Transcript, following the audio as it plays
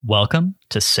Welcome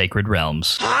to Sacred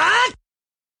Realms.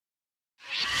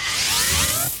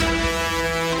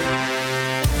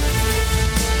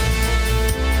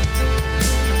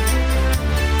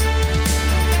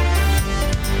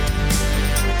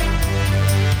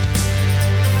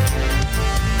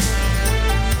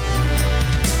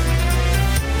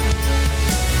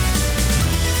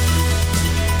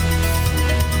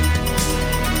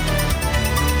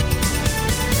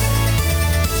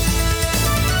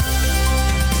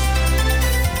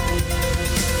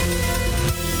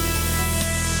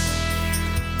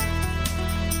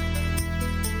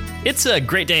 It's a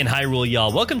great day in Hyrule,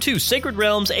 y'all. Welcome to Sacred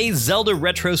Realms, a Zelda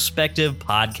retrospective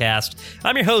podcast.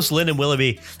 I'm your host, Lyndon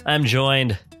Willoughby. I'm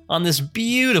joined on this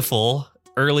beautiful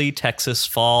early Texas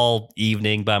fall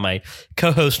evening by my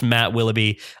co-host, Matt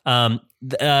Willoughby.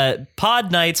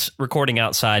 Pod nights recording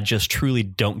outside just truly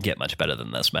don't get much better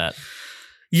than this, Matt.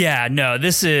 Yeah, no,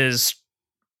 this is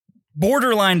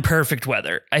borderline perfect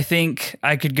weather. I think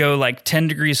I could go like 10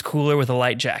 degrees cooler with a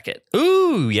light jacket.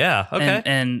 Ooh, yeah, okay.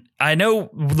 And I know,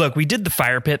 look, we did the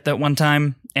fire pit that one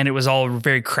time, and it was all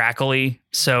very crackly,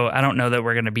 so I don't know that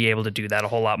we're going to be able to do that a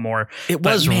whole lot more. It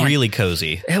was really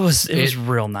cozy. It was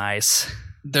real nice.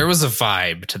 There was a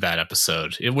vibe to that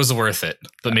episode. It was worth it,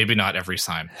 but maybe not every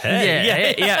time.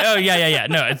 Yeah. Oh, yeah.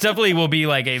 No, it definitely will be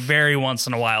like a very once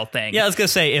in a while thing. Yeah, I was going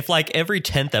to say, if like every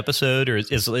 10th episode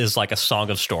is like a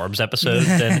Song of Storms episode,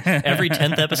 then every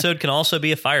 10th episode can also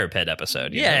be a fire pit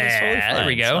episode. That's totally fine. There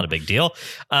we go. It's not a big deal.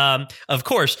 Of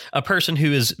course, a person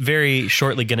who is very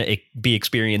shortly going to be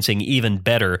experiencing even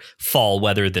better fall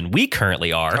weather than we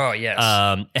currently are. Oh, yes.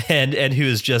 And who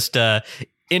is just...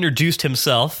 introduced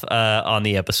himself on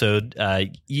the episode.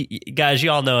 Guys, you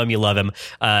all know him, you love him.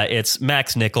 It's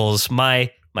Max Nichols,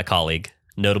 my colleague,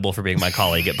 notable for being my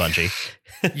colleague at Bungie.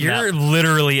 You're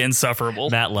literally insufferable.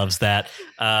 Matt loves that.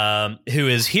 Who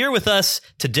is here with us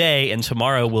today and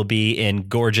tomorrow will be in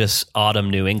gorgeous autumn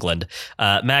New England.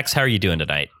 Max, how are you doing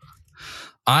tonight?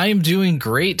 I'm doing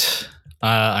great.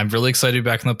 I'm really excited to be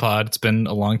back in the pod. It's been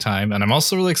a long time, and I'm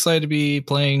also really excited to be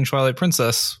playing Twilight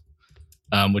Princess,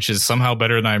 which is somehow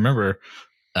better than I remember,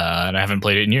 and I haven't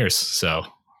played it in years. So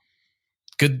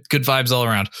good vibes all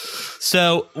around.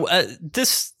 So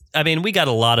we got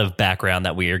a lot of background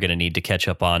that we are going to need to catch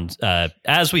up on,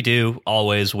 as we do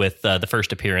always with the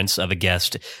first appearance of a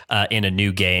guest in a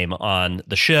new game on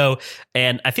the show.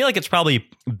 And I feel like it's probably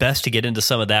best to get into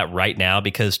some of that right now,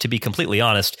 because to be completely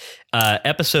honest,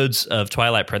 episodes of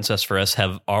Twilight Princess for us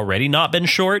have already not been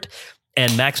short.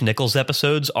 And Max Nichols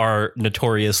episodes are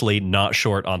notoriously not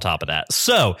short on top of that.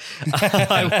 So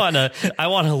I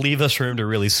want to leave us room to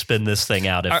really spin this thing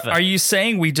out. Are you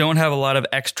saying we don't have a lot of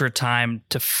extra time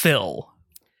to fill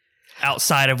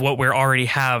outside of what we already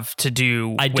have to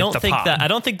do? I don't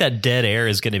think that dead air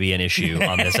is going to be an issue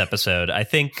on this episode. I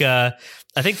think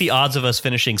the odds of us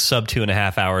finishing sub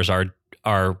 2.5 hours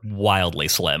are wildly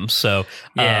slim. So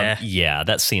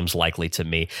that seems likely to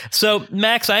me. So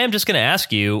Max, I am just going to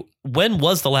ask you, when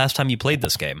was the last time you played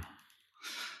this game?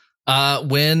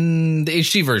 When the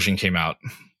HD version came out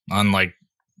on like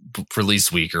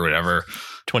release week or whatever.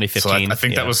 2015. So I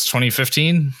think that was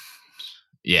 2015.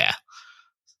 Yeah.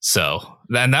 So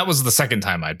then that was the second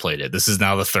time I'd played it. This is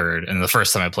now the third. And the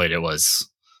first time I played it was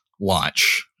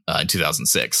launch in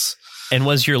 2006. And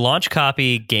was your launch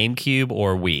copy GameCube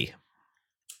or Wii?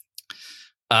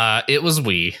 It was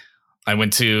Wii. I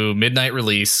went to midnight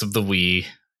release of the Wii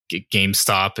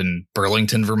GameStop in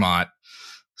Burlington, Vermont.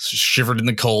 Shivered in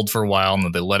the cold for a while, and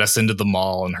then they let us into the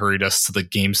mall and hurried us to the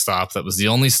GameStop. That was the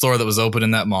only store that was open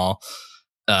in that mall.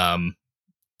 There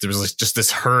was like just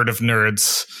this herd of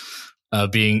nerds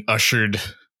being ushered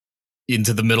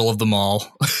into the middle of the mall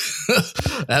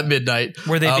at midnight.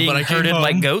 Were they being herded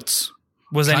like goats?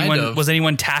 Was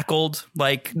anyone tackled?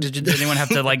 Like, did anyone have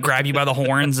to like grab you by the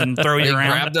horns and throw you around?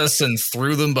 They grabbed us and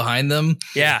threw them behind them.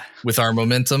 Yeah, with our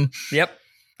momentum. Yep.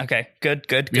 Okay. Good.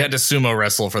 We had to sumo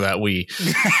wrestle for that Wii.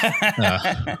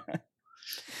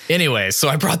 Anyway, so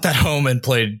I brought that home and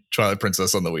played Twilight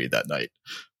Princess on the Wii that night.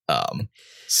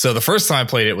 So the first time I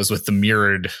played it was with the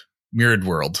mirrored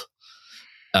world.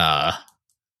 And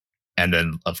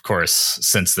then, of course,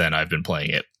 since then I've been playing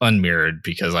it unmirrored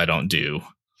because I don't do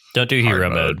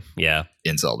hero mode. Yeah.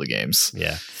 In Zelda games.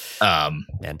 Yeah.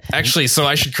 Actually, so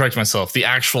I should correct myself. The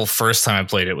actual first time I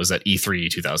played it was at E3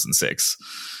 2006,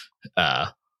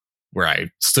 where I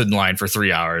stood in line for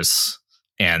 3 hours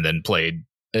and then played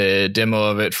a demo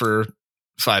of it for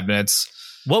 5 minutes.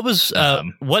 What was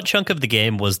what chunk of the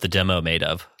game was the demo made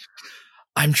of?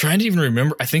 I'm trying to even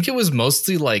remember. I think it was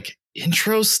mostly like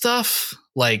intro stuff.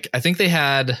 Like, I think they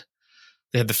had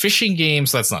the fishing game,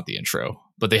 so that's not the intro,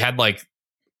 but they had like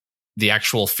the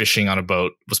actual fishing on a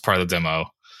boat was part of the demo.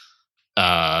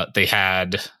 They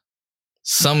had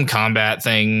some combat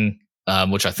thing,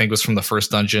 which I think was from the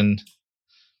first dungeon,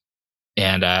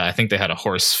 and I think they had a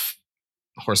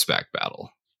horseback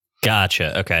battle.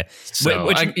 Gotcha. Okay. So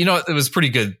it was pretty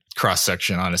good cross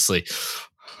section, honestly.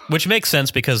 Which makes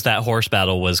sense because that horse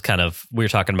battle was we were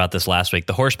talking about this last week.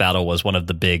 The horse battle was one of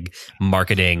the big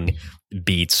marketing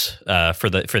beats for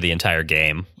the entire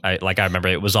game. I remember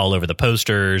it was all over the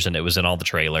posters and it was in all the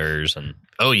trailers. And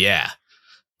oh yeah,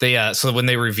 they so when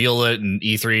they revealed it in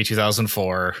E3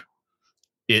 2004,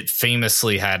 it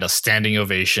famously had a standing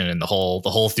ovation, and the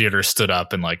whole theater stood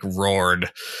up and like roared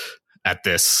at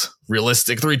the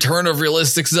return of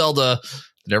realistic Zelda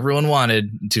that everyone wanted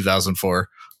in 2004.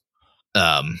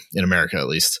 In America, at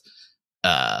least.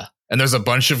 And there's a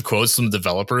bunch of quotes from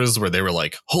developers where they were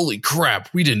like, holy crap,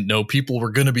 we didn't know people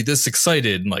were going to be this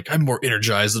excited. And like, I'm more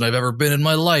energized than I've ever been in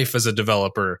my life as a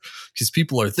developer because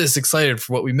people are this excited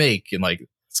for what we make. And like,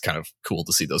 it's kind of cool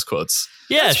to see those quotes.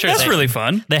 Yeah, sure. That's really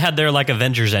fun. They had their like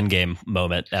Avengers Endgame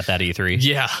moment at that E3.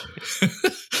 Yeah.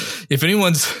 If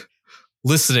anyone's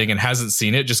listening and hasn't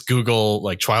seen it, just Google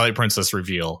like Twilight Princess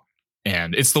reveal.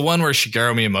 And it's the one where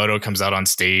Shigeru Miyamoto comes out on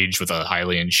stage with a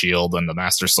Hylian shield and the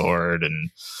Master Sword. And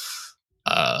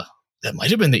that might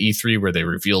have been the E3 where they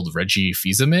revealed Reggie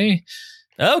Fils-Aimé.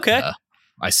 Okay.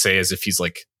 I say as if he's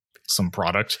like some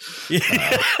product.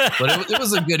 But it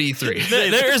was a good E3.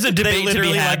 There is a debate to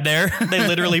be had there. They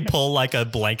literally pull like a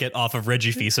blanket off of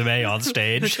Reggie Fils-Aimé on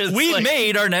stage. We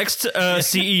made our next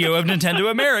CEO of Nintendo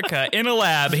America in a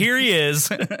lab. Here he is.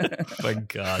 My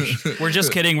gosh. We're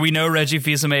just kidding. We know Reggie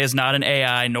Fils-Aimé is not an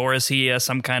AI, nor is he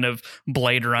some kind of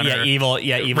Blade Runner. Evil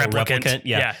replicant.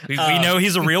 Yeah. We know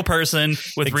he's a real person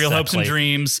with real hopes and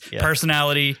dreams,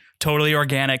 personality, totally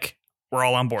organic. We're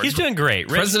all on board. He's doing great.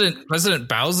 President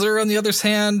Bowser, on the other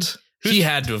hand, he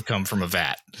had to have come from a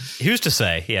vat. Who's to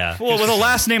say? Yeah. Well, with a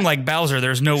last name like Bowser,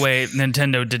 there's no way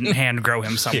Nintendo didn't hand grow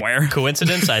him somewhere.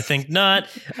 Coincidence? I think not.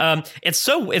 It's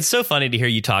so funny to hear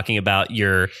you talking about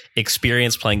your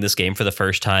experience playing this game for the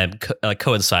first time,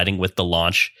 coinciding with the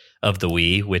launch of the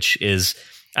Wii, which is,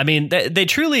 I mean, they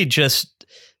truly just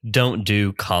don't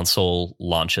do console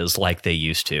launches like they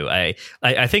used to. I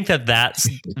think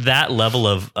that level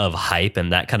of hype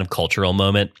and that kind of cultural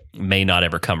moment may not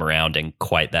ever come around in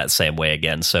quite that same way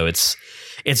again. So it's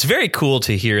very cool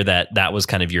to hear that was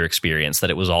kind of your experience,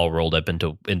 that it was all rolled up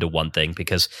into one thing,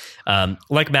 because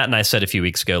like Matt and I said a few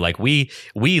weeks ago, like we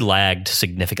lagged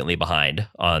significantly behind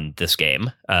on this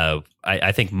game.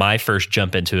 I think my first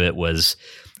jump into it was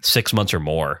 6 months or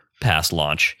more past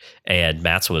launch, and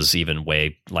Matt's was even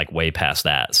way past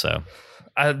that. So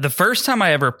the first time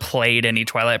I ever played any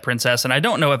Twilight Princess, and I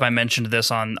don't know if I mentioned this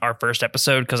on our first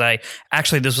episode, because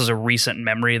this was a recent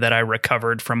memory that I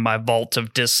recovered from my vault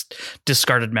of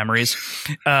discarded memories,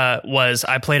 was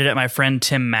I played it at my friend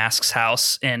Tim Mask's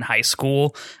house in high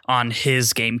school on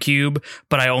his GameCube,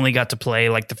 but I only got to play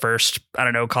like the first, I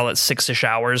don't know, call it 6-ish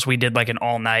hours. We did like an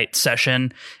all-night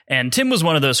session, and Tim was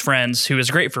one of those friends who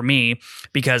is great for me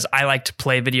because I like to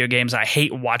play video games. I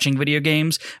hate watching video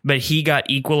games, but he got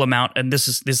equal amount, and this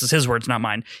is his words, not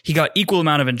mine. He got equal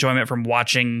amount of enjoyment from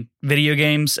watching video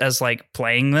games as like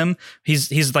playing them.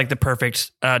 He's like the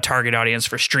perfect target audience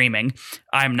for streaming.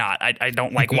 I'm not. I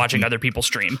don't like watching other people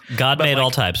stream. God made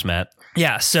all types, Matt.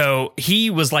 Yeah, so he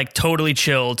was like totally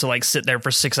chill to like sit there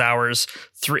for 6 hours,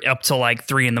 up till like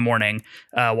 3 a.m,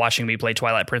 watching me play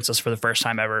Twilight Princess for the first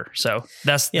time ever. So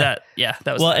that. Yeah,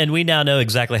 that was. Well, and we now know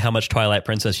exactly how much Twilight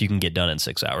Princess you can get done in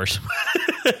 6 hours.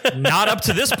 Not up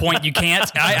to this point, you can't.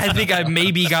 I think I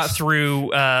maybe got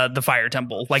through the Fire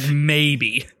Temple, like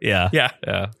maybe. Yeah.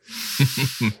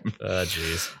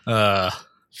 Jeez.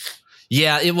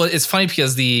 Yeah, it's funny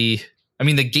because the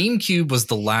GameCube was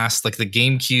the last, like the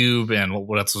GameCube and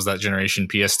what else was that generation?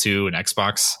 PS2 and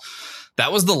Xbox.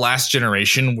 That was the last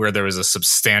generation where there was a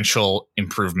substantial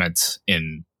improvement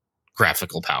in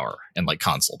graphical power and like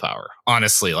console power.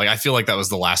 Honestly, like I feel like that was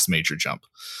the last major jump.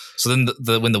 So then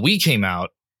when the Wii came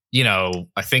out, you know,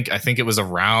 I think it was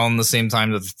around the same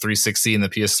time that the 360 and the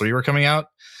PS3 were coming out.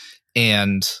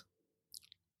 And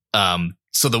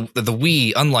so the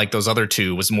Wii, unlike those other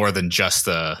two, was more than just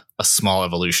a small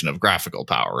evolution of graphical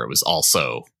power. It was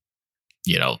also,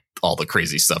 you know, all the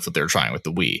crazy stuff that they're trying with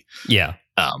the Wii. Yeah.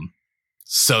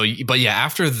 But yeah,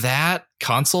 after that,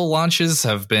 console launches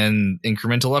have been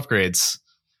incremental upgrades.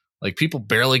 Like people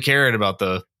barely cared about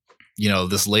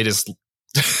this latest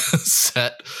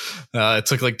set. It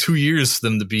took like 2 years for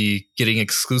them to be getting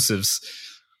exclusives.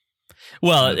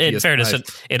 Well, in fairness,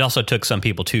 it also took some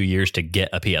people 2 years to get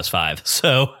a PS5.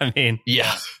 So, I mean,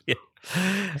 yeah.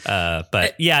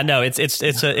 But yeah, no, it's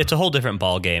a whole different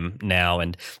ball game now,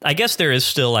 and I guess there is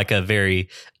still like a very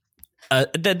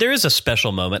there is a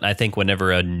special moment, I think,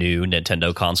 whenever a new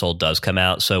Nintendo console does come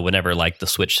out. So whenever like the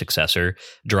Switch successor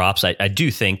drops, I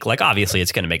do think like obviously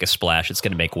it's going to make a splash, it's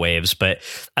going to make waves, but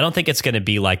I don't think it's going to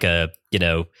be like a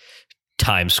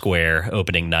Times Square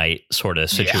opening night sort of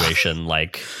situation.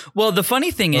 Like, well, the funny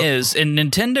thing is, and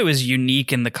Nintendo is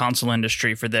unique in the console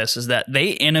industry for this, is that they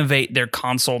innovate their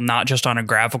console not just on a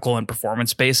graphical and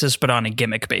performance basis, but on a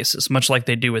gimmick basis, much like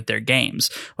they do with their games.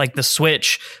 Like the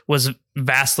Switch was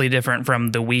vastly different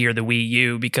from the Wii or the Wii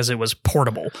U because it was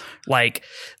portable. Like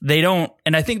they don't,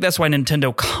 and I think that's why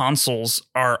Nintendo consoles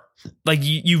are like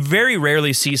you very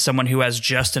rarely see someone who has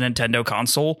just a Nintendo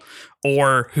console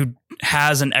or who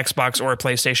has an Xbox or a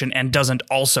PlayStation and doesn't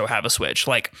also have a Switch.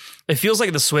 Like it feels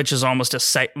like the Switch is almost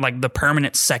like the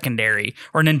permanent secondary,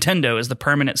 or Nintendo is the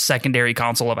permanent secondary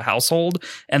console of a household,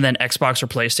 and then Xbox or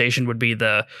PlayStation would be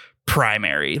the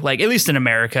primary, like at least in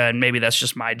America. And maybe that's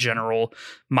just my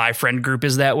friend group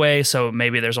is that way. So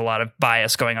maybe there's a lot of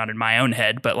bias going on in my own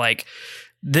head, but like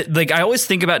I always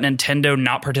think about Nintendo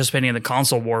not participating in the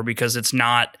console war because it's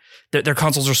not their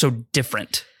consoles are so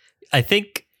different. I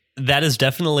think that is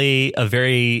definitely a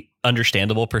very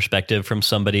understandable perspective from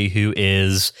somebody who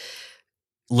is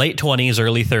late 20s,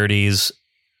 early 30s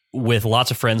with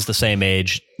lots of friends the same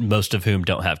age, most of whom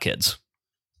don't have kids.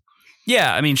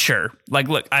 Yeah, I mean, sure. Like,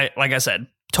 look, like I said,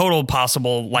 total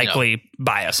possible likely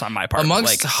bias on my part.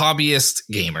 Amongst hobbyist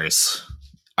gamers,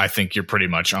 I think you're pretty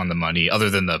much on the money, other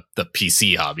than the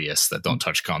PC hobbyists that don't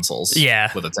touch consoles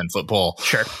with a 10-foot pole.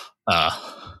 Sure.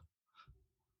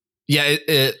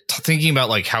 Thinking about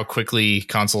like how quickly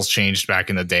consoles changed back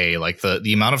in the day, like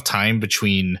the amount of time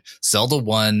between Zelda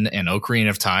 1 and Ocarina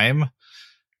of Time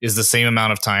is the same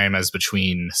amount of time as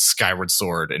between Skyward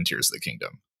Sword and Tears of the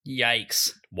Kingdom.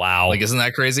 Yikes. Wow. Like, isn't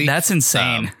that crazy? That's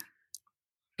insane.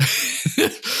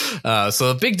 So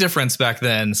a big difference back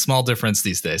then, small difference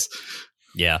these days.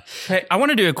 Yeah. Hey, I want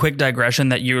to do a quick digression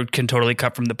that you can totally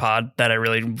cut from the pod that I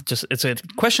really it's a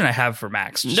question I have for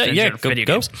Max.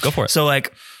 Go for it. So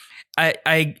like,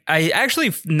 I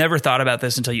actually never thought about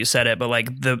this until you said it, but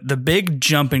like the big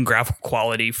jump in graphical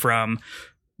quality from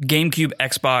GameCube,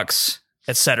 Xbox,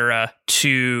 etc.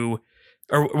 to,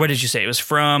 or what did you say? It was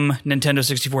from Nintendo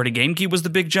 64 to GameCube was the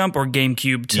big jump, or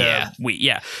GameCube to Wii?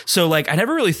 Yeah. So like, I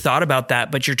never really thought about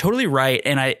that, but you're totally right.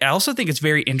 And I also think it's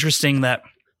very interesting that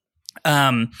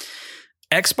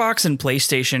Xbox and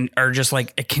PlayStation are just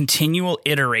like a continual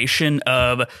iteration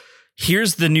of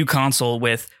here's the new console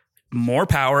with more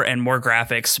power and more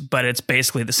graphics, but it's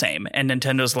basically the same. And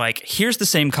Nintendo's like, here's the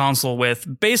same console with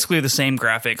basically the same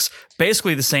graphics,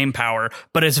 basically the same power,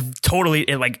 but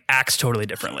it like acts totally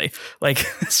differently. Like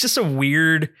it's just a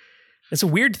weird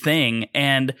thing.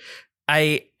 And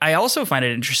I also find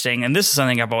it interesting, and this is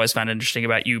something I've always found interesting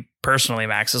about you personally,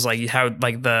 Max, is like how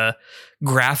like the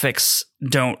graphics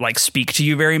don't like speak to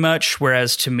you very much,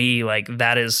 whereas to me, like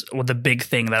that is the big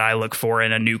thing that I look for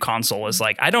in a new console is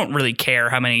like I don't really care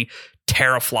how many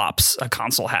teraflops a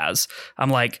console has. I'm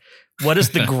like, what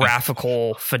is the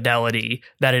graphical fidelity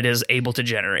that it is able to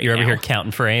generate? You're over here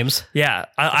counting frames? Yeah.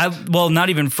 Well,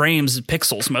 not even frames,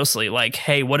 pixels mostly. Like,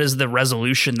 hey, what is the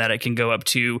resolution that it can go up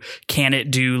to? Can it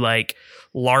do like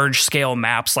large scale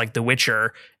maps like The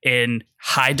Witcher in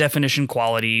high definition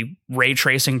quality, ray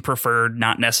tracing preferred,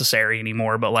 not necessary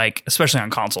anymore, but like, especially on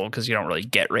console, because you don't really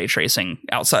get ray tracing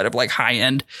outside of like high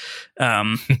end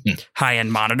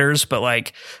monitors. But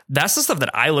like, that's the stuff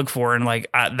that I look for. And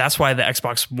like, that's why the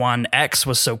Xbox One X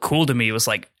was so cool to me. It was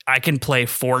like, I can play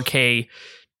 4K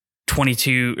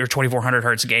 22 or 2400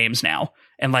 hertz games now.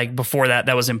 And like before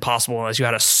that was impossible unless you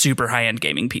had a super high end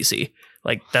gaming PC.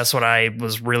 Like that's what I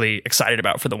was really excited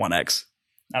about for the One X.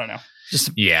 I don't know. Just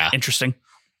interesting.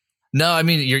 No, I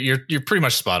mean you're pretty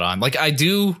much spot on. Like I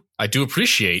do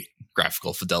appreciate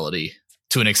graphical fidelity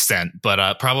to an extent,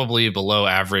 but probably below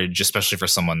average, especially for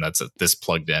someone that's this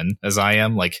plugged in as I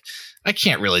am. Like I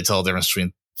can't really tell the difference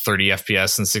between 30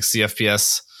 FPS and 60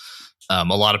 FPS. A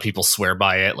lot of people swear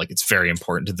by it, like it's very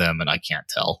important to them, and I can't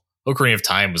tell. Ocarina of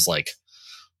Time was like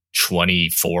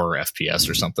 24 FPS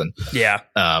or something. Yeah.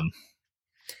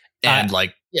 And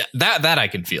that I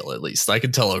can feel, at least I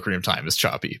can tell Ocarina of Time is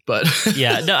choppy, but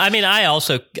yeah, no, I mean,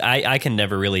 I can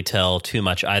never really tell too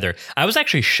much either. I was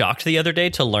actually shocked the other day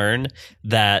to learn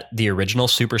that the original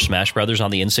Super Smash Brothers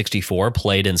on the N64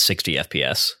 played in 60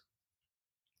 FPS.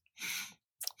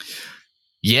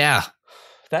 Yeah.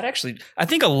 That actually, I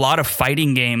think a lot of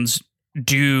fighting games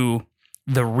do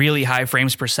the really high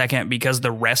frames per second because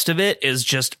the rest of it is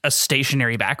just a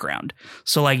stationary background.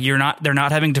 So like they're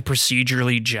not having to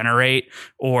procedurally generate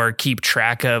or keep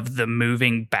track of the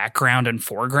moving background and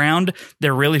foreground.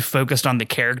 They're really focused on the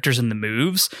characters and the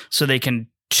moves, so they can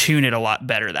tune it a lot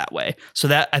better that way. So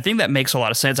that, I think that makes a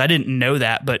lot of sense. I didn't know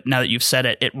that, but now that you've said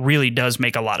it, it really does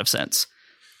make a lot of sense.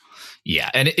 Yeah,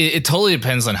 and it totally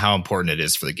depends on how important it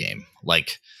is for the game.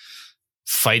 Like,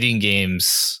 fighting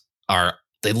games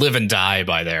they live and die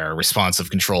by their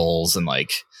responsive controls and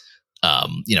like,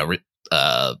 having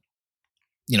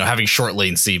short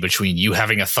latency between you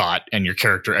having a thought and your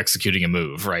character executing a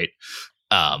move, right?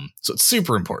 So it's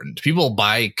super important. People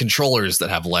buy controllers that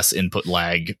have less input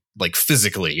lag, like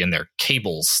physically in their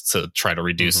cables, to try to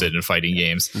reduce it in fighting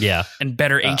games. Yeah. And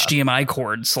better HDMI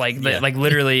cords. Like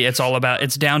literally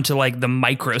it's down to like the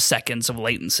microseconds of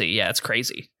latency. Yeah, it's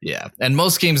crazy. Yeah. And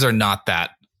most games are not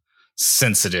that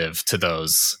sensitive to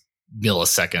those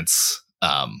milliseconds.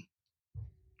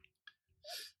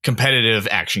 Competitive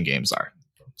action games are.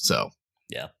 So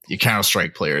yeah, your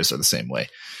Counter-Strike players are the same way.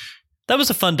 That was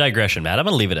a fun digression, Matt. I'm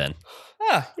going to leave it in.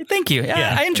 Thank you.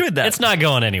 Yeah, I enjoyed that. It's not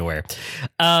going anywhere.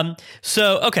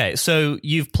 So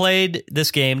you've played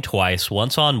this game twice,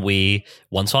 once on Wii,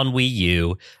 once on Wii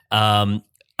U.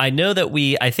 I know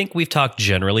that I think we've talked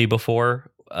generally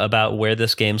before about where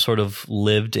this game sort of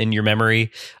lived in your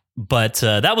memory, but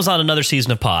that was on another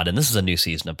season of Pod, and this is a new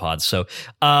season of Pod. So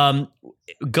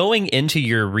going into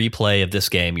your replay of this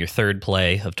game, your third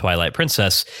play of Twilight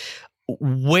Princess,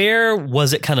 where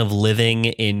was it kind of living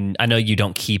in? I know you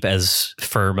don't keep as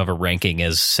firm of a ranking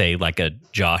as, say, like a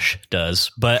Josh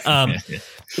does, but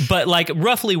but like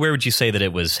roughly, where would you say that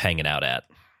it was hanging out at?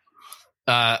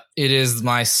 It is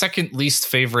my second least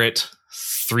favorite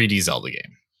 3D Zelda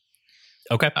game.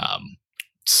 Okay.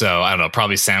 So I don't know,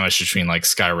 probably sandwiched between like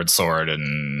Skyward Sword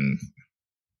and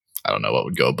I don't know what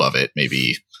would go above it.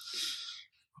 Maybe.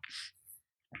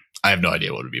 I have no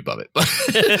idea what would be above it, but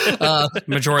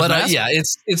Majora's Mask? Yeah,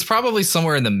 it's probably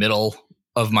somewhere in the middle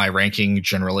of my ranking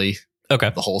generally.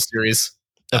 Okay, the whole series.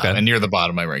 Okay, and near the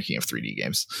bottom of my ranking of 3D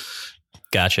games.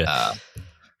 Gotcha.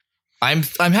 I'm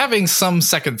having some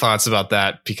second thoughts about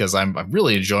that because I'm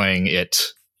really enjoying it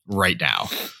right now.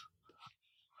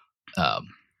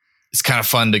 It's kind of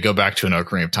fun to go back to an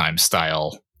Ocarina of Time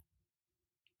style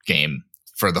game.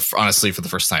 Honestly, for the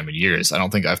first time in years. I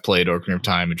don't think I've played Ocarina of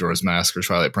Time, Majora's Mask, or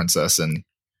Twilight Princess in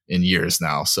years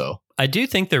now. So I do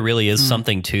think there really is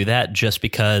something to that, just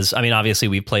because, I mean, obviously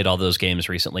we've played all those games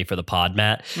recently for the pod,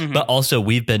 Matt, but also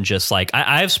we've been just like,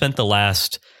 I've spent the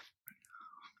last,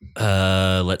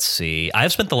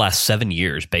 I've spent the last 7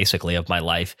 years basically of my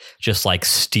life just like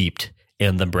steeped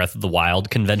in the Breath of the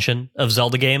Wild convention of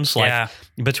Zelda games. Like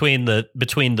between the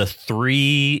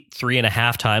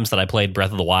 3.5 times that I played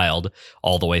Breath of the Wild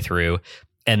all the way through,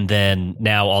 and then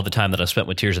now all the time that I've spent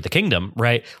with Tears of the Kingdom,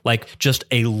 right? Like just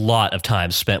a lot of time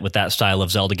spent with that style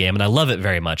of Zelda game, and I love it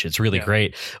very much. It's really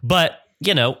great. But,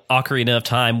 Ocarina of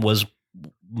Time was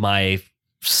my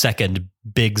second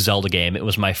big Zelda game. It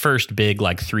was my first big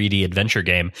like 3D adventure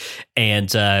game.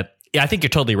 And I think you're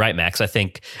totally right, Max. I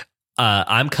think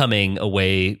I'm coming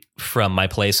away from my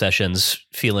play sessions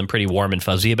feeling pretty warm and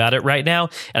fuzzy about it right now.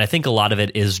 And I think a lot of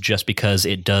it is just because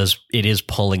it is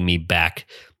pulling me back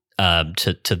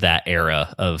to that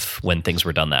era of when things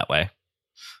were done that way.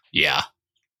 Yeah.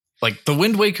 Like the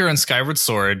Wind Waker and Skyward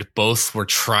Sword both were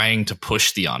trying to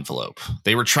push the envelope.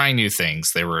 They were trying new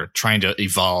things. They were trying to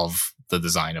evolve the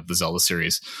design of the Zelda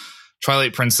series.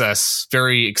 Twilight Princess,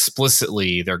 very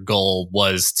explicitly, their goal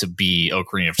was to be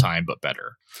Ocarina of Time, but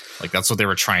better. Like that's what they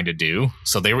were trying to do.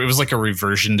 So it was like a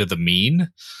reversion to the mean.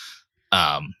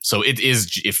 So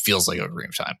it feels like Ocarina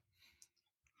of Time.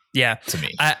 Yeah, to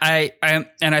me. I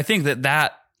think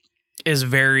that is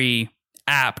very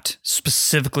apt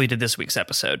specifically to this week's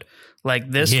episode.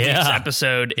 Like this week's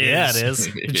episode is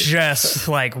just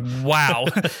like, wow.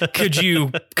 Could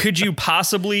you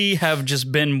possibly have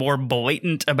just been more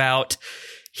blatant about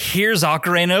here's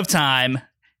Ocarina of Time,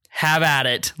 have at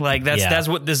it. Like that's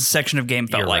what this section of game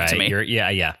felt like to me.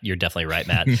 You're definitely right,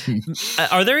 Matt.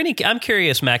 I'm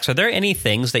curious, Max, are there any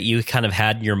things that you kind of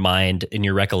had in your mind in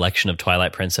your recollection of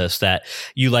Twilight Princess that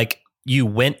you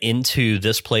went into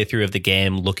this playthrough of the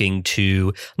game looking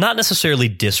to not necessarily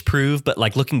disprove, but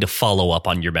like looking to follow up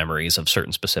on your memories of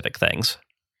certain specific things?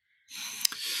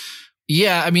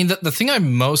 Yeah, I mean, the thing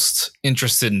I'm most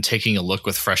interested in taking a look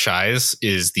with fresh eyes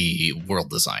is the world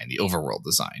design, the overworld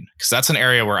design, because that's an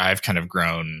area where I've kind of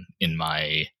grown in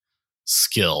my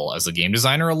skill as a game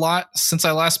designer a lot since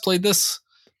I last played this.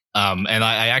 And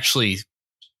I actually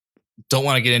don't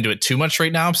want to get into it too much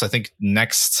right now, because I think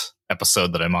next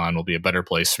episode that I'm on will be a better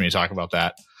place for me to talk about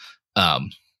that.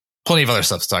 Plenty of other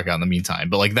stuff to talk about in the meantime,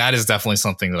 but like that is definitely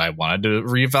something that I wanted to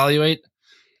reevaluate.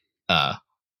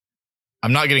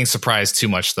 I'm not getting surprised too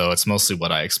much though. It's mostly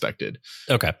what I expected.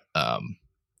 Okay.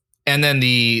 And then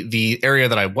the area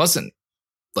that I wasn't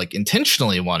like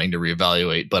intentionally wanting to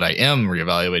reevaluate, but I am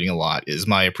reevaluating a lot is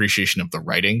my appreciation of the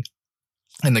writing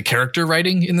and the character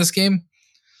writing in this game.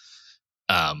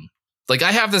 Like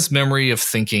I have this memory of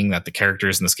thinking that the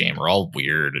characters in this game are all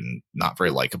weird and not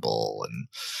very likable, and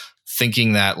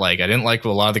thinking that like I didn't like a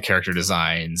lot of the character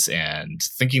designs, and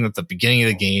thinking that the beginning of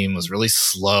the game was really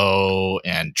slow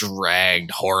and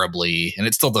dragged horribly, and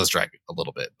it still does drag a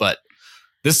little bit. But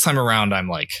this time around, I'm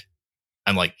like,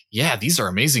 yeah, these are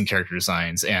amazing character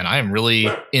designs, and I am really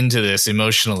into this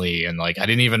emotionally, and like I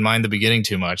didn't even mind the beginning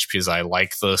too much because I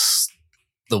like the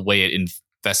way it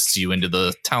invests you into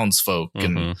the townsfolk,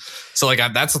 and so like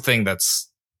that's the thing that's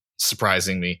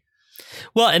surprising me.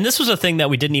 Well, and this was a thing that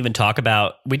we didn't even talk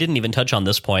about. We didn't even touch on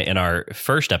this point in our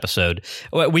first episode.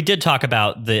 We did talk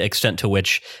about the extent to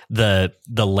which the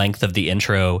length of the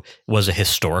intro was a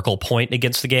historical point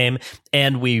against the game.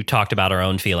 And we talked about our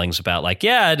own feelings about like,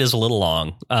 yeah, it is a little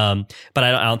long. But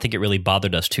I don't think it really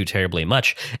bothered us too terribly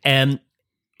much. And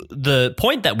the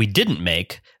point that we didn't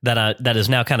make that is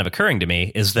now kind of occurring to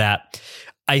me is that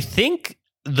I think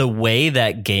the way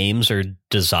that games are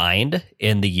designed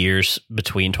in the years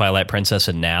between Twilight Princess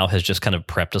and now has just kind of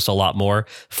prepped us a lot more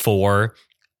for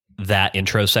that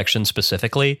intro section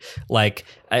specifically. Like,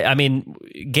 I mean,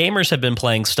 gamers have been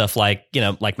playing stuff like, you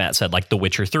know, like Matt said, like The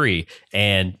Witcher 3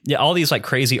 and all these like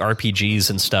crazy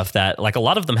RPGs and stuff that like a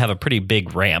lot of them have a pretty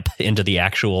big ramp into the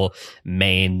actual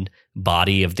main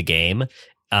body of the game.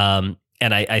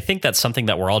 And I think that's something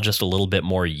that we're all just a little bit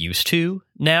more used to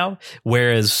now.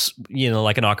 Whereas, you know,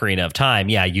 like an Ocarina of Time,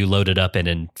 yeah, you load it up and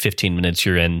in 15 minutes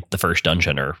you're in the first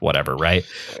dungeon or whatever, right?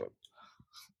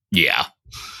 Yeah.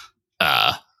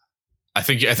 I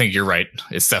think you're right.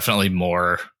 It's definitely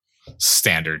more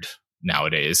standard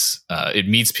nowadays. It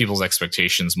meets people's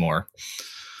expectations more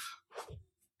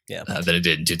than it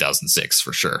did in 2006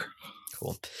 for sure.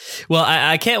 Cool. Well,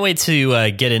 I can't wait to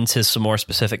get into some more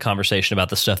specific conversation about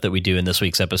the stuff that we do in this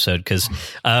week's episode, because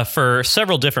for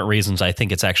several different reasons, I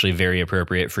think it's actually very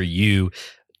appropriate for you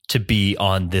to be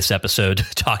on this episode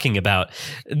talking about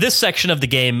this section of the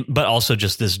game, but also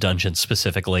just this dungeon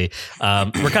specifically.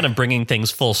 We're kind of bringing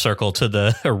things full circle to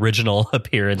the original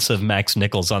appearance of Max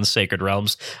Nichols on Sacred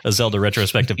Realms, a Zelda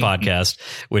retrospective podcast,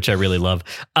 which I really love.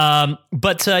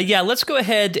 But let's go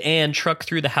ahead and truck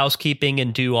through the housekeeping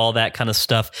and do all that kind of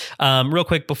stuff. Real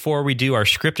quick, before we do our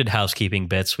scripted housekeeping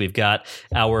bits, we've got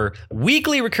our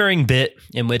weekly recurring bit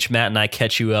in which Matt and I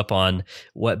catch you up on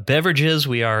what beverages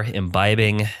we are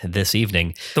imbibing this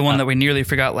evening. The one that we nearly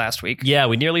forgot last week. Yeah,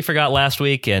 we nearly forgot last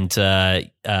week, and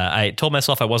I told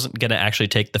myself I wasn't going to actually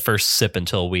take the first sip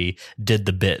until we did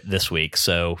the bit this week.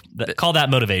 So call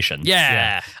that motivation.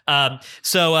 Yeah.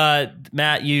 So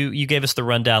Matt, you gave us the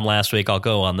rundown last week. I'll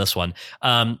go on this one.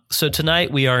 So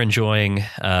tonight we are enjoying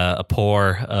a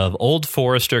pour of Old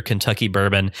Forester Kentucky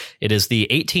bourbon. It is the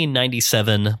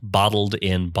 1897 bottled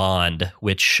in bond,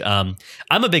 which I'm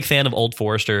a big fan of Old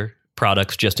Forester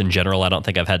products just in general. I don't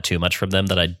think I've had too much from them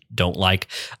that I don't like.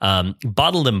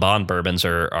 Bottled and bond bourbons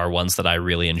are ones that I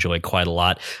really enjoy quite a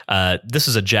lot. This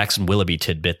is a Jackson Willoughby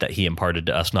tidbit that he imparted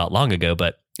to us not long ago,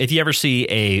 but if you ever see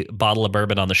a bottle of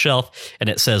bourbon on the shelf and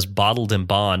it says bottled and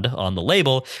bond on the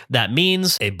label, that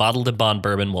means a bottled and bond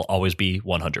bourbon will always be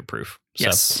 100 proof.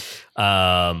 Yes.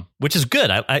 So, which is good.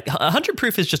 100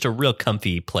 proof is just a real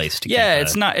comfy place to keep.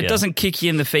 It's not. It doesn't kick you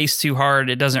in the face too hard.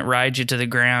 It doesn't ride you to the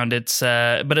ground. It's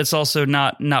but it's also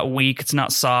not weak. It's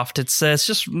not soft. It's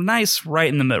just nice, right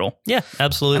in the middle. Yeah,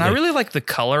 absolutely. And I really like the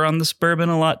color on this bourbon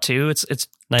a lot too. It's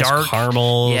nice dark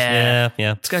caramels. Yeah.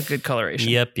 It's got good coloration.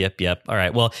 Yep. All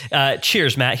right. Well,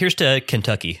 cheers, Matt. Here's to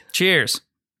Kentucky. Cheers.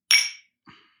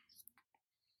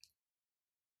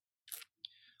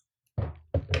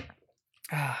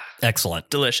 Excellent.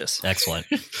 Delicious. Excellent.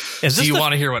 Do you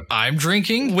want to hear what I'm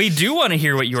drinking? We do want to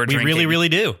hear what you're drinking. We really, really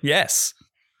do. Yes.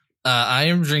 I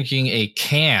am drinking a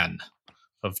can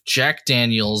of Jack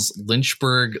Daniel's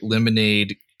Lynchburg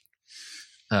Lemonade.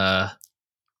 It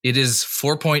is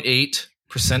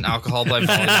 4.8% alcohol by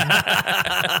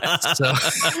volume. So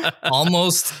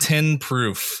almost 10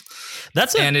 proof.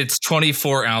 And it's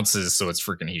 24 ounces, so it's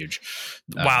freaking huge.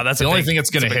 Wow, that's the only thing it's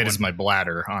going to hit is my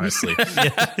bladder, honestly.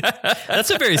 That's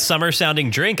a very summer sounding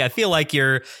drink. I feel like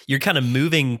you're kind of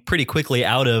moving pretty quickly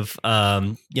out of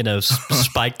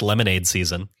spiked lemonade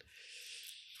season.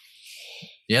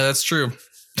 Yeah, that's true.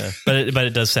 But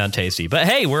it does sound tasty. But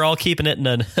hey, we're all keeping it in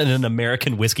an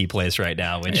American whiskey place right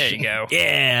now. Which, there you go.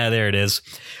 Yeah, there it is.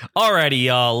 Alrighty,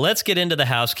 y'all. Let's get into the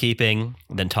housekeeping,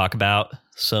 then talk about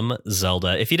some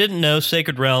Zelda. If you didn't know,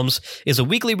 Sacred Realms is a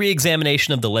weekly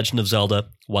re-examination of The Legend of Zelda,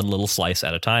 one little slice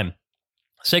at a time.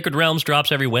 Sacred Realms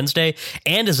drops every Wednesday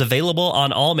and is available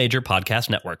on all major podcast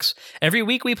networks. Every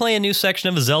week we play a new section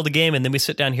of a Zelda game, and then we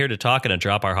sit down here to talk and to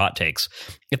drop our hot takes.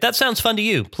 If that sounds fun to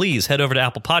you, please head over to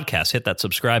Apple Podcasts, hit that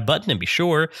subscribe button, and be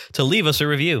sure to leave us a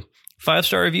review.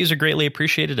 5-star reviews are greatly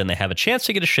appreciated, and they have a chance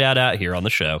to get a shout out here on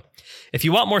the show. If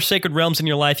you want more Sacred Realms in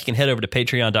your life, you can head over to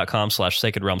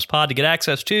patreon.com/sacredrealmspod to get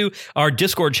access to our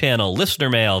Discord channel, listener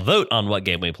mail, vote on what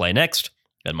game we play next,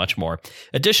 and much more.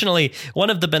 Additionally,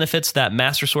 one of the benefits that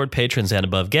Master Sword patrons and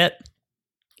above get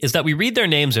is that we read their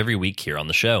names every week here on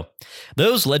the show.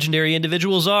 Those legendary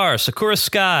individuals are Sakura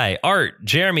Sky, Art,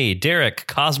 Jeremy, Derek,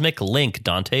 Cosmic Link,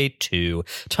 Dante 2,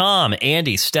 Tom,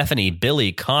 Andy, Stephanie,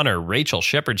 Billy, Connor, Rachel,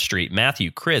 Shepherd Street,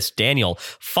 Matthew, Chris, Daniel,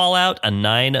 Fallout a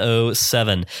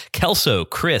 907, Kelso,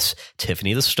 Chris,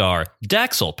 Tiffany the Star,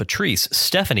 Daxel, Patrice,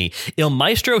 Stephanie, Il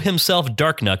Maestro himself,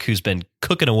 Darknuck, who's been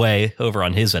cooking away over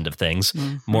on his end of things.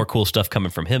 More cool stuff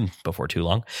coming from him before too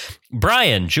long.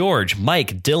 Brian, George,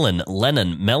 Mike, Dylan,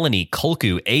 Lennon, Melanie,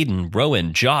 Kolku, Aiden,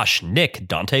 Rowan, Josh, Nick,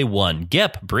 Dante 1,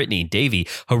 Gep, Brittany, Davey,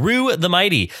 Haru the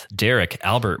Mighty, Derek,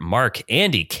 Albert, Mark,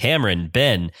 Andy, Cameron,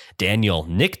 Ben, Daniel,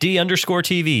 Nick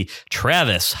D_TV,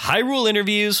 Travis, Hyrule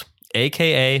Interviews,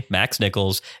 aka Max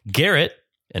Nichols, Garrett,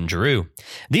 and Drew.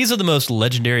 These are the most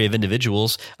legendary of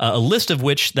individuals, a list of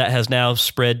which that has now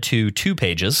spread to 2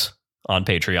 pages on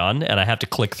Patreon, and I have to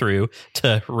click through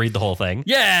to read the whole thing.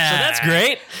 Yeah! So that's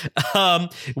great.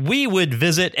 We would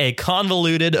visit a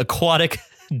convoluted aquatic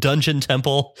dungeon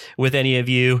temple with any of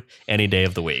you any day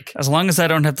of the week. As long as I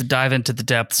don't have to dive into the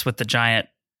depths with the giant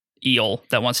eel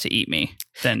that wants to eat me,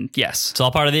 then yes. It's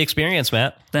all part of the experience,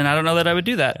 Matt. Then I don't know that I would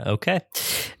do that. Okay.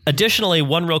 Additionally,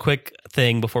 one real quick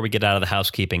thing before we get out of the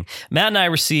housekeeping. Matt and I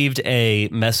received a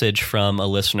message from a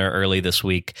listener early this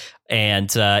week, and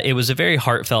it was a very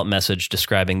heartfelt message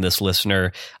describing this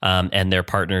listener and their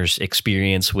partner's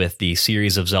experience with the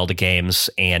series of Zelda games,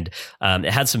 and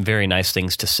it had some very nice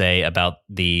things to say about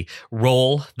the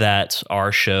role that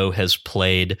our show has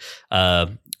played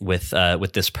with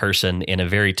this person in a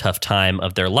very tough time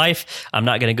of their life. I'm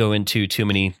not going to go into too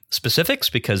many specifics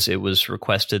because it was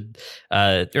requested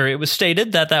or it was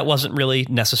stated that wasn't really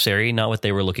necessary, not what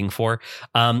they were looking for.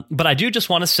 But I do just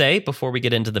want to say before we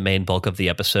get into the main bulk of the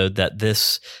episode that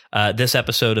this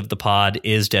episode of the pod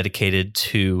is dedicated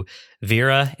to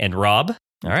Vera and Rob.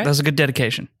 All right. That's a good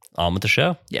dedication. On with the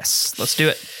show. Yes, let's do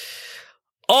it.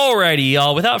 Alrighty,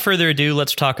 y'all. Without further ado,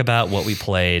 let's talk about what we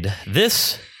played.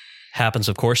 This happens,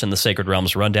 of course, in the Sacred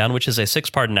Realms Rundown, which is a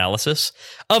 6-part analysis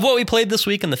of what we played this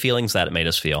week and the feelings that it made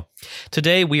us feel.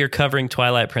 Today, we are covering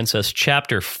Twilight Princess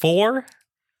Chapter 4.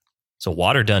 It's a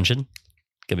water dungeon.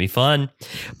 Gonna be fun.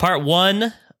 Part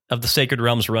 1 of the Sacred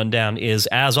Realms Rundown is,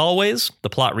 as always, the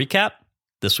plot recap,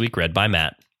 this week read by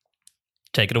Matt.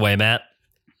 Take it away, Matt.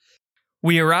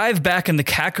 We arrive back in the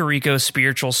Kakariko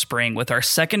Spiritual Spring with our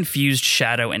second fused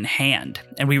shadow in hand,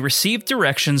 and we receive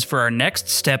directions for our next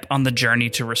step on the journey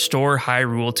to restore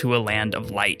Hyrule to a land of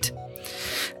light.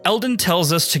 Eldon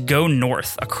tells us to go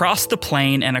north, across the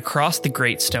plain and across the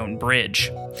Great Stone Bridge.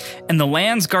 In the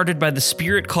lands guarded by the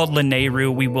spirit called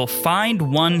Lanayru, we will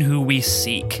find one who we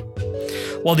seek.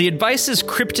 While the advice is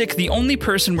cryptic, the only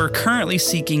person we're currently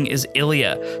seeking is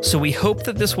Ilia, so we hope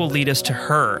that this will lead us to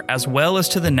her, as well as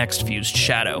to the next fused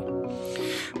shadow.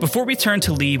 Before we turn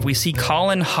to leave, we see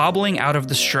Colin hobbling out of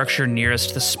the structure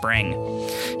nearest the spring.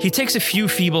 He takes a few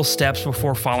feeble steps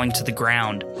before falling to the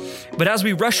ground, but as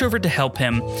we rush over to help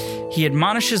him, he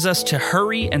admonishes us to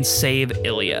hurry and save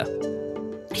Ilia.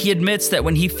 He admits that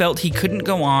when he felt he couldn't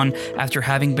go on after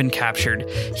having been captured,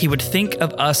 he would think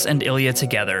of us and Ilia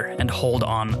together and hold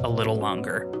on a little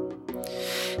longer.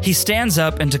 He stands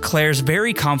up and declares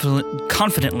very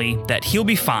confidently that he'll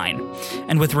be fine,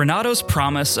 and with Renato's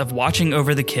promise of watching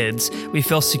over the kids, we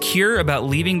feel secure about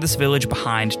leaving this village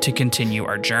behind to continue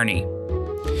our journey.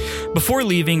 Before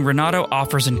leaving, Renato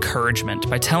offers encouragement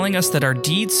by telling us that our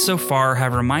deeds so far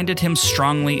have reminded him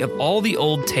strongly of all the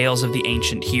old tales of the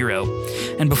ancient hero,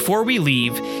 and before we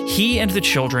leave, he and the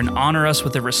children honor us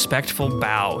with a respectful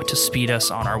bow to speed us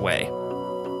on our way.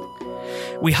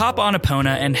 We hop on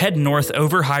Epona and head north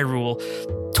over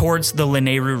Hyrule towards the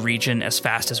Lanayru region as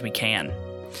fast as we can.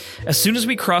 As soon as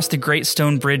we cross the Great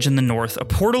Stone Bridge in the north, a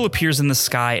portal appears in the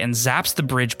sky and zaps the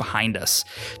bridge behind us,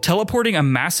 teleporting a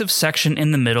massive section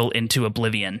in the middle into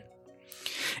oblivion.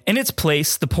 In its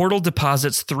place, the portal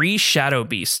deposits 3 shadow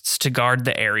beasts to guard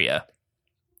the area.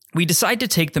 We decide to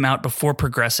take them out before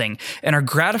progressing, and are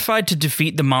gratified to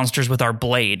defeat the monsters with our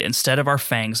blade instead of our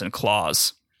fangs and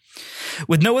claws.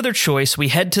 With no other choice, we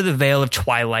head to the Vale of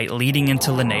Twilight leading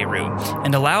into Lanayru,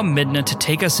 and allow Midna to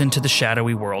take us into the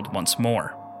shadowy world once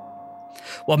more.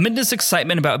 While Midna's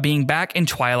excitement about being back in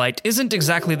Twilight isn't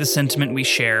exactly the sentiment we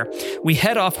share, we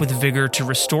head off with vigor to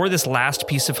restore this last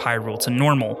piece of Hyrule to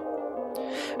normal.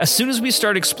 As soon as we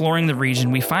start exploring the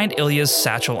region, we find Ilya's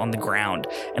satchel on the ground,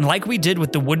 and like we did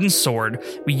with the wooden sword,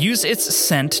 we use its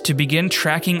scent to begin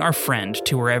tracking our friend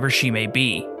to wherever she may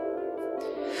be.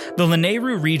 The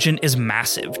Lanayru region is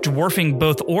massive, dwarfing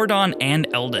both Ordon and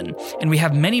Eldon, and we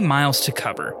have many miles to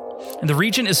cover. And the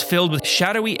region is filled with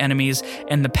shadowy enemies,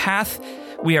 and the path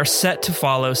we are set to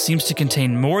follow seems to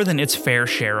contain more than its fair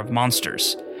share of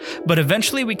monsters. But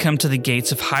eventually we come to the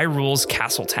gates of Hyrule's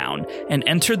castle town, and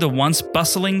enter the once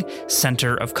bustling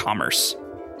center of commerce.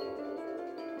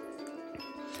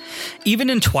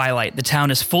 Even in Twilight, the town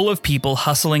is full of people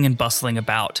hustling and bustling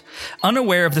about,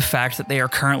 unaware of the fact that they are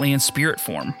currently in spirit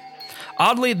form.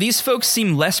 Oddly, these folks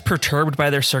seem less perturbed by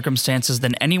their circumstances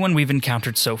than anyone we've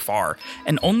encountered so far,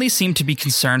 and only seem to be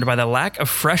concerned by the lack of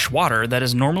fresh water that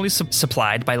is normally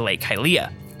supplied by Lake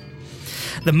Hylia.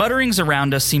 The mutterings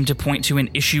around us seem to point to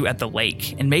an issue at the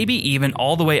lake, and maybe even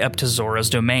all the way up to Zora's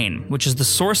domain, which is the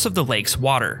source of the lake's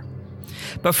water.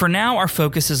 But for now, our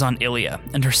focus is on Ilya,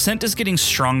 and her scent is getting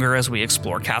stronger as we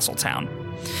explore Castletown.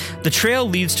 The trail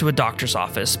leads to a doctor's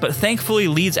office, but thankfully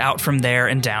leads out from there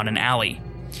and down an alley.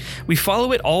 We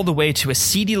follow it all the way to a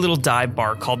seedy little dive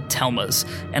bar called Telma's,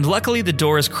 and luckily the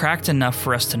door is cracked enough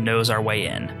for us to nose our way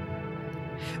in.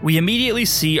 We immediately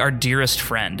see our dearest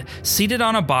friend, seated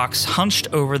on a box hunched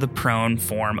over the prone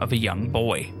form of a young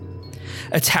boy.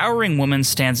 A towering woman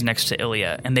stands next to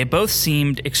Ilya, and they both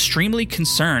seemed extremely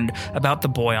concerned about the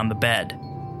boy on the bed.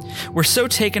 We're so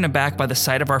taken aback by the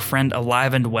sight of our friend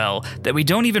alive and well that we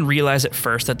don't even realize at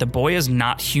first that the boy is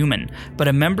not human, but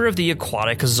a member of the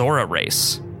aquatic Zora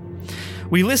race.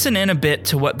 We listen in a bit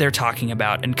to what they're talking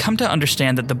about and come to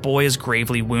understand that the boy is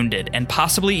gravely wounded and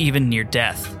possibly even near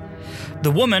death.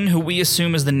 The woman, who we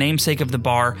assume is the namesake of the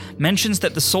bar, mentions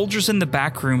that the soldiers in the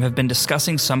back room have been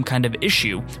discussing some kind of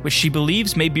issue, which she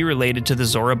believes may be related to the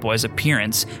Zora boy's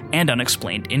appearance and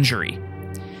unexplained injury.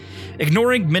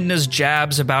 Ignoring Midna's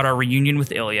jabs about our reunion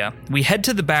with Ilya, we head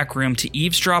to the back room to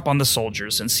eavesdrop on the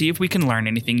soldiers and see if we can learn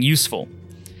anything useful.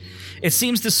 It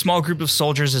seems this small group of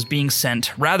soldiers is being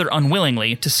sent, rather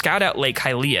unwillingly, to scout out Lake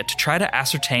Hylia to try to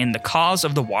ascertain the cause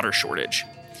of the water shortage.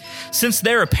 Since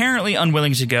they're apparently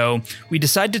unwilling to go, we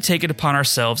decide to take it upon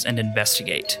ourselves and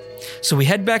investigate. So we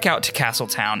head back out to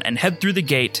Castletown and head through the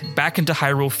gate back into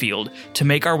Hyrule Field to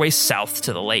make our way south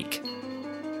to the lake.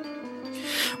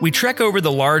 We trek over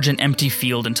the large and empty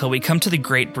field until we come to the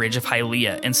Great Bridge of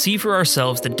Hylia and see for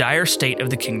ourselves the dire state of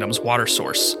the kingdom's water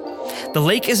source. The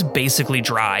lake is basically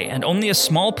dry, and only a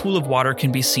small pool of water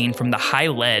can be seen from the high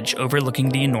ledge overlooking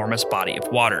the enormous body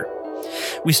of water.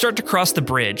 We start to cross the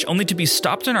bridge, only to be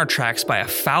stopped in our tracks by a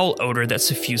foul odor that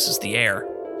suffuses the air.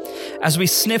 As we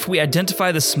sniff, we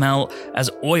identify the smell as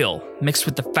oil, mixed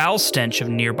with the foul stench of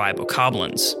nearby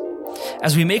bokoblins.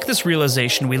 As we make this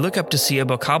realization, we look up to see a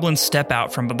bokoblin step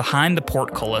out from behind the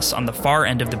portcullis on the far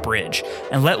end of the bridge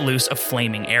and let loose a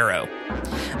flaming arrow.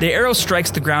 The arrow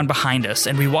strikes the ground behind us,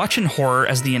 and we watch in horror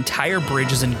as the entire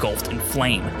bridge is engulfed in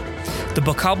flame. The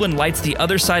bokoblin lights the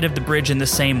other side of the bridge in the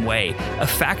same way,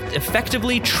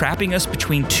 effectively trapping us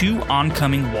between two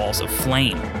oncoming walls of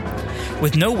flame.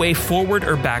 With no way forward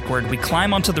or backward, we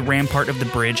climb onto the rampart of the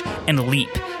bridge and leap,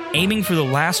 aiming for the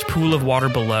last pool of water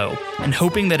below, and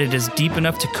hoping that it is deep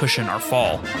enough to cushion our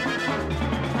fall.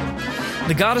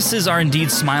 The goddesses are indeed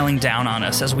smiling down on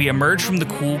us as we emerge from the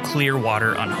cool, clear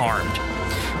water unharmed.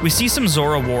 We see some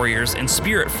Zora warriors in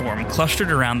spirit form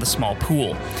clustered around the small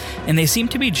pool, and they seem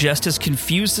to be just as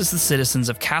confused as the citizens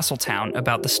of Castletown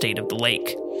about the state of the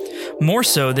lake. More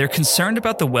so, they're concerned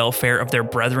about the welfare of their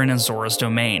brethren in Zora's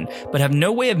domain, but have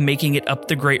no way of making it up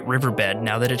the great riverbed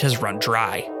now that it has run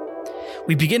dry.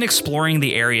 We begin exploring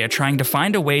the area, trying to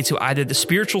find a way to either the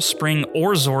spiritual spring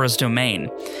or Zora's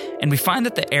domain, and we find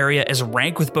that the area is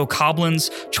rank with bokoblins,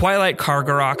 Twilight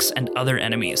Kargaroks, and other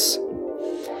enemies.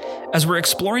 As we're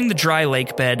exploring the dry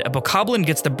lake bed, a bokoblin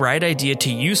gets the bright idea to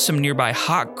use some nearby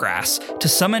hot grass to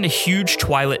summon a huge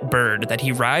Twilight bird that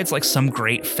he rides like some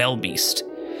great fell beast.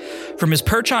 From his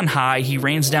perch on high, he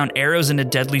rains down arrows in a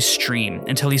deadly stream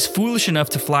until he's foolish enough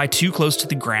to fly too close to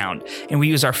the ground, and we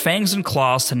use our fangs and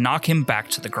claws to knock him back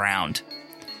to the ground.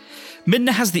 Midna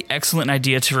has the excellent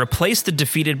idea to replace the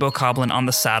defeated bokoblin on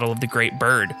the saddle of the great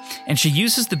bird, and she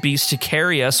uses the beast to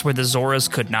carry us where the Zoras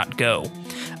could not go,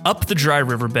 up the dry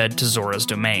riverbed to Zora's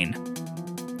domain.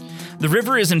 The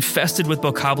river is infested with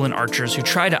bokoblin archers who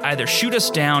try to either shoot us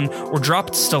down or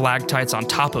drop stalactites on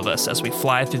top of us as we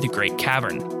fly through the great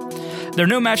cavern. They're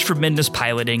no match for Midna's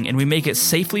piloting, and we make it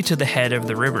safely to the head of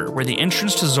the river, where the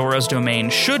entrance to Zora's domain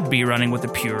should be running with the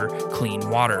pure, clean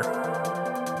water.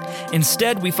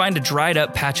 Instead, we find a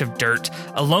dried-up patch of dirt,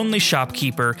 a lonely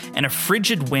shopkeeper, and a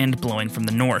frigid wind blowing from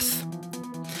the north.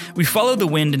 We follow the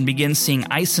wind and begin seeing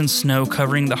ice and snow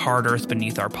covering the hard earth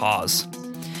beneath our paws.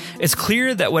 It's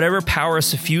clear that whatever power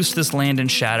suffused this land in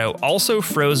shadow also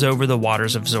froze over the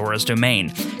waters of Zora's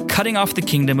domain, cutting off the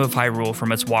kingdom of Hyrule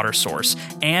from its water source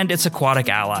and its aquatic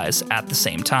allies at the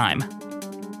same time.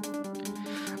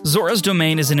 Zora's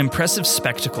domain is an impressive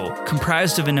spectacle,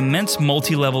 comprised of an immense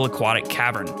multi-level aquatic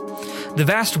cavern. The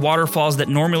vast waterfalls that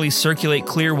normally circulate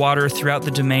clear water throughout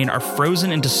the domain are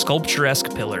frozen into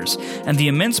sculpturesque pillars, and the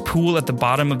immense pool at the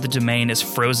bottom of the domain is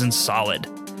frozen solid.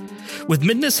 With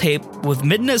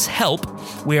Midna's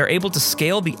help, we are able to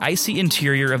scale the icy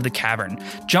interior of the cavern,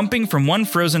 jumping from one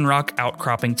frozen rock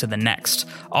outcropping to the next,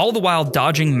 all the while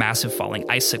dodging massive falling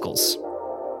icicles.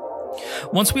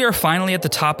 Once we are finally at the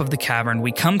top of the cavern,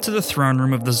 we come to the throne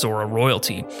room of the Zora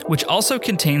royalty, which also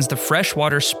contains the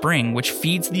freshwater spring which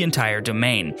feeds the entire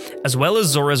domain, as well as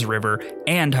Zora's river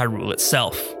and Hyrule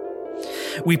itself.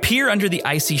 We peer under the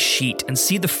icy sheet and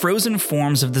see the frozen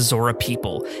forms of the Zora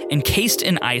people, encased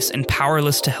in ice and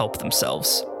powerless to help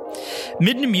themselves.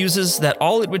 Midna muses that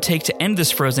all it would take to end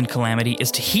this frozen calamity is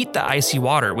to heat the icy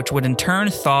water, which would in turn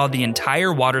thaw the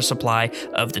entire water supply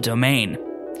of the domain.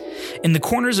 In the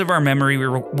corners of our memory,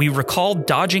 we recall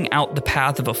dodging out the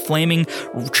path of a flaming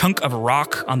chunk of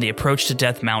rock on the approach to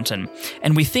Death Mountain,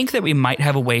 and we think that we might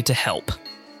have a way to help.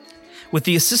 With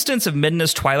the assistance of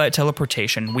Midna's Twilight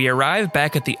teleportation, we arrive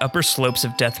back at the upper slopes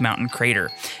of Death Mountain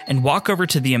Crater and walk over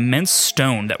to the immense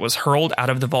stone that was hurled out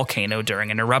of the volcano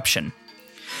during an eruption.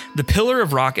 The pillar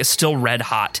of rock is still red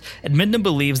hot, and Midna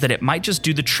believes that it might just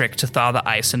do the trick to thaw the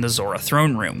ice in the Zora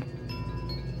throne room.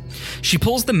 She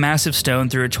pulls the massive stone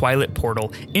through a Twilight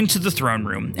portal into the throne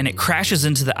room, and it crashes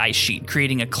into the ice sheet,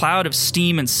 creating a cloud of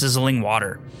steam and sizzling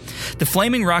water. The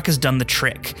flaming rock has done the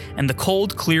trick, and the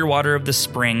cold, clear water of the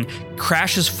spring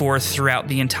crashes forth throughout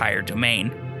the entire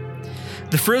domain.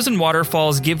 The frozen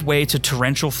waterfalls give way to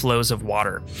torrential flows of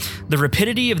water. The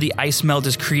rapidity of the ice melt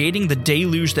is creating the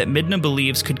deluge that Midna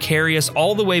believes could carry us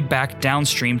all the way back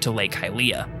downstream to Lake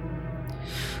Hylia.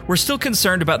 We're still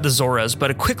concerned about the Zoras, but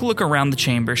a quick look around the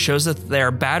chamber shows that they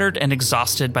are battered and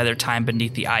exhausted by their time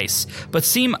beneath the ice, but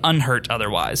seem unhurt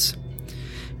otherwise.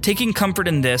 Taking comfort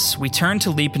in this, we turn to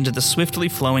leap into the swiftly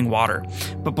flowing water,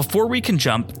 but before we can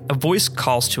jump, a voice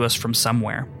calls to us from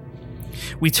somewhere.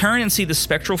 We turn and see the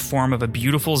spectral form of a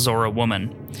beautiful Zora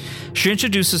woman. She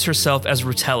introduces herself as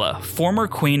Rutella, former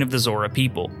queen of the Zora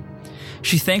people.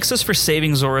 She thanks us for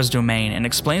saving Zora's domain and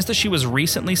explains that she was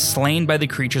recently slain by the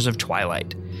creatures of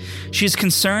Twilight. She is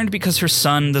concerned because her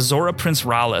son, the Zora Prince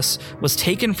Rallis, was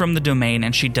taken from the domain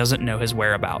and she doesn't know his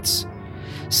whereabouts.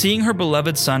 Seeing her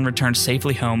beloved son return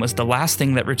safely home is the last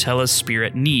thing that Rutella's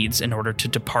spirit needs in order to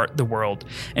depart the world,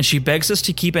 and she begs us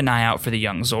to keep an eye out for the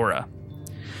young Zora.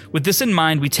 With this in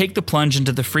mind, we take the plunge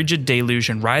into the frigid deluge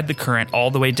and ride the current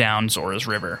all the way down Zora's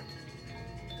river.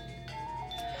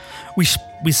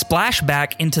 We splash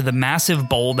back into the massive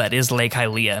bowl that is Lake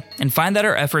Hylia, and find that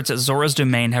our efforts at Zora's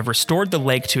domain have restored the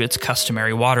lake to its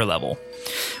customary water level.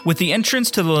 With the entrance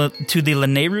to the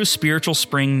Lanayru spiritual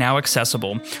spring now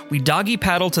accessible, we doggy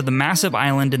paddle to the massive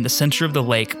island in the center of the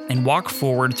lake and walk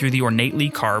forward through the ornately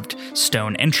carved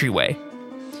stone entryway.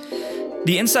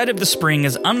 The inside of the spring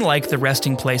is unlike the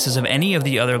resting places of any of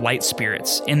the other light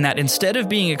spirits, in that instead of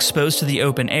being exposed to the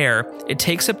open air, it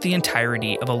takes up the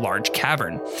entirety of a large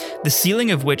cavern, the ceiling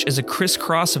of which is a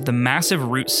crisscross of the massive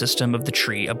root system of the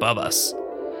tree above us.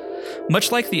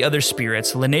 Much like the other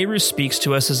spirits, Lanayru speaks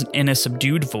to us in a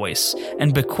subdued voice,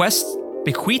 and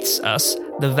bequeaths us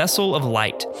the vessel of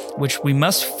light, which we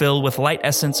must fill with light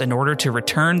essence in order to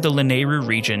return the Lanayru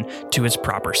region to its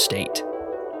proper state.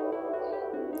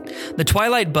 The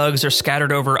Twilight bugs are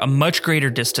scattered over a much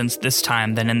greater distance this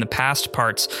time than in the past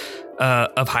parts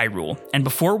of Hyrule, and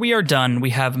before we are done, we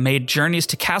have made journeys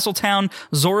to Castletown,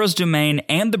 Zora's domain,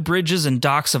 and the bridges and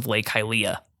docks of Lake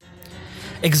Hylia.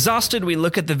 Exhausted, we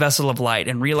look at the Vessel of Light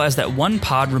and realize that one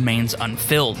pod remains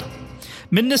unfilled.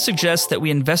 Midna suggests that we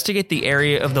investigate the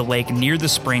area of the lake near the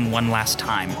spring one last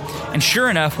time, and sure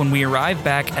enough, when we arrive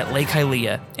back at Lake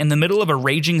Hylia, in the middle of a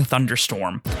raging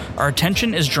thunderstorm, our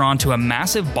attention is drawn to a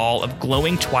massive ball of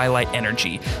glowing twilight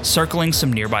energy circling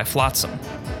some nearby flotsam.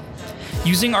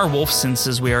 Using our wolf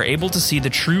senses, we are able to see the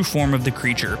true form of the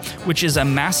creature, which is a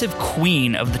massive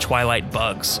queen of the twilight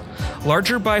bugs,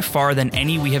 larger by far than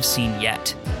any we have seen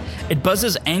yet. It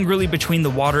buzzes angrily between the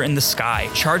water and the sky,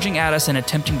 charging at us and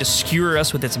attempting to skewer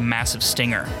us with its massive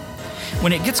stinger.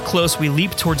 When it gets close, we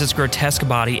leap towards its grotesque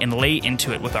body and lay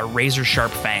into it with our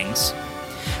razor-sharp fangs.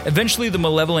 Eventually, the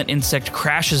malevolent insect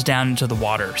crashes down into the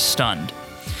water, stunned.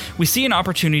 We see an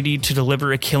opportunity to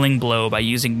deliver a killing blow by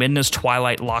using Midna's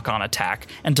Twilight lock-on attack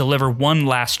and deliver one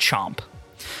last chomp.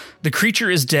 The creature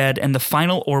is dead, and the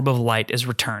final orb of light is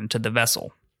returned to the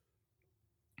vessel.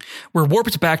 We're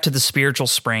warped back to the spiritual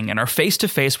spring and are face to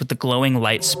face with the glowing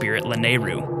light spirit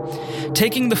Lanayru.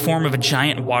 Taking the form of a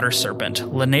giant water serpent,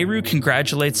 Lanayru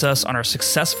congratulates us on our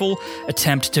successful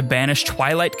attempt to banish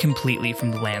Twilight completely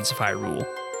from the lands of Hyrule.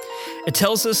 It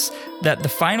tells us that the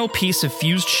final piece of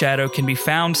fused shadow can be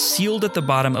found sealed at the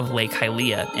bottom of Lake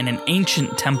Hylia in an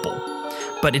ancient temple,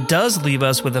 but it does leave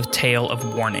us with a tale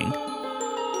of warning.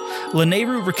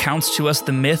 Lanayru recounts to us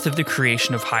the myth of the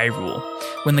creation of Hyrule,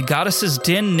 when the goddesses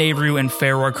Din, Nehru, and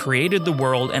Faror created the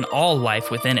world and all life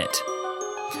within it.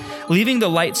 Leaving the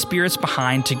light spirits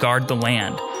behind to guard the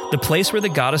land, the place where the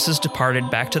goddesses departed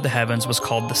back to the heavens was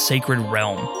called the Sacred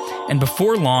Realm, and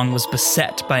before long was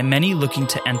beset by many looking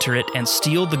to enter it and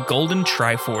steal the golden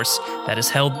Triforce that is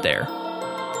held there.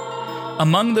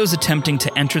 Among those attempting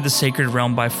to enter the Sacred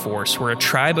Realm by force were a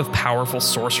tribe of powerful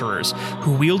sorcerers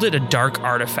who wielded a dark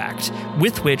artifact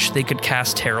with which they could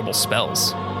cast terrible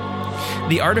spells.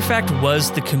 The artifact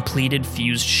was the completed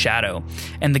fused shadow,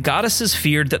 and the goddesses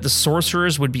feared that the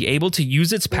sorcerers would be able to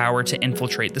use its power to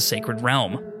infiltrate the Sacred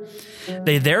Realm.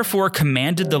 They therefore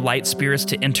commanded the light spirits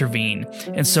to intervene,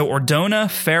 and so Ordona,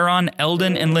 Faron,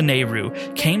 Eldon, and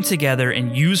Lanayru came together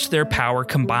and used their power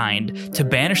combined to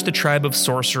banish the tribe of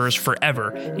sorcerers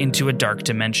forever into a dark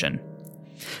dimension.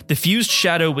 The fused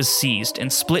shadow was seized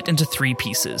and split into 3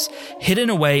 pieces, hidden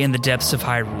away in the depths of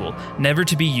Hyrule, never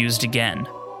to be used again.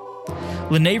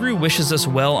 Lanayru wishes us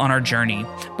well on our journey,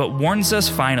 but warns us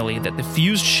finally that the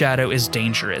fused shadow is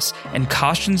dangerous and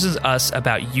cautions us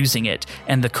about using it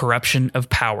and the corruption of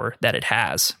power that it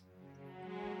has.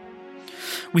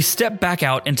 We step back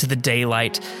out into the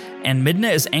daylight, and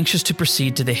Midna is anxious to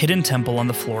proceed to the hidden temple on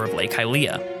the floor of Lake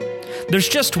Hylia. There's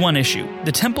just one issue.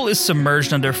 The temple is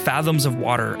submerged under fathoms of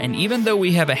water, and even though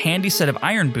we have a handy set of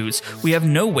iron boots, we have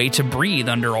no way to breathe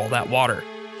under all that water.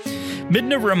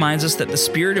 Midna reminds us that the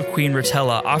spirit of Queen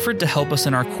Rotella offered to help us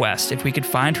in our quest if we could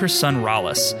find her son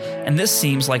Rallis, and this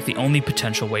seems like the only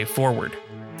potential way forward.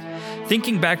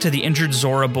 Thinking back to the injured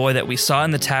Zora boy that we saw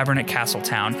in the tavern at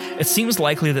Castletown, it seems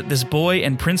likely that this boy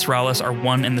and Prince Rallis are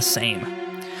one and the same.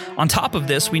 On top of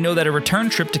this, we know that a return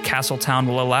trip to Castletown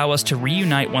will allow us to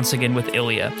reunite once again with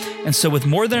Ilia, and so with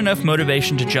more than enough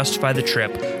motivation to justify the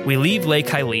trip, we leave Lake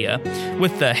Hylia,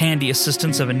 with the handy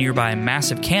assistance of a nearby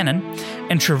massive cannon,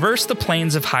 and traverse the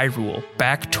plains of Hyrule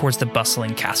back towards the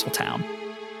bustling Castletown.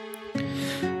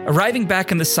 Arriving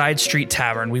back in the side street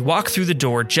tavern, we walk through the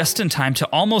door just in time to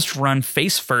almost run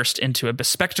face first into a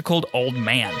bespectacled old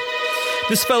man.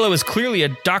 This fellow is clearly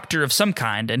a doctor of some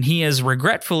kind, and he is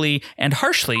regretfully and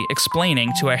harshly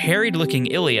explaining to a harried-looking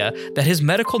Ilia that his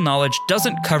medical knowledge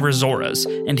doesn't cover Zora's,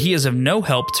 and he is of no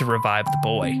help to revive the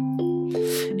boy.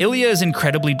 Ilia is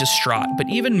incredibly distraught, but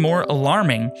even more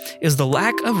alarming is the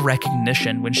lack of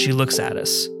recognition when she looks at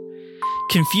us.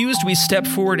 Confused, we step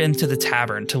forward into the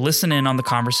tavern to listen in on the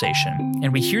conversation,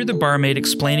 and we hear the barmaid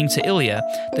explaining to Ilia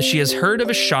that she has heard of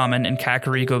a shaman in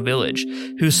Kakariko Village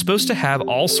who's supposed to have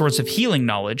all sorts of healing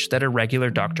knowledge that a regular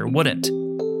doctor wouldn't.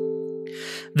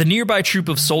 The nearby troop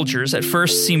of soldiers at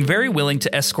first seem very willing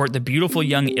to escort the beautiful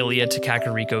young Ilia to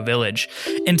Kakariko Village,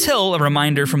 until a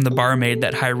reminder from the barmaid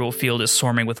that Hyrule Field is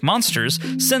swarming with monsters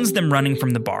sends them running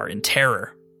from the bar in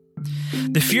terror.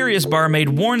 The furious barmaid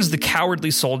warns the cowardly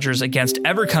soldiers against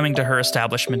ever coming to her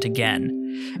establishment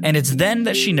again, and it's then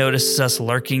that she notices us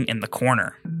lurking in the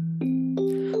corner.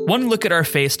 One look at our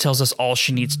face tells us all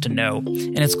she needs to know,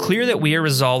 and it's clear that we are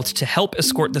resolved to help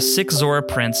escort the sick Zora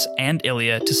Prince and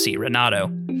Ilia to see Renato.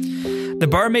 The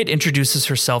barmaid introduces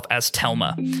herself as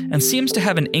Telma, and seems to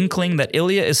have an inkling that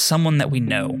Ilia is someone that we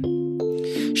know.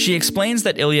 She explains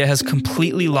that Ilia has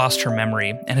completely lost her memory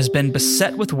and has been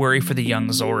beset with worry for the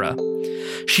young Zora.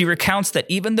 She recounts that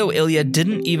even though Ilia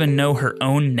didn't even know her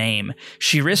own name,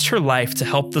 she risked her life to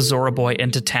help the Zora boy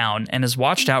into town and has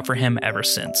watched out for him ever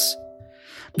since.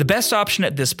 The best option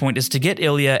at this point is to get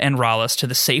Ilia and Rallis to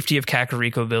the safety of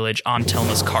Kakariko Village on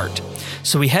Telma's cart,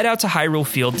 so we head out to Hyrule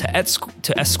Field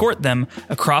to escort them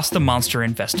across the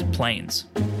monster-infested plains.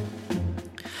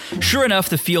 Sure enough,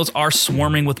 the fields are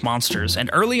swarming with monsters, and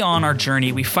early on our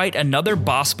journey, we fight another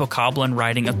boss bokoblin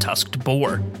riding a tusked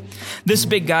boar. This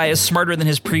big guy is smarter than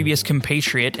his previous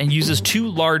compatriot and uses 2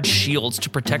 large shields to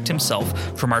protect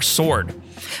himself from our sword.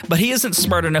 But he isn't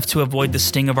smart enough to avoid the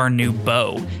sting of our new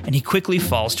bow, and he quickly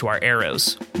falls to our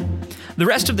arrows. The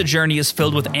rest of the journey is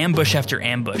filled with ambush after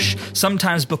ambush,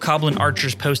 sometimes bokoblin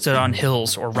archers posted on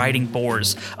hills or riding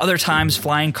boars, other times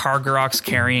flying Kargaroks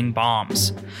carrying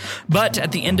bombs. But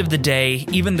at the end of the day,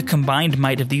 even the combined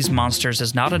might of these monsters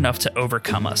is not enough to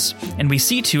overcome us, and we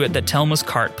see to it that Telma's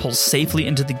cart pulls safely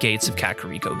into the gates of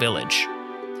Kakariko Village.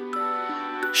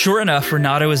 Sure enough,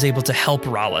 Renato is able to help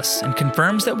Rallis and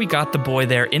confirms that we got the boy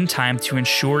there in time to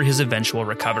ensure his eventual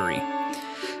recovery.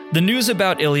 The news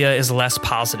about Ilya is less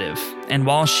positive, and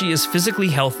while she is physically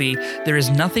healthy, there is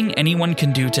nothing anyone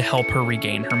can do to help her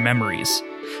regain her memories.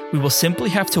 We will simply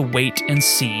have to wait and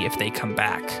see if they come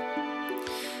back.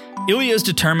 Ilya is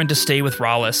determined to stay with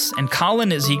Rallis, and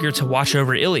Colin is eager to watch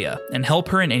over Ilya and help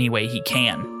her in any way he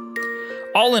can.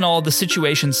 All in all, the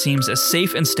situation seems as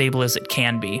safe and stable as it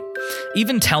can be.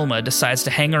 Even Telma decides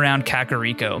to hang around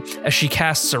Kakariko as she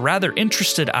casts a rather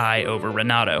interested eye over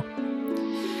Renato.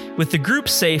 With the group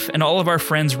safe and all of our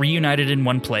friends reunited in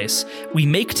one place, we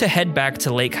make to head back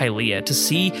to Lake Hylia to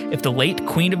see if the late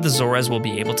Queen of the Zoras will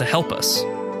be able to help us.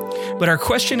 But our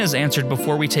question is answered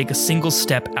before we take a single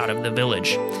step out of the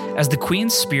village, as the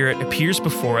Queen's spirit appears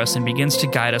before us and begins to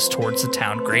guide us towards the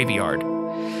town graveyard.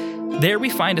 There we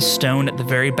find a stone at the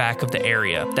very back of the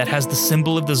area that has the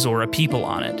symbol of the Zora people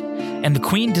on it, and the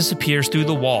Queen disappears through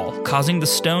the wall, causing the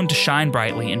stone to shine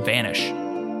brightly and vanish.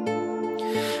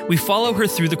 We follow her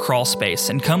through the crawl space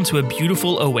and come to a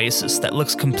beautiful oasis that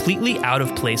looks completely out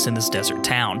of place in this desert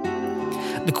town.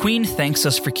 The Queen thanks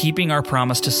us for keeping our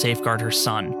promise to safeguard her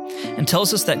son, and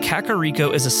tells us that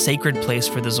Kakariko is a sacred place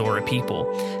for the Zora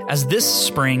people, as this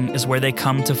spring is where they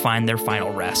come to find their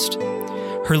final rest.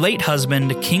 Her late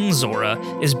husband, King Zora,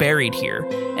 is buried here,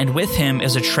 and with him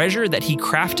is a treasure that he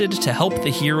crafted to help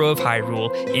the hero of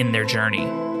Hyrule in their journey.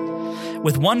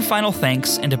 With one final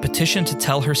thanks and a petition to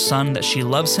tell her son that she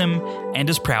loves him and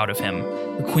is proud of him,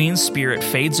 the Queen's spirit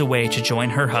fades away to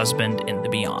join her husband in the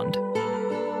beyond.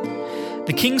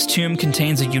 The King's Tomb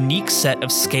contains a unique set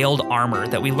of scaled armor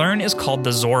that we learn is called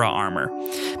the Zora armor.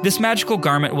 This magical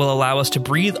garment will allow us to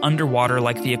breathe underwater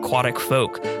like the aquatic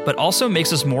folk, but also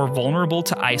makes us more vulnerable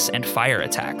to ice and fire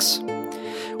attacks.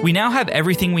 We now have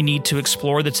everything we need to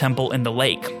explore the temple in the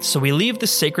lake, so we leave the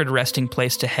sacred resting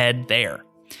place to head there.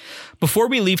 Before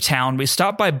we leave town, we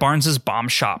stop by Barnes's bomb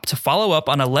shop to follow up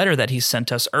on a letter that he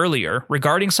sent us earlier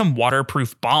regarding some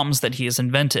waterproof bombs that he has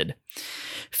invented.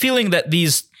 Feeling that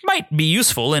these might be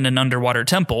useful in an underwater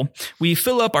temple, we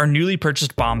fill up our newly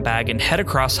purchased bomb bag and head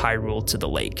across Hyrule to the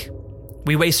lake.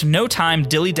 We waste no time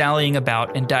dilly-dallying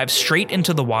about and dive straight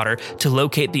into the water to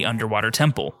locate the underwater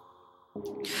temple.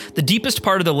 The deepest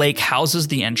part of the lake houses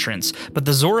the entrance, but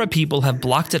the Zora people have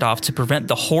blocked it off to prevent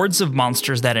the hordes of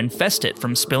monsters that infest it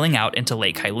from spilling out into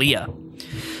Lake Hylia.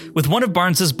 With one of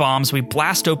Barnes's bombs, we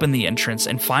blast open the entrance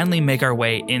and finally make our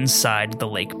way inside the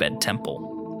lakebed temple.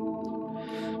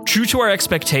 True to our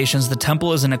expectations, the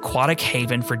temple is an aquatic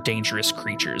haven for dangerous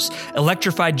creatures.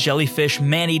 Electrified jellyfish,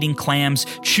 man-eating clams,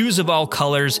 chews of all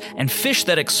colors, and fish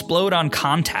that explode on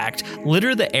contact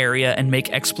litter the area and make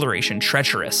exploration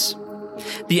treacherous.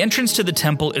 The entrance to the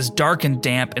temple is dark and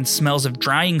damp and smells of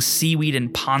drying seaweed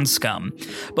and pond scum.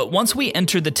 But once we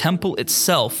enter the temple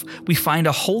itself, we find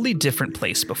a wholly different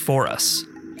place before us.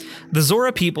 The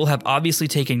Zora people have obviously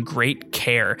taken great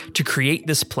care to create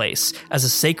this place as a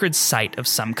sacred site of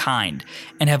some kind,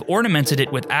 and have ornamented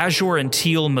it with azure and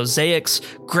teal mosaics,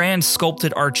 grand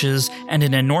sculpted arches, and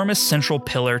an enormous central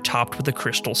pillar topped with a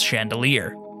crystal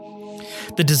chandelier.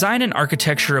 The design and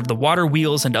architecture of the water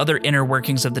wheels and other inner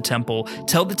workings of the temple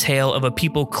tell the tale of a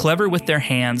people clever with their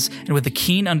hands and with a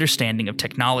keen understanding of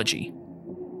technology.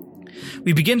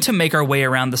 We begin to make our way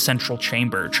around the central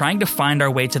chamber, trying to find our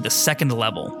way to the second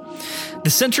level. The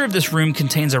center of this room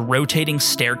contains a rotating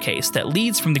staircase that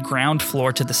leads from the ground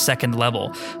floor to the second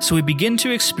level, so we begin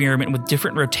to experiment with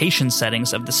different rotation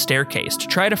settings of the staircase to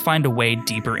try to find a way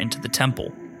deeper into the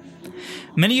temple.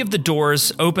 Many of the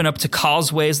doors open up to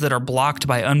causeways that are blocked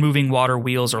by unmoving water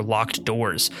wheels or locked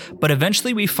doors, but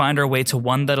eventually we find our way to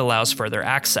one that allows further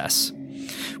access.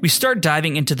 We start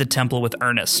diving into the temple with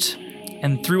earnest,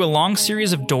 and through a long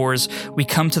series of doors, we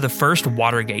come to the first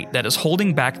water gate that is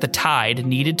holding back the tide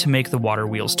needed to make the water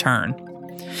wheels turn.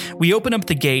 We open up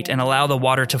the gate and allow the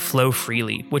water to flow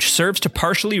freely, which serves to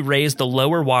partially raise the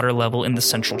lower water level in the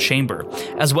central chamber,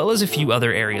 as well as a few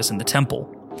other areas in the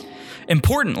temple.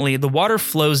 Importantly, the water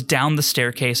flows down the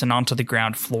staircase and onto the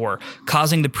ground floor,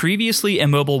 causing the previously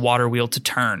immobile water wheel to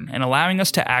turn and allowing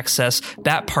us to access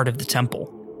that part of the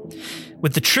temple.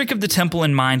 With the trick of the temple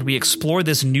in mind, we explore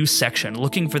this new section,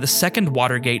 looking for the second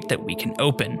water gate that we can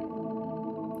open.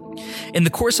 In the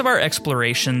course of our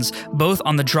explorations, both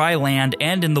on the dry land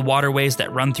and in the waterways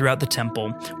that run throughout the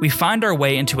temple, we find our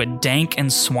way into a dank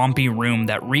and swampy room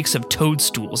that reeks of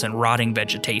toadstools and rotting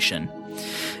vegetation.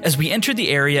 As we enter the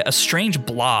area, a strange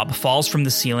blob falls from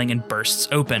the ceiling and bursts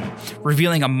open,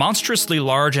 revealing a monstrously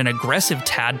large and aggressive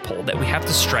tadpole that we have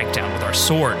to strike down with our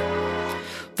sword.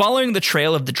 Following the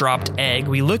trail of the dropped egg,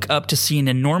 we look up to see an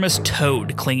enormous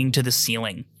toad clinging to the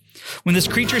ceiling. When this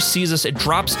creature sees us, it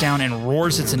drops down and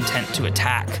roars its intent to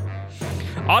attack.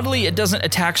 Oddly, it doesn't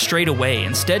attack straight away,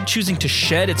 instead choosing to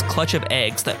shed its clutch of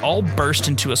eggs that all burst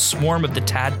into a swarm of the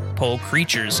tadpole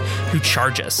creatures who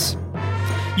charge us.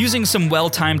 Using some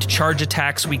well-timed charge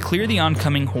attacks, we clear the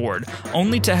oncoming horde,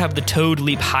 only to have the toad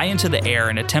leap high into the air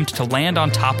and attempt to land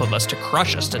on top of us to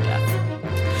crush us to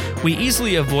death. We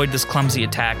easily avoid this clumsy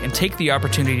attack and take the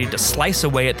opportunity to slice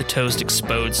away at the toad's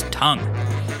exposed tongue.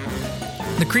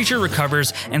 The creature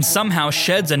recovers and somehow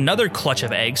sheds another clutch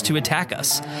of eggs to attack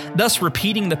us, thus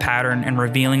repeating the pattern and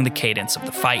revealing the cadence of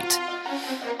the fight.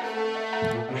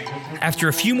 After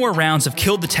a few more rounds of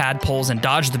kill the tadpoles and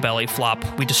dodge the belly flop,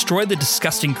 we destroy the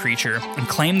disgusting creature and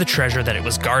claim the treasure that it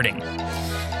was guarding.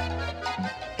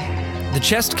 The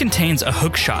chest contains a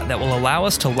hook shot that will allow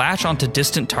us to latch onto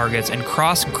distant targets and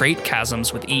cross great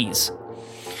chasms with ease.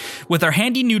 With our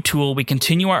handy new tool, we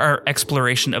continue our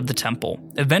exploration of the temple,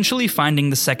 eventually finding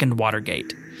the second water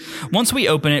gate. Once we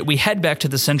open it, we head back to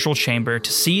the central chamber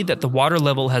to see that the water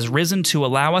level has risen to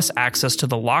allow us access to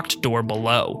the locked door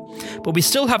below, but we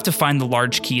still have to find the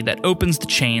large key that opens the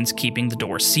chains keeping the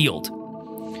door sealed.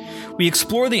 We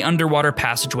explore the underwater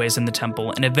passageways in the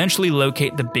temple and eventually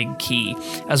locate the big key,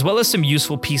 as well as some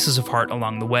useful pieces of heart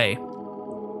along the way.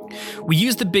 We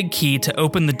use the big key to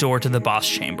open the door to the boss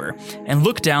chamber and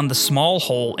look down the small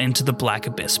hole into the black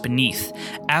abyss beneath,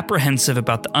 apprehensive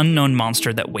about the unknown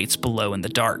monster that waits below in the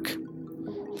dark.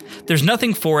 There's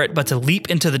nothing for it but to leap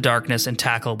into the darkness and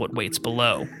tackle what waits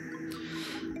below.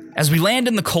 As we land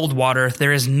in the cold water,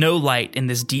 there is no light in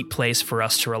this deep place for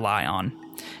us to rely on.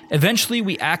 Eventually,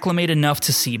 we acclimate enough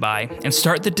to see by and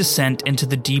start the descent into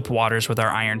the deep waters with our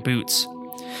iron boots.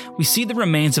 We see the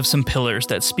remains of some pillars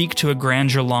that speak to a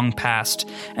grandeur long past,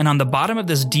 and on the bottom of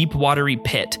this deep watery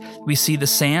pit, we see the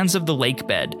sands of the lake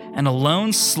bed and a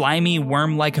lone, slimy,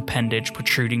 worm-like appendage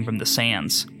protruding from the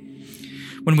sands.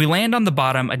 When we land on the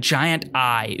bottom, a giant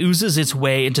eye oozes its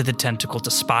way into the tentacle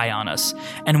to spy on us,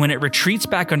 and when it retreats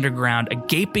back underground, a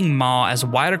gaping maw as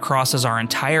wide across as our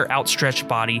entire outstretched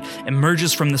body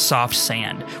emerges from the soft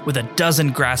sand, with a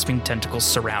dozen grasping tentacles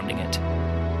surrounding it.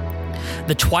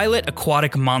 The Twilight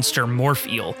aquatic monster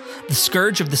Morph Eel, the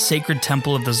scourge of the sacred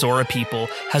temple of the Zora people,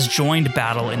 has joined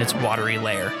battle in its watery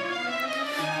lair.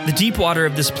 The deep water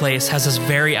of this place has us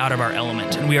very out of our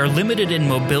element, and we are limited in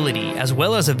mobility as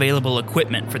well as available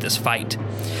equipment for this fight.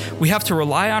 We have to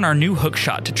rely on our new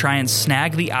hookshot to try and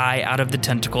snag the eye out of the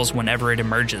tentacles whenever it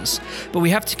emerges, but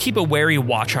we have to keep a wary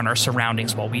watch on our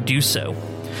surroundings while we do so.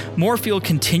 Morph Eel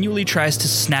continually tries to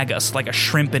snag us like a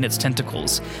shrimp in its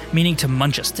tentacles, meaning to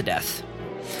munch us to death.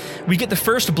 We get the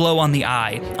first blow on the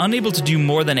eye, unable to do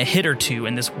more than a hit or two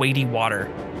in this weighty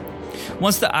water.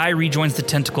 Once the eye rejoins the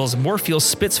tentacles, Morph Eel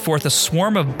spits forth a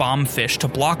swarm of bombfish to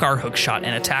block our hookshot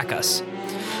and attack us.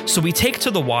 So we take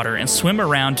to the water and swim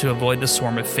around to avoid the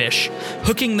swarm of fish,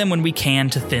 hooking them when we can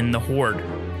to thin the horde.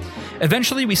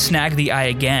 Eventually we snag the eye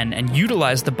again and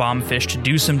utilize the bombfish to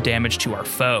do some damage to our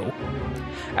foe.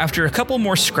 After a couple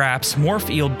more scraps, Morph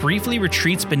Eel briefly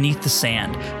retreats beneath the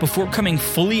sand before coming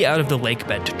fully out of the lake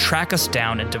bed to track us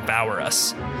down and devour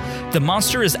us. The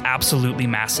monster is absolutely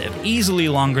massive, easily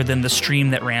longer than the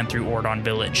stream that ran through Ordon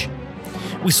Village.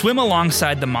 We swim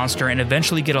alongside the monster and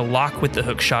eventually get a lock with the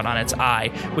hookshot on its eye,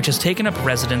 which has taken up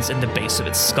residence in the base of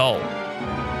its skull.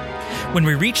 When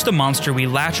we reach the monster, we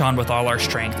latch on with all our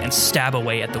strength and stab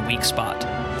away at the weak spot.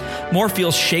 Morph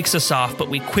Eel shakes us off, but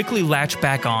we quickly latch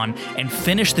back on and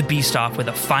finish the beast off with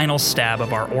a final stab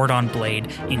of our Ordon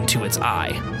blade into its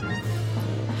eye.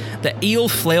 The eel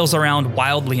flails around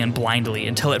wildly and blindly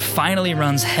until it finally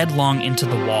runs headlong into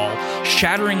the wall,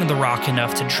 shattering the rock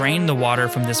enough to drain the water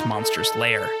from this monster's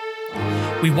lair.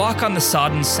 We walk on the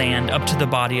sodden sand up to the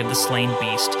body of the slain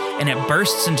beast, and it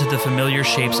bursts into the familiar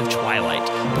shapes of Twilight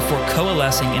before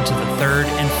coalescing into the third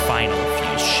and final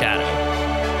fused shadow.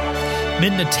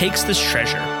 Midna takes this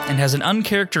treasure and has an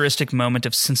uncharacteristic moment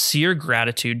of sincere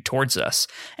gratitude towards us,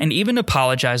 and even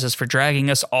apologizes for dragging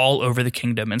us all over the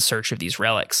kingdom in search of these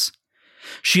relics.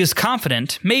 She is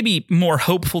confident, maybe more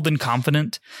hopeful than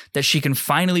confident, that she can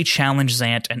finally challenge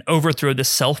Zant and overthrow the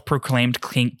self-proclaimed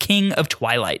king of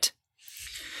Twilight.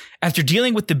 After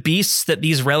dealing with the beasts that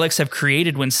these relics have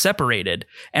created when separated,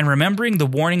 and remembering the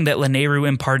warning that Lanayru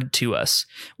imparted to us,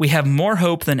 we have more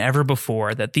hope than ever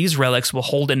before that these relics will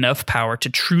hold enough power to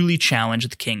truly challenge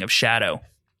the King of Shadow.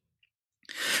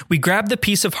 We grab the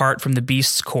piece of heart from the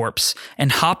beast's corpse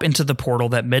and hop into the portal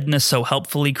that Midna so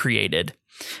helpfully created.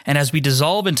 And as we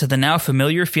dissolve into the now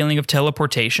familiar feeling of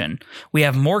teleportation, we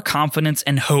have more confidence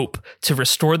and hope to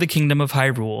restore the Kingdom of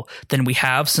Hyrule than we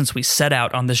have since we set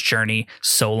out on this journey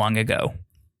so long ago.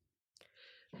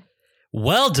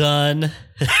 Well done,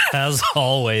 as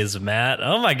always, Matt.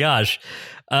 Oh my gosh.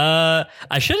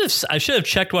 I should have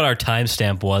checked what our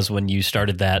timestamp was when you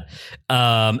started that.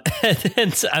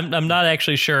 And I'm not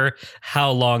actually sure how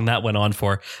long that went on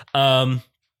for.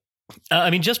 I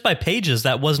mean, just by pages,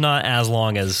 that was not as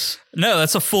long as... No,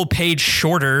 that's a full page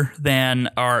shorter than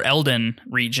our Eldon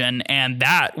region, and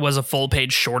that was a full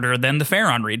page shorter than the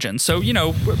Faron region. So, you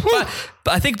know, but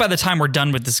I think by the time we're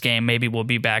done with this game, maybe we'll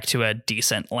be back to a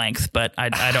decent length, but I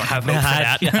don't have hope for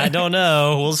that. I don't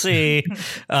know. We'll see.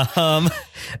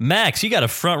 Max, you got a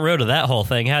front row to that whole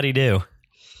thing. How'd he do?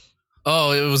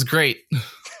 Oh, it was great.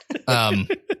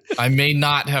 I may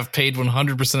not have paid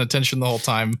 100% attention the whole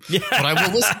time, but I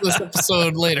will listen to this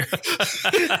episode later.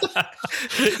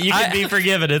 You can be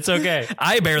forgiven. It's okay.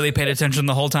 I barely paid attention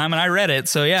the whole time, and I read it.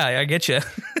 So, yeah, I get you.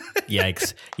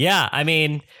 Yikes. Yeah, I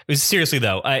mean, seriously,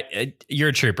 though, you're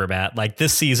a trooper, Matt. Like,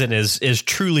 this season is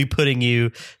truly putting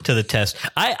you to the test.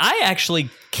 I actually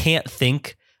can't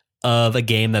think of a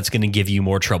game that's going to give you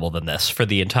more trouble than this for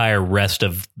the entire rest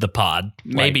of the pod.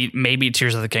 Maybe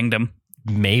Tears of the Kingdom.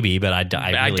 Maybe, but I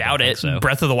really doubt it. So.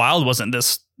 Breath of the Wild wasn't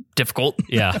this difficult.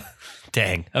 Yeah.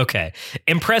 Dang. Okay.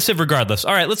 Impressive regardless.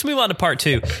 All right, let's move on to part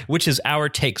 2, which is our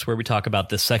takes, where we talk about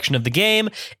this section of the game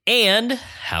and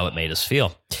how it made us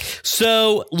feel.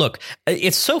 So, look,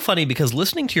 it's so funny because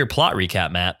listening to your plot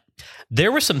recap, Matt,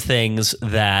 there were some things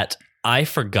that I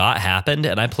forgot happened,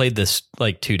 and I played this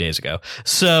like 2 days ago.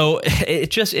 So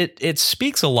it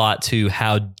speaks a lot to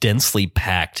how densely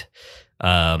packed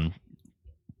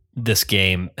this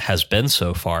game has been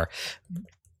so far.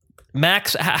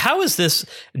 Max, how is this,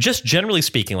 just generally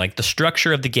speaking, like the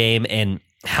structure of the game and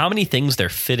how many things they're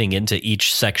fitting into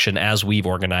each section as we've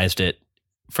organized it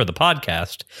for the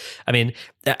podcast? I mean,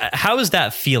 how is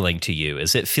that feeling to you?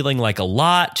 Is it feeling like a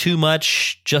lot, too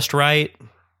much, just right?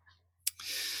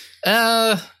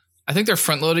 I think they're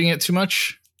front loading it too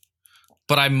much,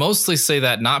 but I mostly say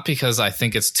that not because I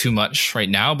think it's too much right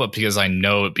now, but because I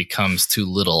know it becomes too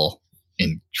little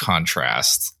in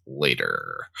contrast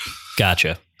later.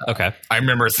 Gotcha. Okay. I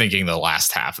remember thinking the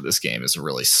last half of this game is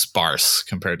really sparse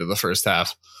compared to the first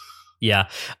half. Yeah.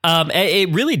 It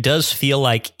really does feel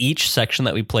like each section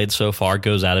that we played so far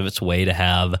goes out of its way to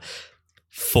have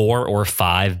 4 or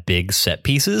 5 big set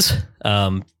pieces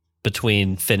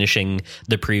between finishing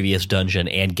the previous dungeon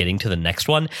and getting to the next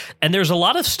one. And there's a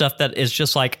lot of stuff that is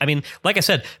just like, I mean, like I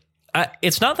said,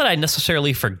 it's not that I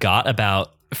necessarily forgot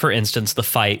about, for instance, the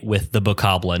fight with the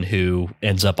bokoblin who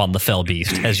ends up on the fell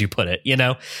beast, as you put it, you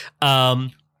know?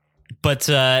 But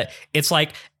it's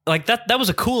like that was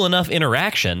a cool enough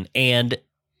interaction, and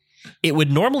it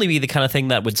would normally be the kind of thing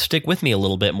that would stick with me a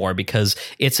little bit more because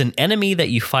it's an enemy that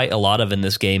you fight a lot of in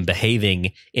this game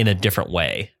behaving in a different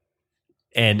way,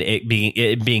 and it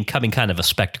becoming kind of a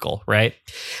spectacle, right?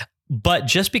 But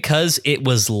just because it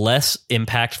was less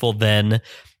impactful than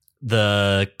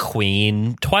the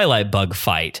Queen Twilight bug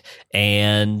fight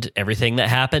and everything that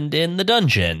happened in the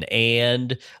dungeon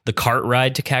and the cart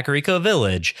ride to Kakariko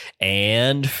Village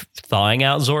and thawing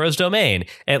out Zora's domain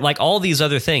and like all these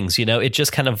other things, you know, it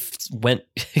just kind of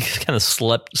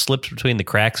slipped between the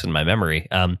cracks in my memory.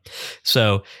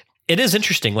 So it is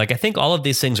interesting. Like, I think all of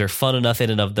these things are fun enough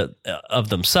in and of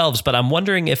themselves, but I'm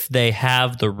wondering if they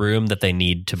have the room that they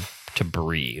need to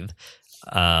breathe.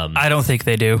 I don't think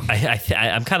they do.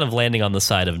 I'm kind of landing on the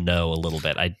side of no a little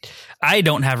bit. I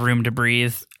don't have room to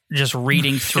breathe. Just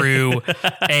reading through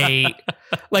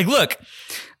look,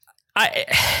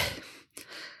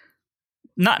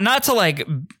 not to like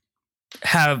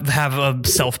have a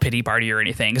self-pity party or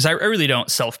anything, because I really don't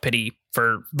self-pity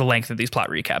for the length of these plot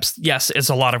recaps. Yes, it's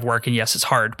a lot of work, and yes, it's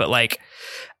hard, but like,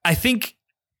 I think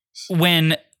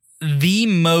when the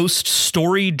most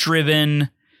story-driven,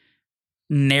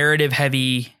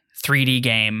 narrative-heavy 3D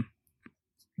game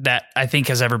that I think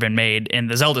has ever been made in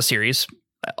the Zelda series,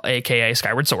 aka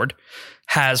Skyward Sword,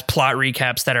 has plot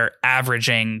recaps that are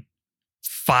averaging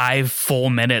 5 full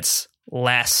minutes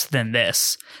less than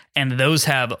this. And those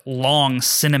have long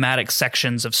cinematic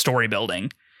sections of story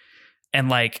building. And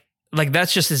like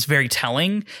that's just is very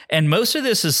telling. And most of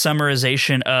this is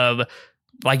summarization of,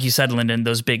 like you said, Lyndon,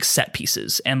 those big set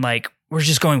pieces. And like, we're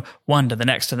just going one to the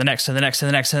next, to the next, to the next, to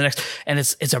the next, to the next. And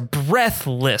it's a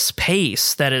breathless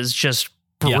pace that is just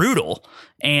brutal.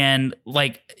 Yeah. And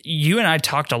like, you and I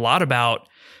talked a lot about,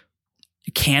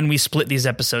 can we split these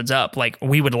episodes up? Like,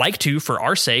 we would like to, for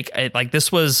our sake. I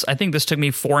think this took me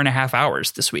 4.5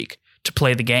 hours this week to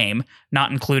play the game,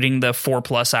 not including the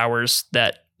 4+ hours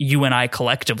that you and I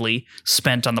collectively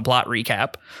spent on the plot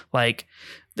recap. Like,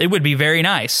 it would be very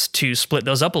nice to split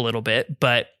those up a little bit,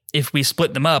 but if we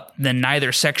split them up, then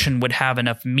neither section would have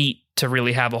enough meat to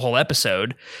really have a whole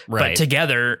episode. Right. But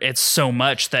together, it's so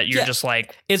much that you're just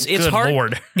like, it's hard.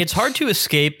 Lord. It's hard to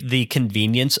escape the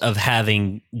convenience of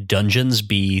having dungeons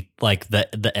be like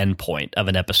the end point of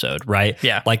an episode, right?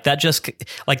 Yeah. Like that just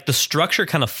like the structure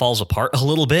kind of falls apart a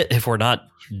little bit if we're not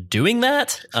doing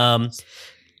that.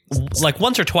 Like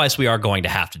once or twice we are going to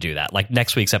have to do that. Like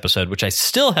next week's episode, which I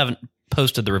still haven't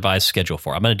posted the revised schedule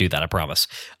for. I'm going to do that, I promise.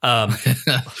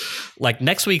 Like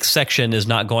next week's section is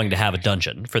not going to have a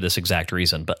dungeon for this exact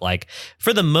reason, but like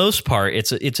for the most part,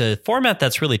 it's a format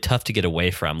that's really tough to get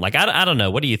away from. Like I don't know.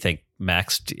 What do you think,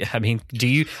 Max? Do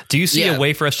you see a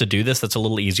way for us to do this that's a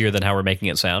little easier than how we're making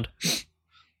it sound?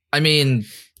 I mean,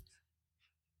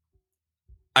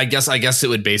 I guess it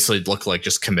would basically look like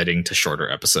just committing to shorter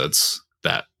episodes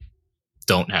that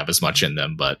don't have as much in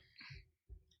them, but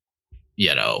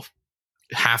you know,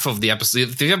 half of the episode,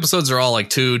 if the episodes are all like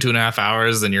 2.5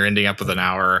 hours, then you're ending up with an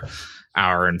hour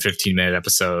and 15-minute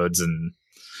episodes, and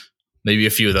maybe a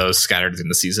few of those scattered in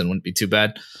the season wouldn't be too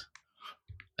bad.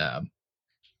 Yeah,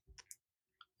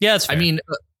 it's fair. I mean,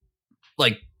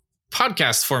 like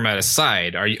podcast format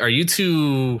aside, are you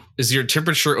two? Is your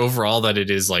temperature overall that it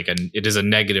is a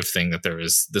negative thing that there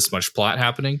is this much plot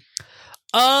happening?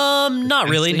 Not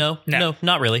really. No,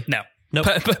 not really. No. Nope.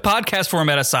 Podcast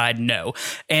format aside, no.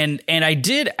 And I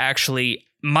did actually,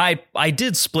 I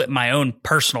did split my own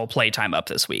personal playtime up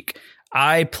this week.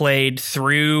 I played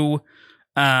through,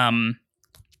 I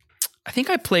think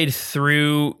I played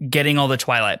through getting all the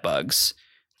Twilight bugs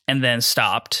and then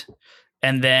stopped.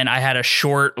 And then I had a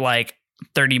short, like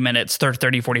 30 minutes,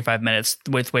 30, 45 minutes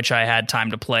with which I had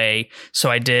time to play.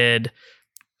 So I did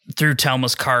through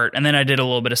Telma's cart, and then I did a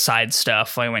little bit of side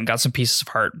stuff. I went and got some pieces of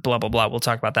heart, blah, blah, blah. We'll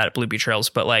talk about that at Blueberry Trails.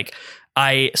 But like,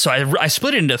 I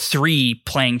split it into 3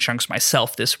 playing chunks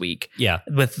myself this week. Yeah.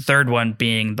 With the third one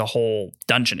being the whole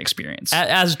dungeon experience.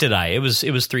 As did I. It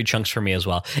was 3 chunks for me as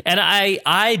well. And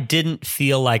I didn't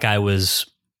feel like I was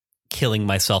killing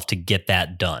myself to get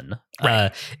that done.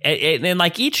 Right. And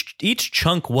like each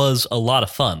chunk was a lot of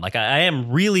fun. Like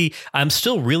I'm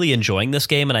still really enjoying this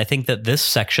game. And I think that this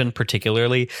section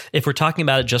particularly, if we're talking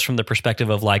about it just from the perspective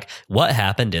of like what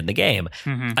happened in the game,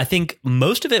 I think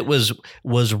most of it was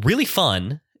really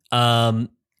fun.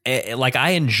 Like I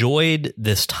enjoyed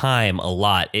this time a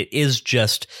lot. It is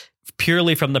just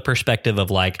purely from the perspective of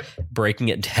like breaking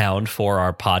it down for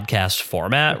our podcast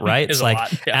format, right? It's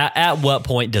like at what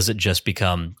point does it just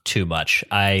become too much?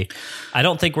 I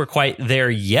don't think we're quite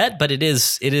there yet, but it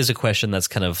is a question that's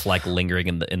kind of like lingering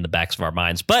in the backs of our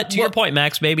minds. But to your point,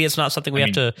 Max, maybe it's not something we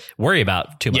have to worry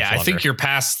about too much. Yeah, longer. I think you're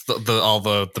past all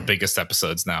the biggest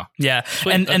episodes now. Yeah,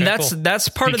 Sweet. and Okay, that's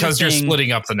part because of the thing. you're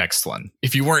splitting up the next one.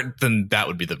 If you weren't, then that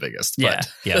would be the biggest. Yeah,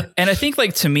 yeah. And I think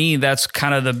like to me, that's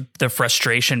kind of the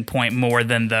frustration point more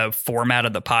than the format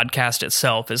of the podcast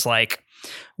itself is like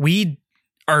we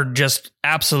are just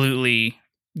absolutely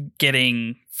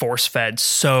getting force fed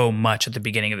so much at the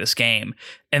beginning of this game.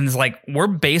 And it's like we're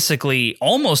basically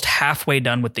almost halfway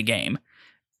done with the game.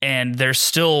 And there's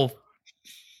still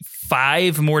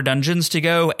 5 more dungeons to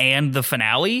go and the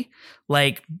finale.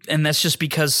 Like, and that's just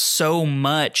because so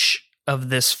much of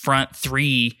this front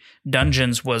 3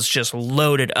 dungeons was just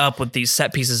loaded up with these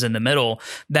set pieces in the middle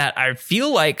that I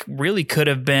feel like really could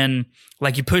have been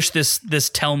like you push this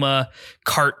Telma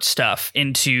cart stuff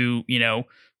into,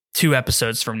 2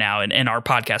 episodes from now in our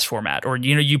podcast format, or,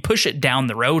 you push it down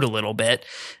the road a little bit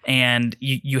and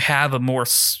you have a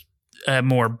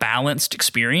more balanced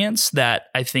experience that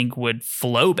I think would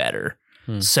flow better.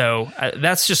 So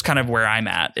that's just kind of where I'm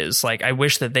at is like, I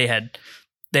wish that they had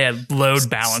load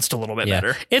balanced a little bit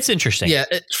better. It's interesting. Yeah,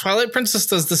 Twilight Princess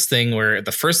does this thing where at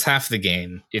the first half of the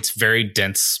game, it's very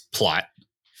dense plot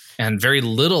and very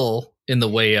little in the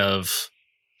way of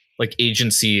like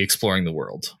agency exploring the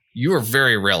world. You are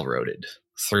very railroaded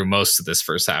through most of this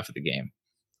first half of the game.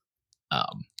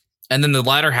 And then the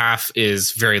latter half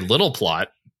is very little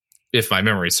plot, if my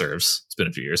memory serves. It's been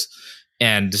a few years.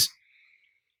 And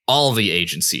all the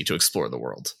agency to explore the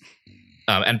world.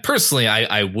 And personally,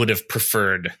 I would have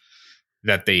preferred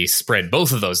that they spread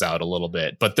both of those out a little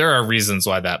bit, but there are reasons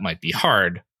why that might be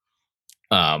hard.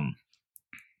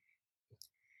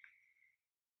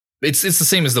 It's the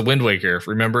same as the Wind Waker.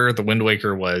 Remember, the Wind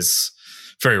Waker was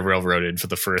very railroaded for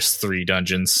the first 3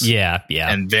 dungeons. Yeah.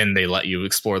 And then they let you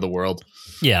explore the world.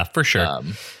 Yeah, for sure.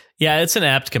 Yeah, it's an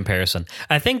apt comparison.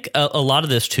 I think a lot of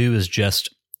this, too, is just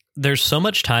there's so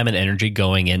much time and energy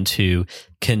going into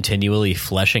continually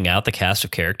fleshing out the cast of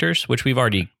characters, which we've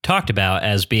already talked about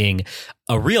as being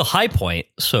a real high point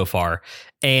so far.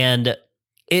 And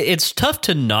it's tough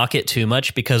to knock it too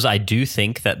much because I do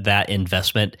think that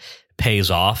investment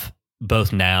pays off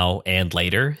both now and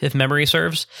later, if memory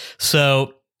serves.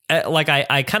 So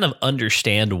I kind of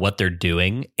understand what they're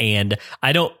doing, and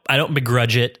I don't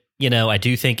begrudge it. I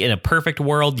do think in a perfect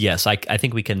world, yes, I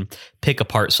think we can pick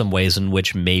apart some ways in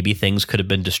which maybe things could have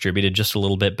been distributed just a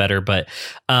little bit better. But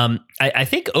I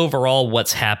think overall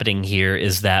what's happening here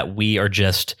is that we're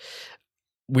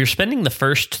spending the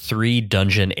first 3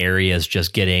 dungeon areas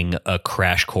just getting a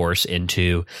crash course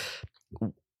into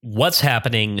what's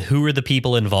happening, who are the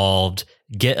people involved,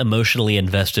 get emotionally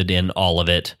invested in all of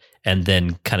it, and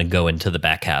then kind of go into the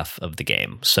back half of the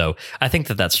game. So I think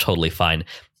that's totally fine.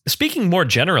 Speaking more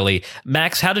generally,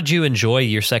 Max, how did you enjoy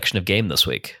your section of game this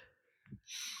week?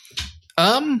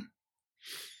 It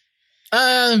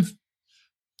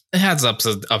has ups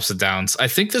and downs. I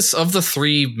think this, of the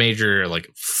 3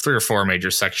 or 4 major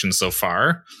sections so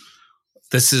far,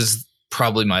 this is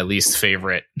probably my least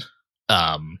favorite.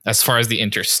 As far as the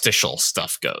interstitial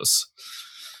stuff goes,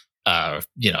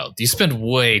 you spend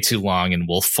way too long in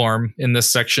wolf form in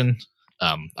this section.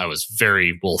 I was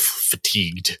very wolf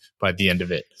fatigued by the end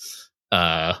of it.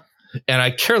 And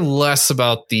I care less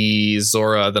about the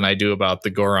Zora than I do about the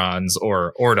Gorons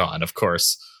or Ordon, of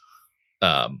course.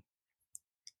 The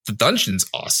dungeon's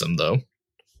awesome, though,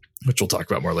 which we'll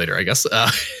talk about more later, I guess.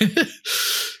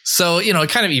 So, it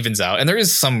kind of evens out. And there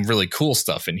is some really cool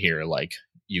stuff in here. Like,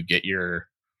 you get you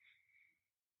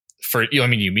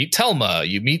meet Telma,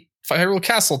 you meet Hyrule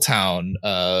Castletown.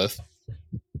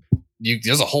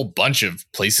 There's a whole bunch of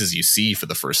places you see for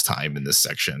the first time in this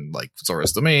section, like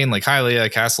Zora's Domain, like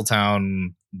Hylia,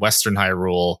 Castletown, Western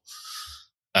Hyrule,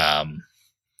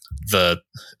 the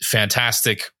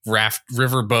fantastic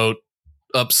riverboat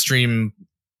upstream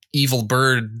evil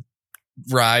bird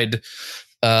ride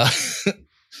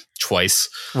twice.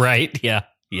 Right, yeah.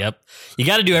 Yep. You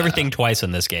got to do everything twice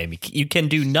in this game. You can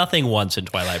do nothing once in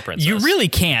Twilight Princess. You really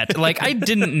can't. I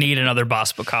didn't need another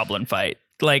boss bokoblin fight.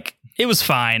 It was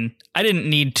fine. I didn't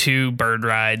need 2 bird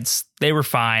rides. They were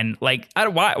fine. Why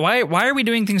are we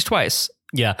doing things twice?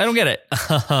 Yeah. I don't get it.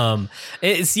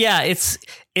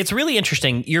 It's really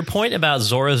interesting. Your point about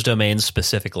Zora's Domain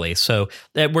specifically. So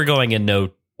we're going in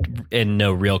no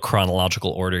real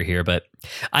chronological order here, but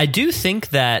I do think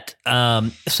that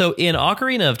so in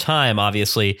Ocarina of Time,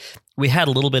 obviously, we had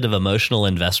a little bit of emotional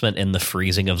investment in the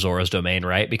freezing of Zora's Domain,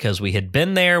 right? Because we had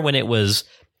been there when it was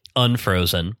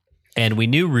unfrozen, and we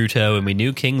knew Ruto and we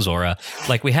knew King Zora.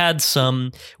 We had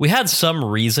some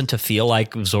reason to feel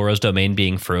like Zora's Domain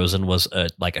being frozen was a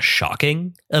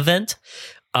shocking event.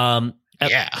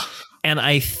 Yeah. And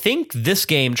I think this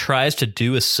game tries to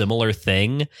do a similar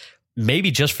thing,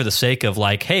 maybe just for the sake of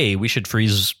hey, we should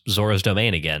freeze Zora's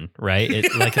Domain again, right?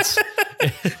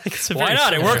 Why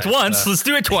not? It worked once. Let's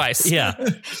do it twice. Yeah.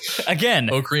 Again.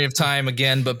 Ocarina of Time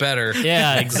again, but better.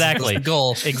 Yeah, exactly. That's the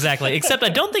goal. Exactly. Except I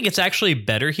don't think it's actually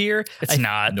better here. It's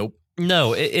not. Nope.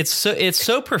 No, it's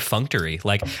so perfunctory.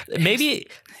 Maybe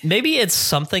it's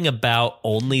something about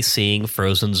only seeing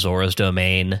frozen Zora's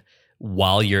Domain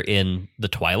while you're in the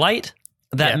Twilight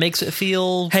that makes it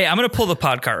feel. Hey, I'm going to pull the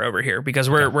pod car over here because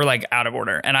we're out of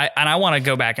order, and I want to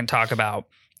go back and talk about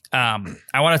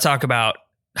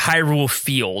Hyrule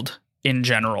Field in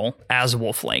general as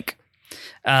Wolf Link.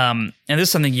 And this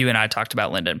is something you and I talked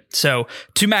about, Lyndon. So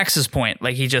to Max's point,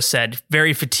 like he just said,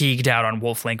 very fatigued out on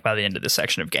Wolf Link by the end of this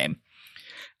section of game.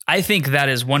 I think that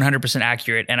is 100%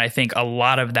 accurate. And I think a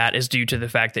lot of that is due to the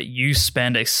fact that you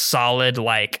spend a solid,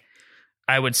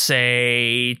 I would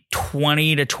say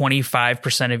 20 to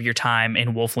 25% of your time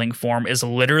in Wolf Link form is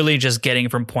literally just getting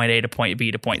from point A to point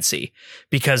B to point C,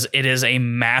 because it is a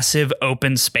massive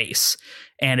open space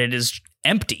and it is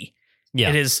empty.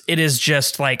 Yeah. It is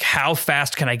just how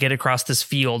fast can I get across this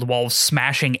field while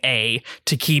smashing A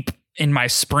to keep in my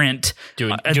sprint.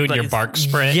 Doing like, your bark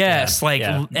sprint. Yes.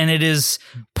 And it is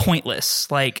pointless.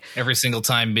 Like every single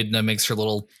time Midna makes her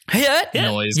little yeah.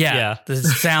 noise. Yeah. The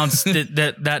sounds,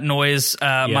 that noise.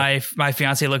 My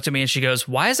fiance looked at me and she goes,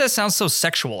 "Why does that sound so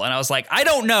sexual?" And I was like, "I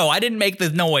don't know. I didn't make the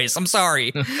noise. I'm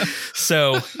sorry."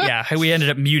 So yeah, we ended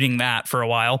up muting that for a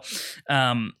while.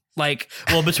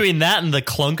 Well, between that and the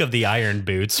clunk of the iron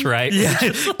boots, right? Yeah.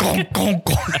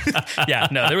 Yeah,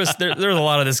 no, there was a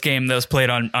lot of this game that was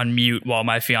played on mute while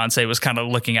my fiance was kind of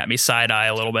looking at me side eye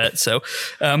a little bit. So,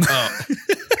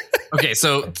 Okay,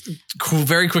 so cool,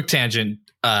 very quick tangent.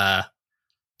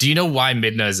 Do you know why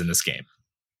Midna is in this game?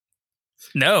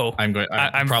 No, I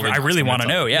really want to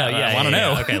know. Yeah, I want to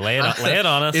know. Okay, lay it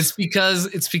on us. It's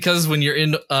because when you're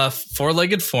in a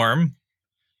four-legged form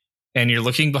and you're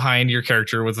looking behind your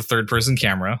character with a third-person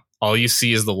camera, all you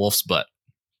see is the wolf's butt.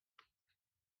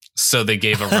 So they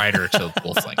gave a rider to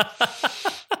Wolflink.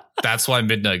 That's why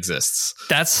Midna exists.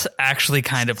 That's actually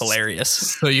kind of hilarious.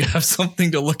 So you have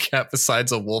something to look at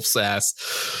besides a wolf's ass.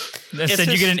 Instead,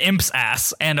 you get an imp's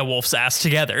ass and a wolf's ass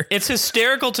together. It's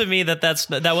hysterical to me that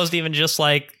wasn't even just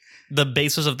like the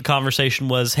basis of the conversation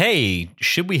was, hey,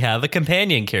 should we have a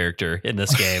companion character in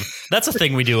this game? That's a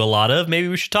thing we do a lot of. Maybe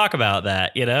we should talk about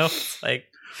that, Like,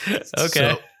 okay.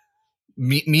 So,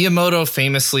 Miyamoto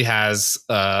famously has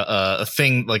a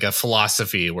thing, like a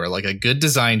philosophy where like a good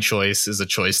design choice is a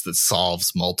choice that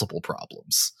solves multiple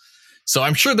problems. So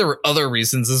I'm sure there were other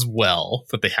reasons as well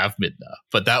that they have Midna,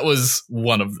 but that was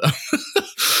one of them.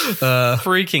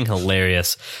 Freaking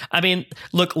hilarious. I mean,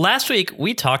 look, last week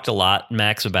we talked a lot,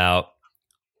 Max, about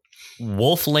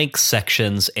Wolflink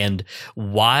sections and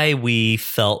why we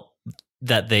felt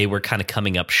that they were kind of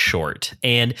coming up short.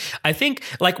 And I think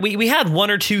like we had one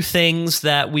or two things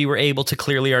that we were able to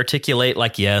clearly articulate,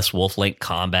 like, yes, Wolflink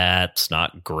combat's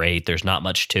not great. There's not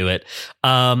much to it.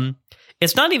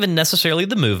 It's not even necessarily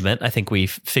the movement. I think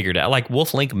we've figured out, like,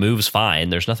 Wolflink moves fine.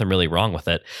 There's nothing really wrong with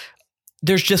it.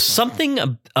 There's just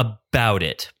something about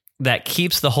it that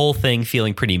keeps the whole thing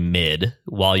feeling pretty mid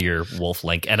while you're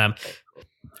Wolflink. And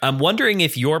I'm wondering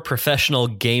if your professional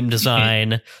game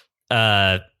design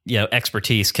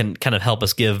expertise can kind of help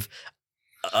us give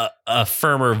a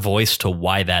firmer voice to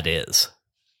why that is.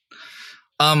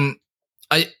 I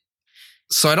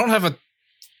don't have a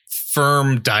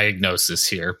firm diagnosis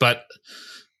here, but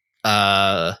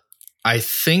I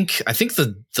think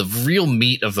the real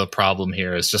meat of the problem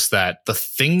here is just that the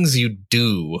things you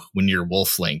do when you're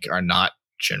Wolflink are not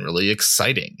generally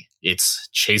exciting. It's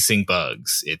chasing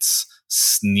bugs, it's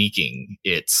sneaking,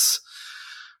 it's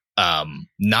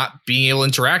not being able to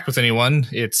interact with anyone.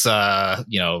 It's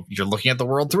you're looking at the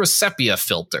world through a sepia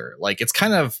filter. Like, it's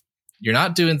kind of, you're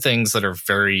not doing things that are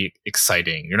very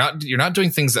exciting. You're not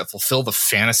doing things that fulfill the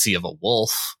fantasy of a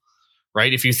wolf,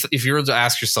 right? If you were to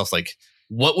ask yourself, like,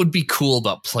 what would be cool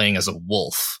about playing as a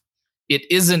wolf? It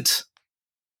isn't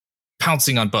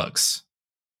pouncing on bugs,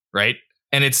 right?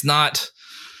 And it's not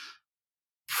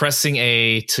pressing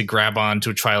A to grab onto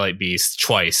a Twilight beast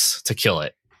twice to kill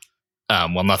it.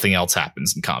 While nothing else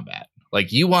happens in combat.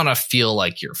 Like, you want to feel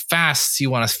like you're fast. You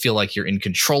want to feel like you're in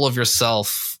control of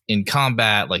yourself in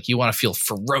combat. Like, you want to feel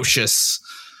ferocious.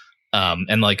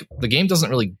 And like, the game doesn't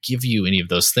really give you any of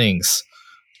those things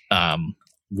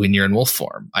when you're in wolf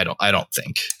form. I don't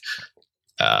think.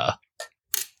 I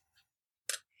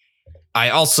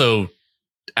also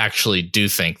actually do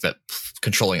think that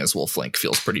controlling as Wolflink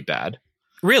feels pretty bad.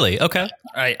 Really? Okay.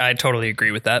 I totally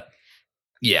agree with that.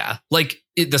 Yeah, like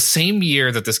the same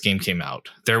year that this game came out,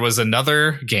 there was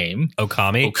another game,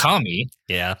 Okami.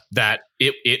 Yeah, that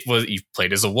it was, you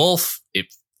played as a wolf. It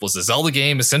was a Zelda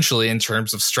game essentially in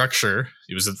terms of structure.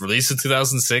 It was released in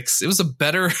 2006. It was a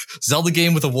better Zelda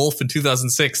game with a wolf in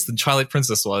 2006 than Twilight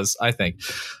Princess was, I think.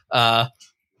 But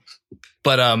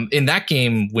in that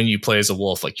game, when you play as a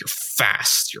wolf, like, you're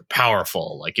fast, you're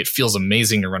powerful, like, it feels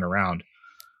amazing to run around.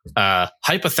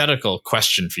 Hypothetical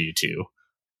question for you two.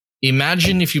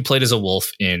 Imagine if you played as a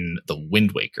wolf in the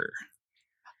Wind Waker.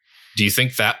 Do you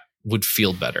think that would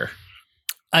feel better?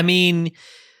 I mean,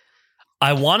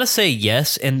 I want to say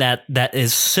yes, and that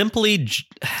is simply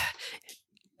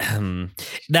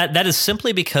that is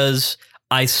simply because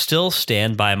I still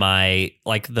stand by my,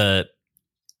 like, the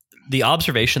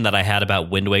observation that I had about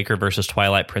Wind Waker versus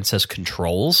Twilight Princess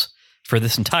controls for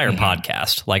this entire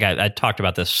podcast. Like, I talked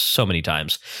about this so many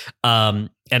times.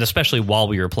 And especially while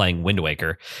we were playing Wind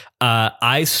Waker,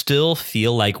 I still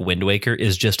feel like Wind Waker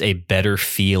is just a better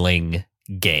feeling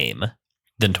game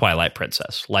than Twilight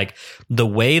Princess. Like, the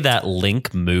way that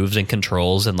Link moves and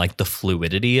controls and, like, the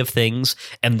fluidity of things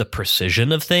and the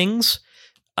precision of things,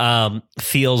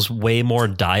 feels way more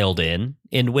dialed in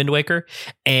Wind Waker,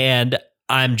 and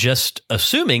I'm just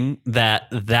assuming that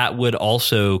that would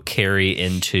also carry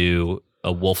into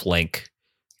a Wolf Link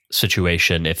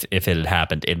situation if it had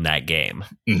happened in that game.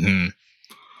 Mm-hmm.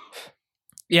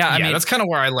 Yeah, I mean, that's kind of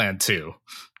where I land too.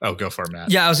 Oh, go for it,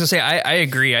 Matt. Yeah, I was going to say, I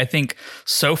agree. I think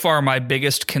so far my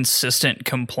biggest consistent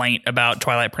complaint about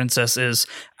Twilight Princess is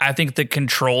I think the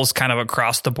controls kind of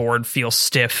across the board feel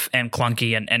stiff and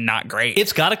clunky and not great.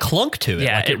 It's got a clunk to it.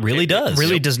 Yeah, like it really does. It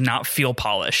really does not feel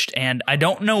polished. And I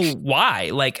don't know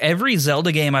why. Like every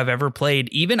Zelda game I've ever played,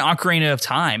 even Ocarina of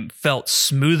Time, felt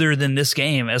smoother than this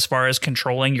game as far as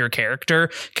controlling your character,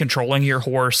 controlling your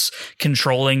horse,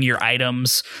 controlling your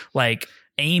items, like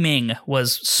aiming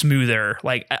was smoother.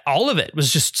 Like all of it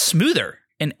was just smoother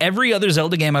in every other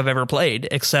Zelda game I've ever played,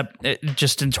 except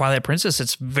just in Twilight Princess.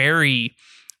 It's very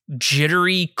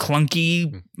jittery,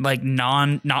 clunky, like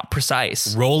not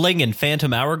precise. Rolling in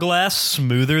Phantom Hourglass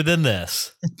smoother than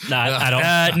this. No,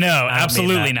 I don't. No,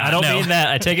 absolutely not. I don't mean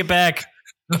that. I take it back.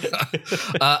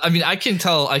 I mean, I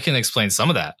can explain some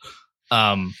of that.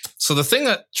 So the thing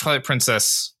that Twilight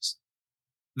Princess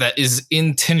that is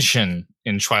in tension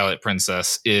in Twilight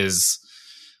Princess is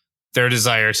their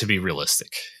desire to be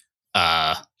realistic.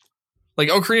 Like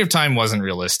Ocarina of Time wasn't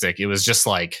realistic. It was just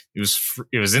like it was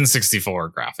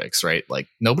N64 graphics, right? Like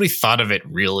nobody thought of it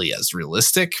really as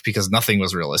realistic because nothing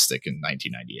was realistic in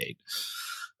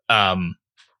 1998.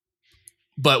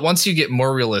 But once you get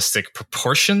more realistic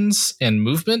proportions and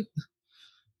movement,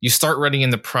 you start running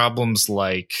into problems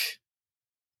like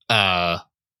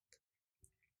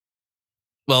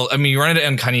well, I mean, you run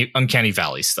into uncanny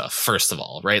valley stuff, first of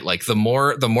all, right? Like the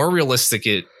more realistic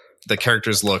the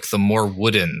characters look, the more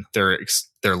wooden their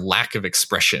lack of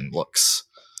expression looks.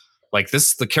 Like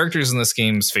the characters in this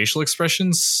game's facial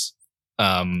expressions,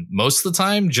 most of the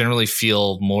time, generally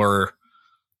feel more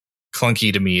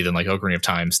clunky to me than like Ocarina of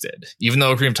Times did, even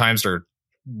though Ocarina of Times are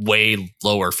way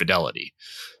lower fidelity.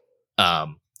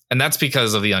 And that's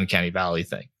because of the uncanny valley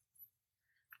thing.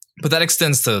 But that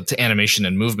extends to animation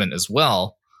and movement as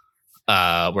well,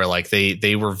 where like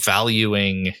they were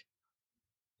valuing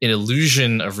an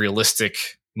illusion of realistic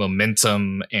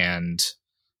momentum and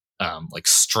like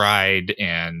stride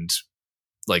and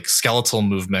like skeletal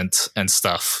movement and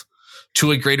stuff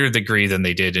to a greater degree than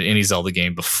they did in any Zelda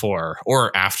game before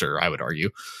or after, I would argue.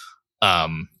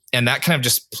 And that kind of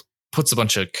just puts a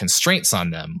bunch of constraints on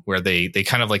them where they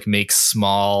kind of like make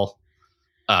small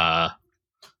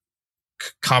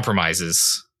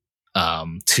compromises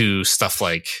to stuff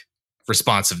like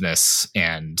responsiveness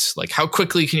and like how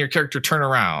quickly can your character turn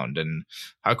around and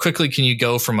how quickly can you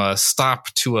go from a stop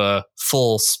to a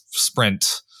full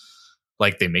sprint.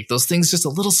 Like they make those things just a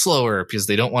little slower because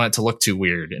they don't want it to look too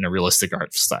weird in a realistic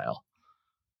art style.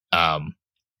 I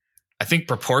think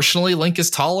proportionally Link is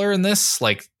taller in this,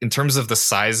 like in terms of the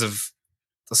size of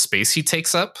the space he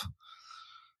takes up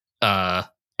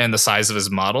and the size of his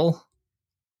model.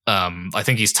 I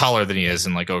think he's taller than he is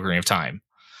in like Ocarina of Time,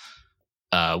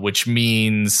 which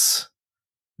means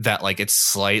that like it's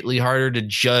slightly harder to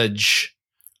judge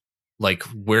like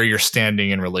where you're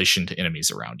standing in relation to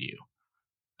enemies around you.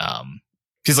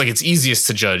 Because like it's easiest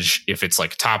to judge if it's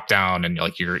like top down and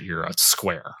like you're a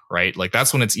square, right? Like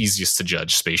that's when it's easiest to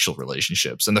judge spatial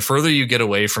relationships. And the further you get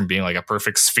away from being like a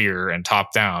perfect sphere and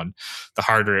top down, the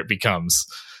harder it becomes.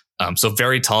 So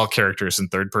very tall characters in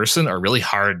third person are really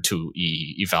hard to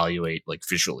evaluate like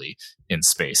visually in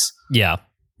space. Yeah.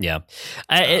 Yeah.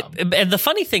 And the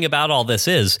funny thing about all this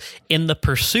is in the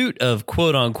pursuit of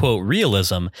quote unquote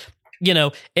realism, you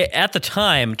know, at the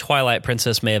time, Twilight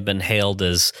Princess may have been hailed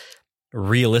as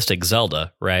realistic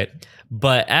Zelda, right?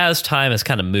 But as time has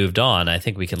kind of moved on, I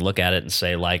think we can look at it and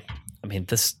say like, I mean,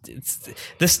 this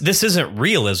isn't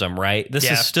realism, right? This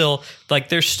is still like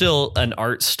there's still an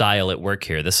art style at work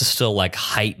here. This is still like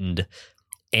heightened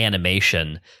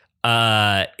animation,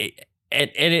 and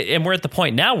we're at the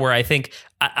point now where I think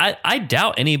I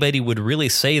doubt anybody would really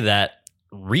say that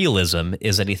realism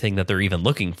is anything that they're even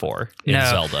looking for in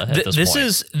Zelda at this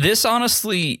point. This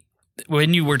honestly,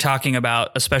 when you were talking about,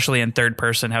 especially in third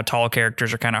person, how tall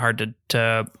characters are kind of hard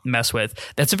to mess with,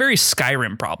 that's a very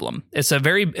Skyrim problem. It's a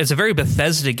very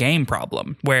Bethesda game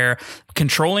problem where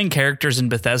controlling characters in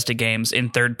Bethesda games in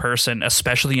third person,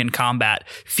 especially in combat,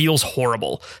 feels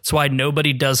horrible. That's why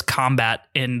nobody does combat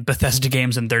in Bethesda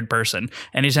games in third person.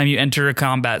 Anytime you enter a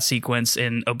combat sequence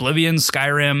in Oblivion,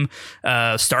 Skyrim,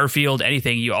 Starfield,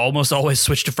 anything, you almost always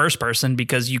switch to first person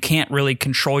because you can't really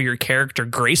control your character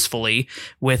gracefully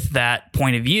with that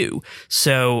point of view.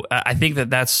 So I think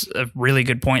that's a really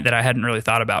good point that I hadn't really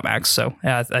thought about, Max. So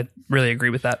yeah, I really agree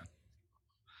with that.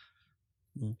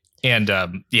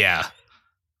 And yeah,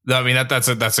 I mean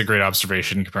that's a great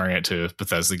observation comparing it to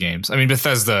Bethesda games. I mean,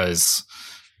 Bethesda is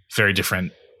very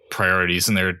different priorities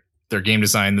in their game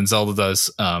design than Zelda does.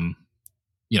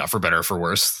 For better or for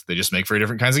worse, they just make very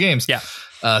different kinds of games. Yeah.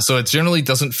 So it generally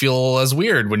doesn't feel as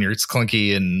weird when it's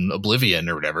clunky in Oblivion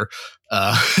or whatever.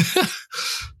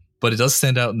 But it does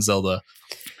stand out in Zelda.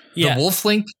 Yeah. The Wolf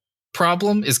Link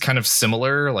problem is kind of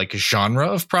similar, like genre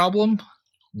of problem,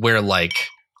 where like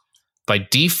by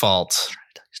default,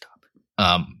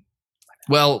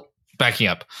 backing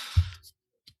up,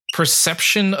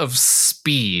 perception of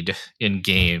speed in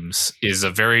games is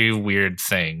a very weird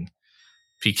thing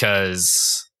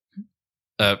because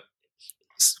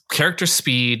character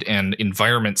speed and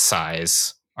environment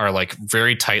size are like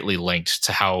very tightly linked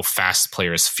to how fast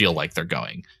players feel like they're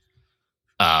going.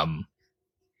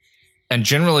 And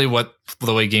generally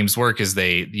the way games work is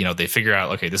they figure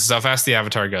out, okay, this is how fast the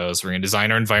avatar goes. We're going to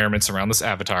design our environments around this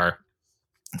avatar.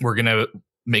 We're going to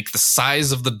make the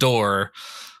size of the door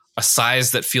a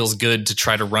size that feels good to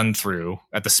try to run through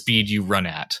at the speed you run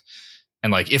at.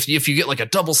 And like, if you get like a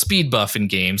double speed buff in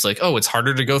games, like, oh, it's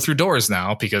harder to go through doors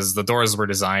now because the doors were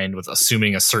designed with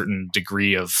assuming a certain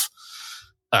degree of,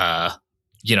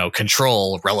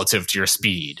 control relative to your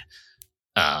speed.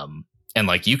 And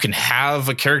like, you can have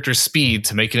a character's speed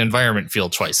to make an environment feel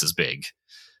twice as big.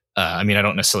 I mean, I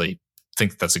don't necessarily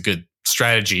think that's a good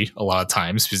strategy a lot of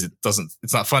times because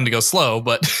it's not fun to go slow,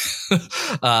 but,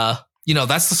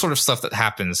 that's the sort of stuff that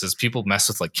happens is people mess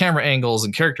with like camera angles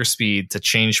and character speed to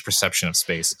change perception of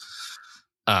space.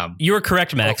 You are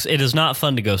correct, Max. It is not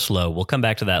fun to go slow. We'll come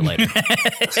back to that later.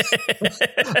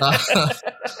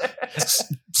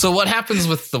 So what happens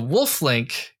with the Wolf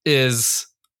Link is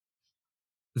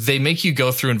they make you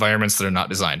go through environments that are not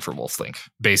designed for Wolf Link,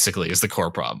 basically, is the core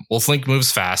problem. Wolf Link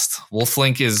moves fast. Wolf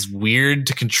Link is weird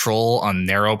to control on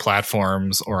narrow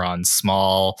platforms or on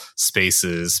small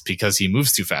spaces because he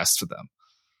moves too fast for them.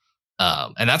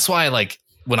 And that's why, like,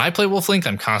 when I play Wolf Link,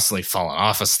 I'm constantly falling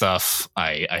off of stuff.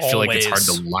 I feel like it's hard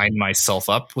to line myself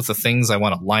up with the things I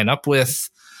want to line up with.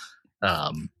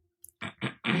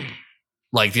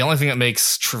 Like, the only thing that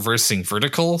makes traversing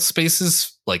vertical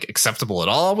spaces like acceptable at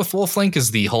all with Wolf Link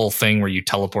is the whole thing where you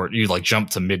like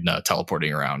jump to Midna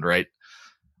teleporting around, right?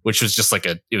 Which was just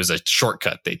it was a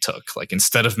shortcut they took. Like,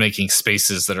 instead of making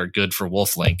spaces that are good for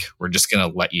Wolf Link, we're just going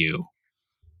to let you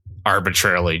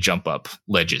arbitrarily jump up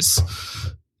ledges.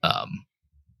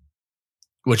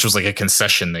 Which was like a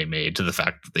concession they made to the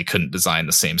fact that they couldn't design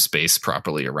the same space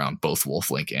properly around both Wolf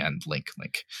Link and Link.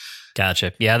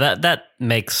 Gotcha. Yeah, that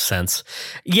makes sense.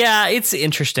 Yeah, it's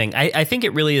interesting. I think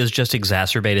it really is just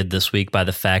exacerbated this week by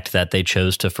the fact that they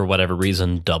chose to, for whatever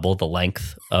reason, double the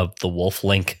length of the Wolf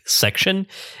Link section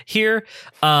here.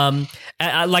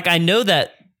 I know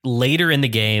that later in the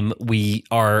game, we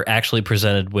are actually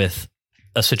presented with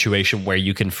a situation where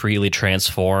you can freely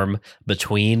transform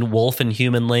between Wolf and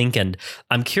Human Link, and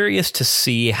I'm curious to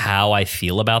see how I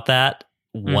feel about that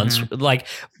once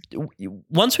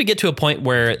we get to a point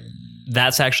where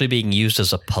that's actually being used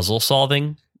as a puzzle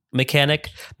solving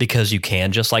mechanic, because you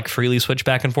can just like freely switch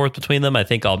back and forth between them. I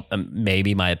think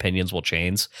maybe my opinions will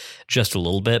change just a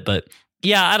little bit, but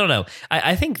yeah, I don't know.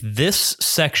 I think this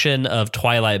section of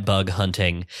Twilight bug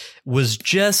hunting was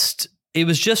just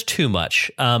too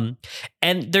much. And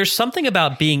there's something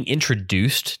about being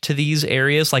introduced to these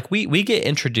areas. Like we get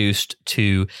introduced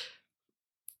to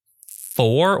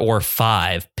 4 or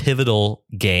 5 pivotal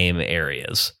game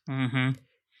areas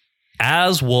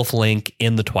as Wolf Link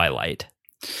in the Twilight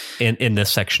in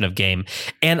this section of game.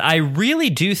 And I really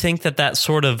do think that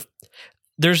sort of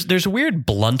there's a weird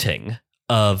blunting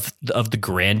of the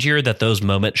grandeur that those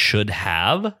moments should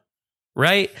have,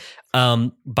 right?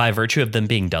 By virtue of them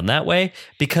being done that way,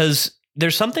 because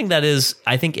there's something that is,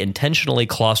 I think, intentionally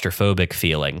claustrophobic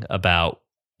feeling about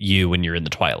you when you're in the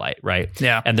Twilight, right?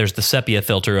 Yeah. And there's the sepia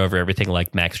filter over everything,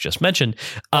 like Max just mentioned.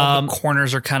 All the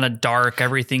corners are kind of dark.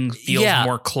 Everything feels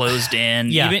more closed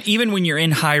in. Yeah. Even when you're in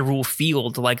Hyrule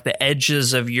Field, like the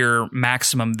edges of your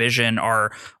maximum vision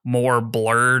are more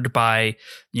blurred by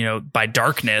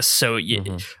darkness. So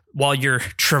while you're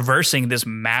traversing this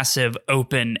massive,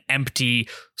 open, empty,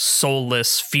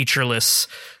 soulless, featureless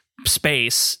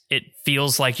space, it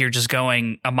feels like you're just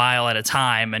going a mile at a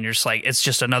time, and you're just like, it's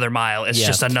just another mile. It's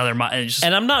just another mile.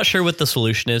 And I'm not sure what the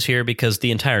solution is here, because the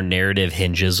entire narrative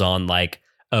hinges on like,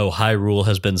 oh, Hyrule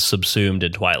has been subsumed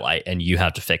in Twilight and you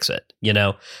have to fix it.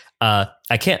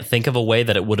 I can't think of a way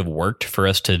that it would have worked for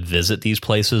us to visit these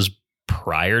places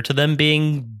prior to them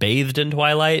being bathed in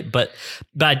Twilight. But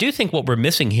I do think what we're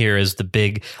missing here is the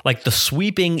big, like the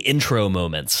sweeping intro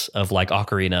moments of like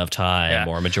Ocarina of Time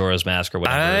or Majora's Mask or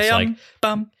whatever. It's like,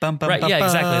 right, yeah,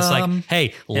 exactly. It's like,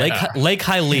 hey, Lake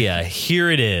Hylia,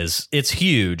 here it is. It's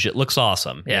huge. It looks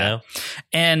awesome. You know?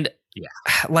 And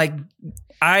like,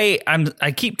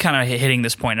 I keep kind of hitting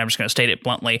this point. I'm just going to state it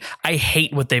bluntly. I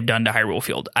hate what they've done to Hyrule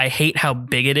Field. I hate how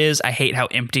big it is. I hate how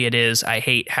empty it is. I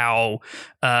hate how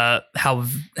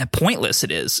pointless it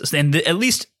is. And at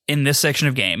least in this section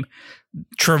of game,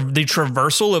 the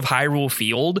traversal of Hyrule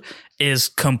Field is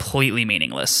completely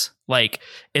meaningless. Like,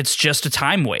 it's just a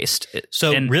time waste.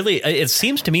 So really, it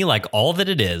seems to me like all that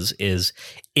it is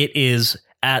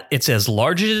it's as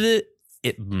large as it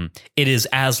is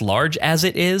as large as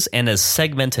it is and as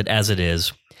segmented as it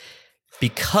is,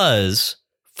 because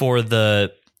for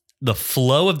the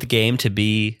flow of the game to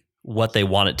be what they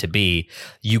want it to be,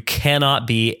 you cannot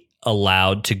be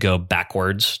allowed to go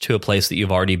backwards to a place that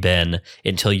you've already been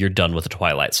until you're done with the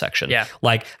Twilight section. Yeah.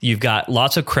 Like, you've got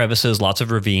lots of crevices, lots of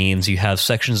ravines, you have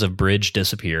sections of bridge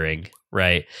disappearing,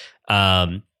 right?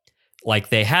 Like,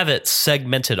 they have it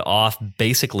segmented off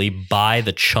basically by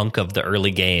the chunk of the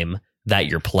early game that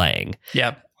you're playing.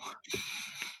 Yeah.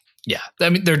 Yeah. I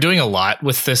mean, they're doing a lot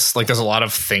with this. Like, there's a lot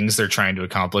of things they're trying to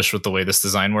accomplish with the way this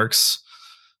design works.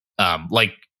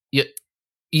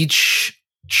 Each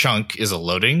chunk is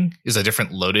a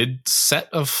different loaded set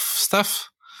of stuff.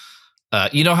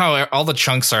 You know how all the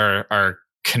chunks are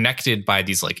connected by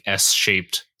these like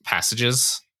S-shaped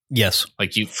passages? Yes.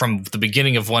 Like, you, from the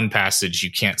beginning of one passage,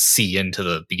 you can't see into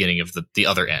the beginning of the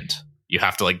other end. You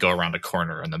have to like go around a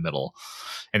corner in the middle.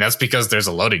 And that's because there's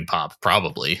a loading pop,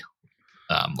 probably.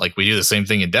 Like we do the same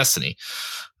thing in Destiny.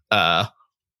 But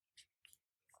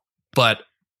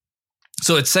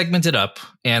so it's segmented up,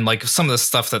 and like some of the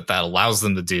stuff that allows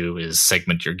them to do is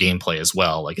segment your gameplay as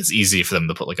well. Like, it's easy for them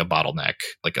to put like a bottleneck,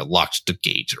 like a locked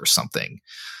gate or something.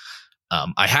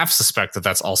 I half suspect that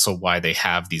that's also why they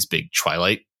have these big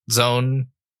Twilight Zone.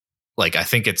 Like, I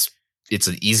think it's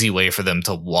an easy way for them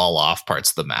to wall off parts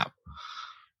of the map.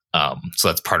 So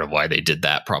that's part of why they did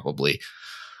that, probably.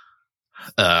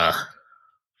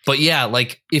 But yeah,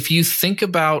 like, if you think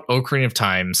about Ocarina of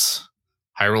Time's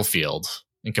Hyrule Field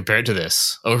and compare it to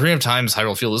this, Ocarina of Time's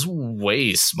Hyrule Field is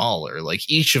way smaller. Like,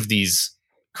 each of these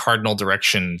cardinal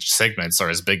direction segments are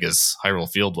as big as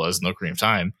Hyrule Field was in Ocarina of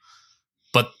Time,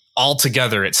 but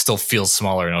altogether it still feels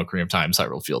smaller in Ocarina of Time's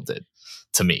Hyrule Field did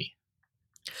to me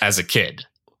as a kid.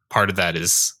 Part of that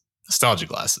is nostalgia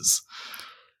glasses.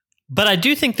 But I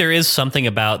do think there is something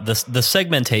about the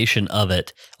segmentation of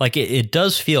it. Like, it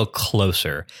does feel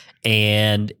closer,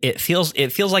 and it feels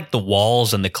like the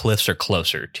walls and the cliffs are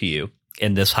closer to you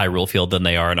in this Hyrule Field than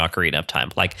they are in Ocarina of Time.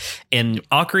 Like, in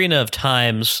Ocarina of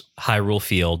Time's Hyrule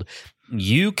Field,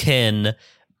 you can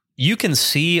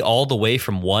see all the way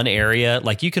from one area.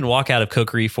 Like, you can walk out of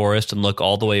Kokiri Forest and look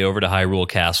all the way over to Hyrule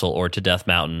Castle or to Death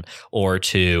Mountain or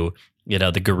to, you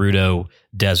know, the Gerudo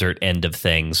Desert end of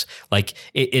things. Like,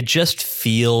 it just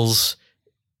feels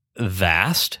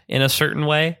vast in a certain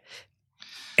way.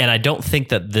 And I don't think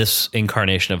that this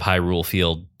incarnation of Hyrule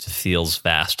Field feels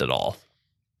vast at all.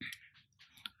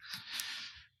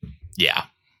 Yeah.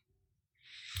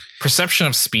 Perception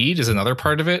of speed is another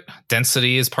part of it.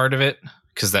 Density is part of it,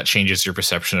 because that changes your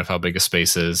perception of how big a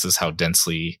space is how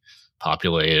densely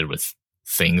populated with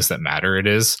things that matter it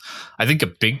is. I think a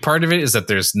big part of it is that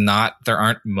there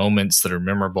aren't moments that are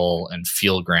memorable and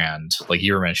feel grand, like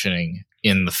you were mentioning,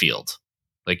 in the field.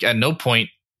 Like, at no point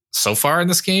so far in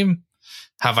this game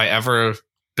have I ever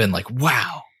been like,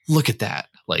 wow, look at that,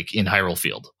 like in Hyrule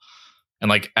Field. And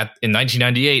like in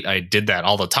 1998, I did that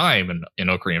all the time in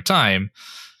Ocarina of Time.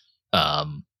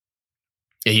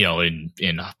 You know, in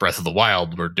Breath of the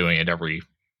Wild, we're doing it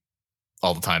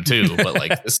all the time too. But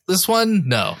like this one,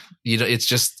 no, you know,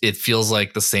 it feels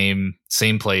like the same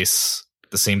place,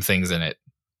 the same things in it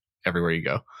everywhere you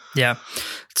go. Yeah.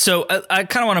 So I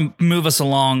kind of want to move us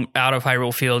along out of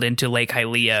Hyrule Field into Lake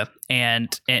Hylia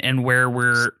and where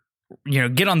we're, you know,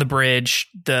 get on the bridge.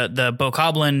 The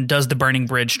Bokoblin does the burning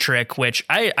bridge trick, which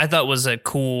I thought was a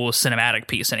cool cinematic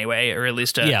piece anyway, or at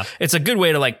least it's a good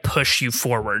way to like push you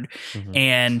forward. Mm-hmm.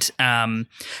 And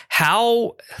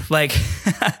how, like,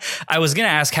 I was going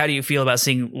to ask, how do you feel about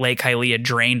seeing Lake Hylia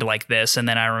drained like this? And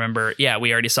then I remember, we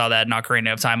already saw that in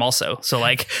Ocarina of Time also. So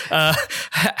like,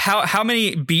 how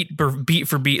many beat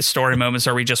for beat story moments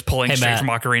are we just pulling straight from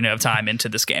Ocarina of Time into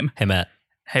this game? Hey, Matt.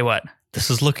 Hey, what? This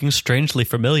is looking strangely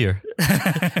familiar.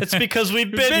 It's because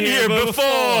we've been here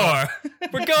before.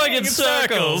 We're going in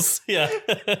circles. Yeah.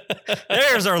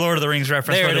 There's our Lord of the Rings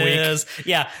reference for the week. There it is.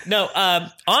 Yeah. No,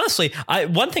 honestly,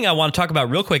 one thing I want to talk about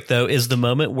real quick, though, is the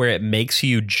moment where it makes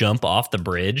you jump off the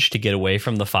bridge to get away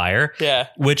from the fire. Yeah.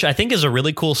 Which I think is a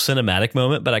really cool cinematic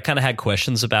moment, but I kind of had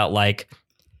questions about, like,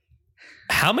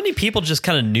 how many people just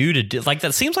kind of knew to do, like,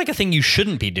 that seems like a thing you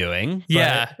shouldn't be doing.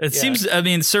 Yeah, it seems, I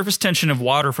mean, surface tension of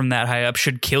water from that high up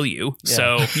should kill you.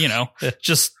 Yeah. So,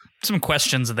 just some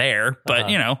questions there, but,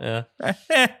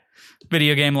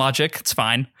 video game logic, it's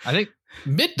fine. I think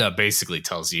Midna basically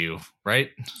tells you,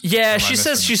 right? Yeah, she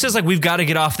says like, we've got to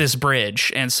get off this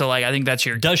bridge. And so, like, I think that's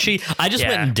your... Does she? I just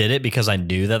went and did it because I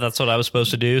knew that that's what I was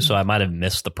supposed to do, so I might have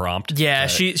missed the prompt. Yeah,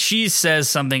 she says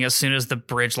something as soon as the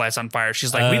bridge lights on fire.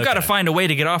 She's like, we've got to find a way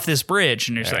to get off this bridge.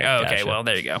 And you're just like, okay, well,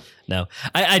 there you go. No,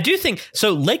 I do think...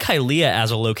 So Lake Hylia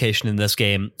as a location in this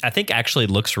game, I think actually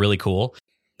looks really cool.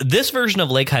 This version of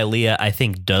Lake Hylia, I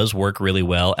think, does work really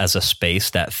well as a space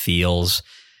that feels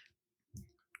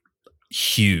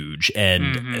huge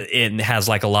and it has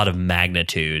like a lot of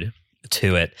magnitude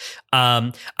to it.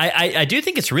 I do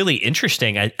think it's really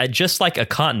interesting. I just like a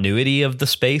continuity of the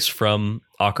space from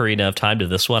Ocarina of Time to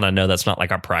this one. I know that's not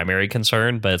like our primary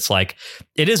concern, but it's like,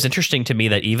 it is interesting to me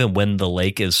that even when the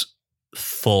lake is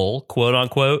full, quote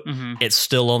unquote, it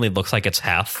still only looks like it's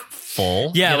half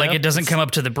full. Yeah, like it doesn't come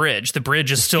up to the bridge. The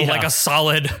bridge is still like a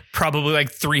solid, probably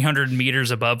like 300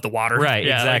 meters above the water. Right,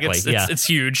 yeah, exactly. Like it's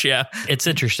huge, yeah. It's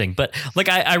interesting. But like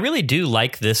I really do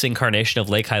like this incarnation of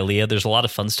Lake Hylia. There's a lot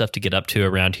of fun stuff to get up to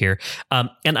around here.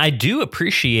 And I do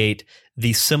appreciate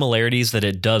the similarities that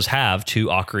it does have to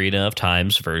Ocarina of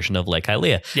Time's version of Lake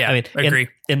Hylia. Yeah, I mean, I agree.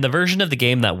 In the version of the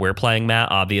game that we're playing, Matt,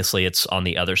 obviously it's on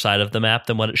the other side of the map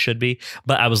than what it should be.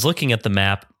 But I was looking at the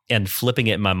map and flipping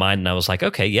it in my mind, and I was like,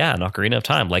 okay, yeah, in Ocarina of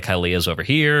Time, Lake Hylia is over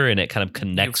here, and it kind of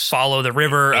connects. You follow the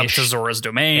river up to Zora's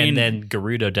Domain. And then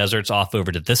Gerudo Desert's off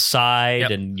over to this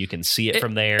side, and you can see it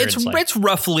from there. It's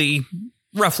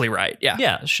roughly right. Yeah.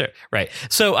 Yeah, sure. Right.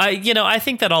 So I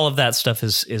think that all of that stuff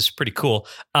is pretty cool.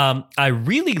 I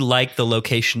really like the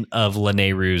location of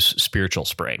Lanayru's spiritual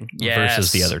spring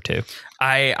versus the other two.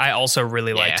 I also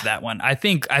really liked that one. I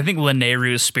think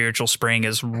Lanayru's spiritual spring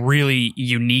is really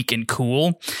unique and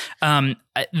cool.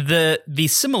 The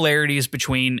similarities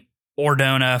between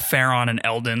Ordona, Faron, and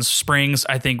Eldon's springs,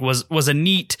 I think was a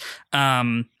neat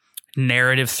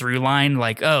narrative through line.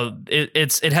 Like,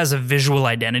 it has a visual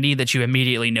identity that you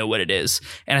immediately know what it is,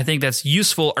 and I think that's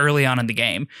useful early on in the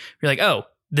game. You're like,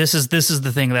 this is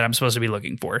the thing that I'm supposed to be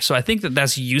looking for. So I think that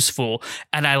that's useful,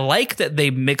 and I like that they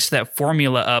mix that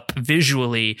formula up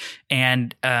visually.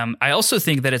 And I also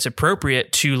think that it's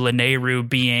appropriate to Lanayru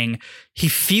being, he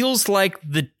feels like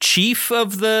the chief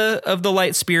of the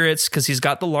light spirits because he's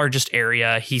got the largest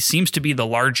area. He seems to be the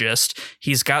largest.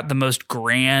 He's got the most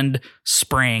grand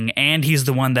spring, and he's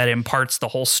the one that imparts the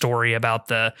whole story about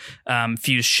the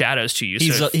fused shadows to you.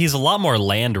 He's a lot more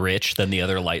land rich than the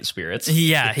other light spirits.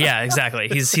 Yeah, exactly.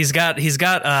 He's got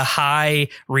a high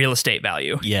real estate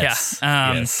value. Yes.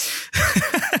 Yeah. Yes.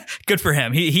 Good for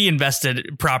him. He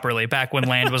invested properly back when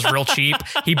land was real cheap.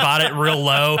 He bought it real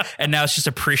low, and now it's just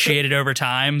appreciated over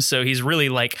time. So he's really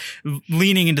like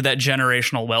leaning into that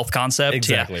generational wealth concept.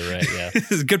 Exactly right. Yeah.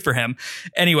 Good for him.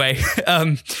 Anyway,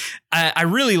 I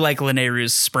really like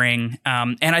Lanayru's spring.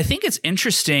 And I think it's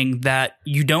interesting that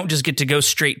you don't just get to go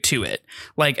straight to it.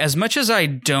 Like, as much as I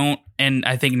don't, and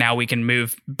I think now we can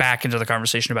move back into the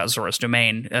conversation about Zora's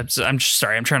Domain. I'm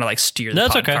sorry. I'm trying to like steer the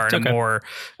podcast in a more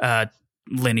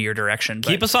linear direction.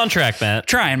 Keep us on track, Matt.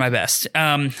 Trying my best.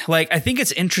 I think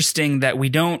it's interesting that we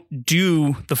don't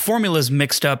do the formulas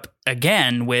mixed up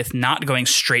again with not going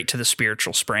straight to the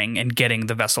spiritual spring and getting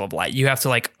the Vessel of Light. You have to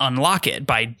like unlock it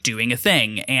by doing a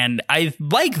thing. And I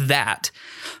like that.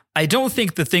 I don't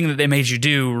think the thing that they made you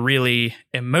do really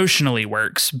emotionally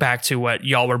works, back to what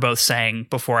y'all were both saying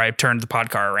before I turned the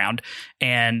podcast around.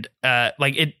 And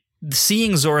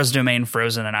seeing Zora's Domain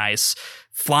frozen in ice,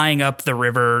 flying up the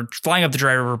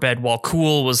dry riverbed while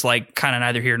cool was like kind of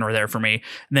neither here nor there for me.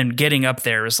 And then getting up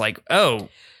there was like, oh,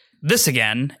 this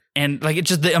again. And like, it's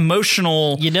just the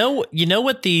emotional, you know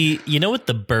what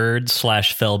the bird /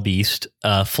 fell beast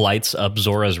flights up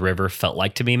Zora's River felt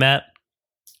like to me, Matt?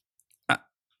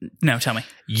 No, tell me.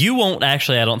 You won't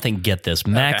actually, I don't think, get this.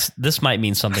 Max, This might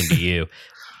mean something to you.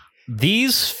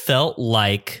 These felt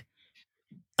like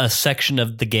a section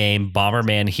of the game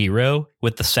Bomberman Hero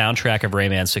with the soundtrack of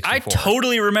Rayman 64. I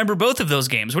totally remember both of those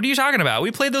games. What are you talking about?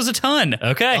 We played those a ton.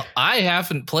 Okay. Well, I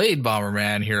haven't played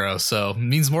Bomberman Hero, so it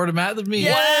means more to Matt than me.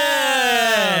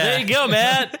 Yeah. There you go,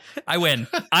 Matt. I win.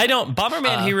 I don't.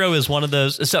 Bomberman Hero is one of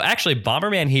those. So actually,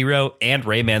 Bomberman Hero and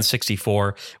Rayman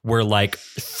 64 were like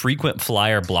frequent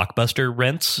flyer blockbuster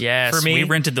rents Yes, for me. we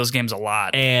rented those games a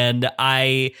lot. And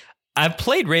I've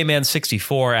played Rayman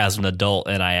 64 as an adult,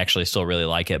 and I actually still really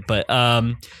like it. But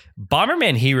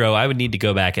Bomberman Hero, I would need to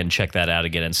go back and check that out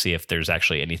again and see if there's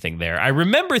actually anything there. I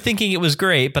remember thinking it was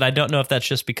great, but I don't know if that's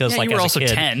just because, like, you were as also a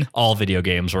kid, 10. all video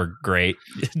games were great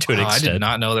to an I extent. did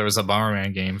not know there was a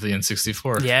Bomberman game for the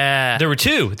N64. Yeah. There were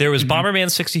two. There was Bomberman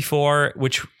 64,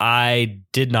 which I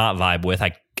did not vibe with.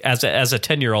 As a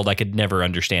 10-year-old, I could never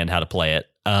understand how to play it.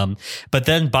 But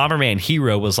then Bomberman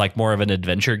Hero was like more of an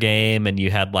adventure game, and you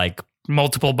had like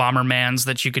multiple Bombermans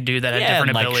that you could do that had different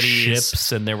and, like, abilities.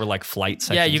 ships, and there were like flight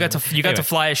sections. Yeah, you got to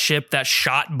fly a ship that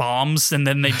shot bombs and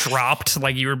then they dropped,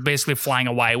 like you were basically flying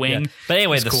a Y-wing. Yeah. But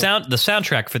anyway, It's the cool.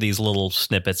 soundtrack for these little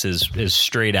snippets is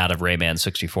straight out of Rayman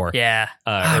 64. Yeah.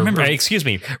 I remember. Excuse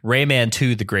me, Rayman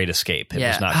 2: The Great Escape. It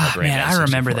was not called Rayman. Man, I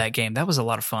remember 64. that game. That was a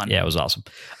lot of fun. Yeah, it was awesome.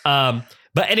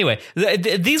 But anyway,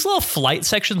 these little flight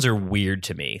sections are weird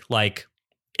to me. Like,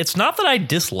 it's not that I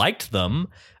disliked them.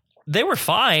 They were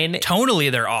fine.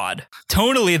 Tonally, they're odd.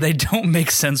 Tonally, they don't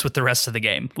make sense with the rest of the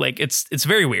game. Like, it's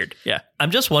very weird. Yeah. I'm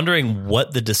just wondering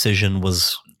what the decision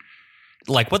was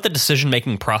like, what the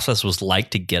decision-making process was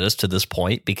like to get us to this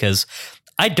point, because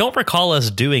I don't recall us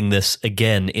doing this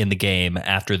again in the game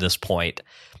after this point.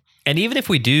 And even if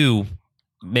we do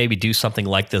maybe do something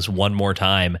like this one more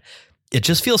time, it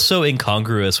just feels so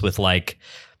incongruous with, like,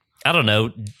 I don't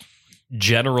know,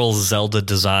 general Zelda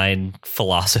design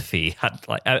philosophy.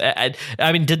 I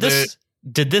mean, did this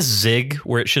zig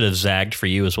where it should have zagged for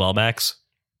you as well, Max?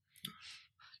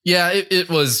 Yeah, it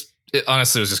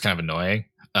honestly was just kind of annoying.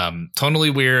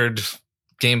 Tonally weird.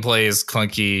 Gameplay is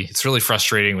clunky. It's really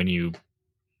frustrating when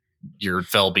your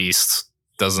fell beast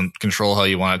doesn't control how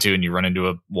you want it to, and you run into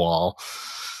a wall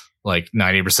like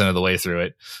 90% of the way through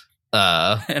it.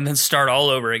 And then start all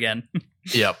over again.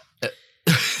 Yep.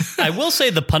 I will say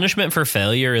the punishment for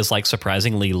failure is like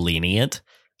surprisingly lenient.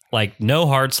 Like, no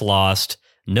hearts lost,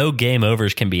 no game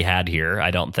overs can be had here,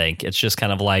 I don't think. It's just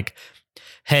kind of like,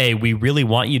 hey, we really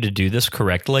want you to do this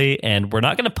correctly, and we're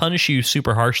not going to punish you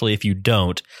super harshly if you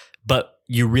don't, but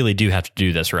you really do have to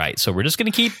do this right. So we're just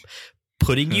going to keep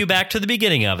putting you back to the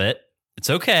beginning of it. It's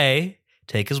okay.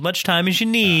 Take as much time as you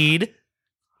need.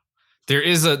 There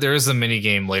is a mini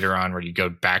game later on where you go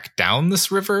back down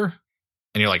this river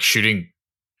and you're like shooting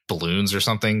balloons or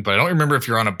something, but I don't remember if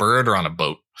you're on a bird or on a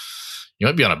boat. You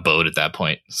might be on a boat at that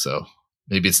point, so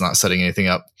maybe it's not setting anything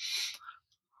up.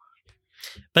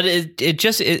 But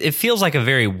it feels like a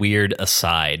very weird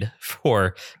aside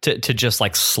to just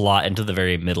like slot into the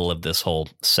very middle of this whole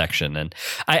section. And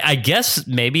I guess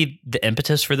maybe the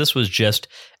impetus for this was just,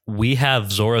 we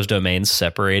have Zora's Domain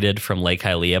separated from Lake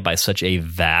Hylia by such a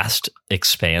vast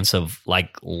expanse of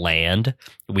like land.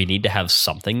 We need to have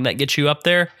something that gets you up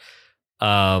there.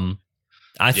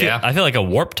 I feel like a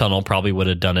warp tunnel probably would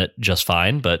have done it just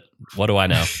fine, but what do I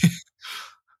know?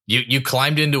 You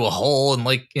climbed into a hole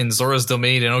in Zora's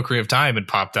Domain in Ocarina of Time and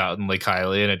popped out in Lake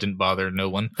Hylia, and it didn't bother no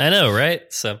one. I know, right?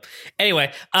 So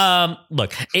anyway,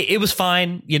 look, it was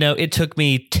fine. You know, it took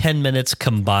me 10 minutes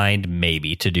combined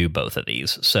maybe to do both of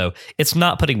these. So it's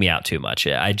not putting me out too much.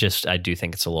 I do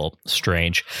think it's a little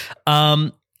strange.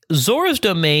 Zora's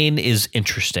Domain is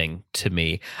interesting to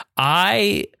me.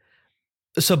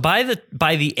 So by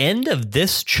the end of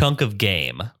this chunk of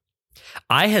game,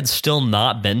 I had still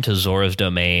not been to Zora's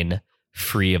Domain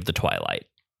free of the Twilight.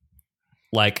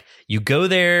 Like, you go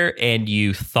there and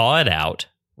you thaw it out,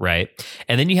 right?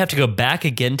 And then you have to go back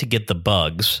again to get the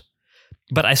bugs.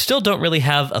 But I still don't really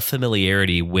have a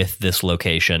familiarity with this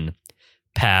location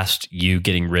past you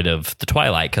getting rid of the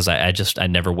Twilight, because I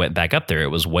never went back up there.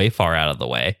 It was way far out of the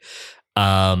way.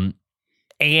 And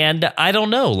I don't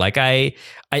know. Like, I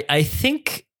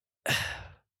think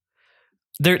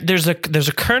There's a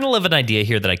kernel of an idea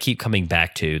here that I keep coming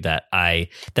back to that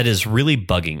is really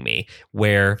bugging me,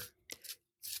 where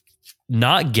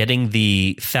not getting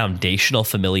the foundational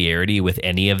familiarity with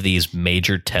any of these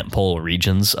major tentpole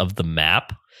regions of the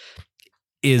map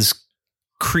is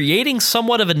creating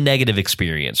somewhat of a negative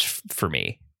experience for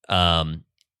me.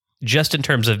 Just in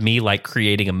terms of me like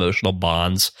creating emotional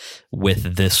bonds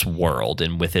with this world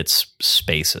and with its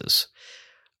spaces.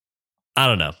 I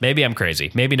don't know. Maybe I'm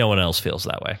crazy. Maybe no one else feels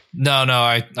that way. No,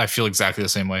 I feel exactly the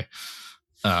same way.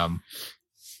 I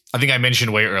think I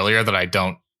mentioned way earlier that I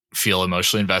don't feel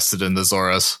emotionally invested in the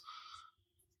Zoras.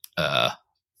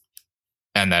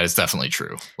 And that is definitely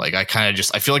true. Like I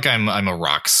feel like I'm a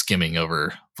rock skimming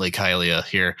over Lake Hylia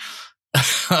here.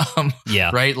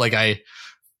 Yeah. Right.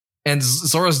 And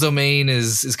Zora's domain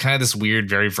is kind of this weird,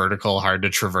 very vertical, hard to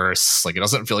traverse. Like it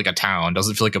doesn't feel like a town,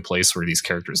 doesn't feel like a place where these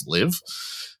characters live.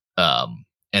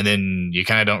 And then you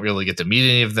kind of don't really get to meet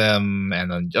any of them.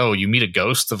 And then, you meet a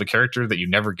ghost of a character that you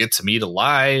never get to meet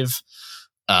alive.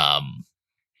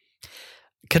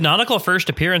 Canonical first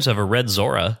appearance of a red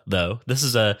Zora, though. This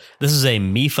is a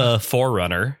Mifa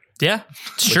forerunner. Yeah,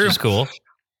 it's which true. is cool.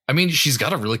 I mean, she's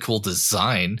got a really cool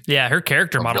design. Yeah, her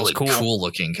character model is really cool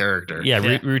looking character. Yeah,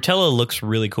 Rutella looks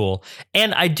really cool,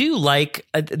 and I do like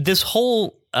this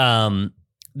whole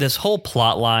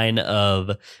plot line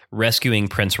of rescuing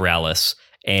Prince Rallis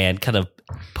and kind of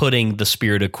putting the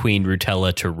spirit of Queen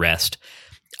Rutella to rest.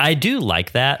 I do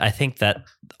like that. I think that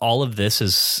all of this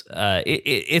is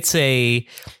it's a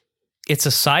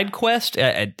side quest.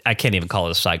 I can't even call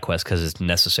it a side quest because it's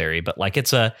necessary, but like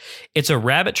it's a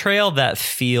rabbit trail that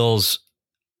feels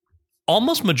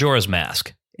almost Majora's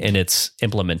Mask in its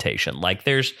implementation. Like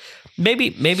there's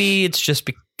maybe it's just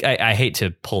I hate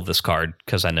to pull this card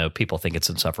because I know people think it's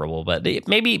insufferable, but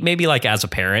maybe like as a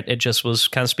parent it just was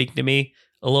kind of speaking to me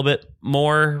a little bit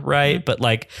more, right? Mm-hmm. But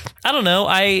like I don't know,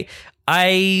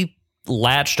 I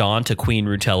latched on to Queen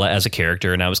Rutella as a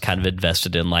character, and I was kind of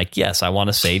invested in like, yes, I want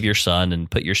to save your son and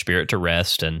put your spirit to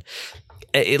rest. And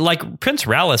like Prince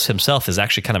Rallis himself is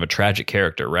actually kind of a tragic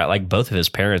character, right? Like both of his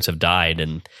parents have died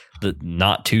in the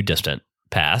not too distant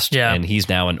past, and he's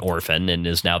now an orphan and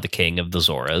is now the king of the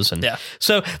Zoras. And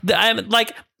so I'm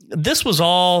like, this was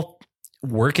all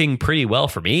working pretty well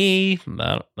for me.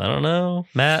 I don't know,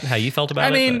 Matt, how you felt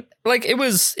about it. I mean, like it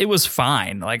was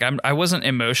fine. Like I wasn't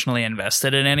emotionally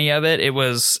invested in any of it. It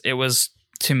was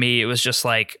to me, it was just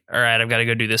like, all right, I've got to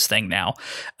go do this thing now.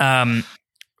 Go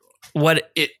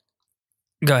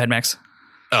ahead, Max.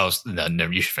 Oh, no,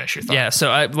 you should finish your thought. Yeah, so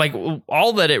I like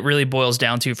all that it really boils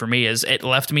down to for me is it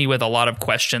left me with a lot of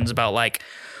questions about like,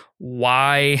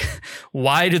 why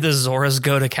do the Zoras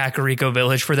go to Kakariko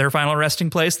Village for their final resting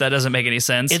place? That doesn't make any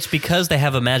sense. It's because they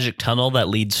have a magic tunnel that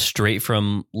leads straight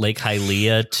from Lake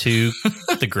Hylia to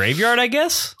the graveyard, I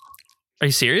guess. Are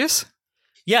you serious?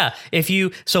 Yeah.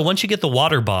 So once you get the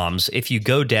water bombs, if you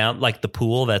go down like the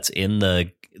pool that's in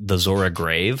the Zora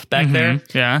grave back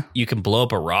there, you can blow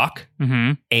up a rock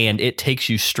and it takes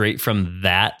you straight from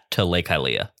that to Lake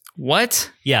Hylia. What?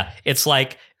 Yeah. It's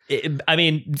like, I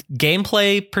mean,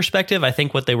 gameplay perspective, I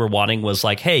think what they were wanting was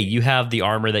like, hey, you have the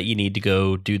armor that you need to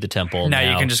go do the temple. Now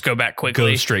you can just go back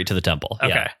quickly. Go straight to the temple.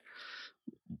 Okay.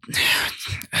 Yeah.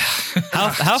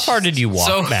 How far did you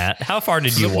walk, Matt? How far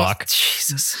did you walk?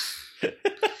 Jesus.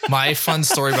 My fun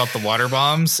story about the water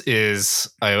bombs is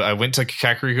I went to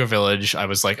Kakariko Village. I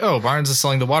was like, oh, Barnes is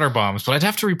selling the water bombs, but I'd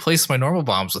have to replace my normal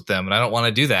bombs with them, and I don't want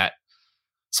to do that.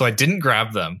 So I didn't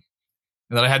grab them.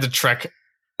 And then I had to trek.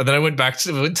 And then I went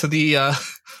to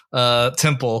the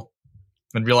temple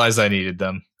and realized I needed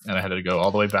them. And I had to go all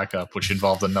the way back up, which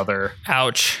involved another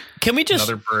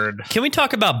another bird. Can we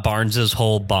talk about Barnes's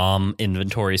whole bomb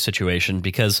inventory situation?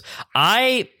 Because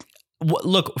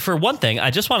look, for one thing, I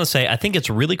just want to say I think it's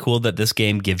really cool that this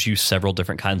game gives you several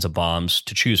different kinds of bombs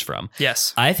to choose from.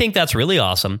 Yes. I think that's really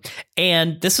awesome.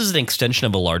 And this is an extension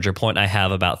of a larger point I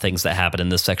have about things that happen in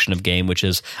this section of game, which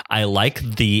is I like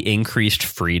the increased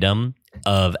freedom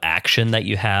of action that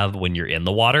you have when you're in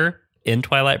the water in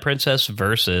Twilight Princess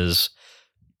versus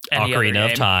Ocarina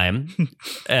of Time.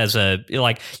 As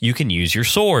you can use your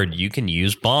sword, you can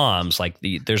use bombs,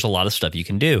 there's a lot of stuff you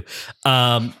can do,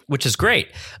 which is great.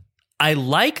 I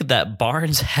like that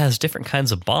Barnes has different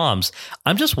kinds of bombs.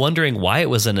 I'm just wondering why it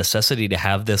was a necessity to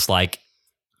have this like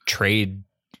trade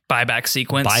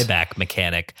buyback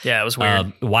mechanic. Yeah, it was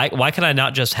weird. Why can I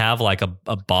not just have like a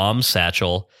bomb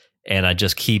satchel and I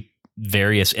just keep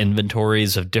various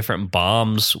inventories of different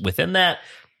bombs within that?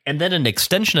 And then an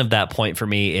extension of that point for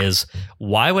me is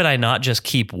why would I not just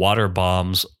keep water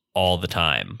bombs all the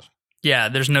time? Yeah,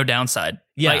 there's no downside.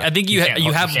 Yeah, I think you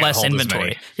have less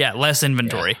inventory. Yeah, less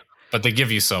inventory. Yeah. But they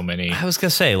give you so many. I was going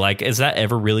to say, like, is that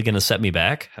ever really going to set me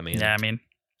back? I mean,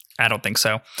 I don't think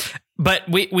so. But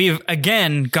we've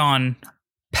again gone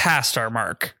past our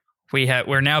mark.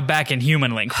 We're now back in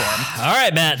human link form. All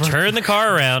right, Matt, turn the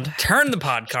car around. Turn the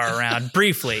pod car around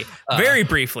briefly, very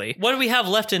briefly. What do we have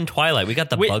left in Twilight? We got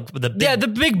the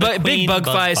big bug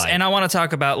fight, and I want to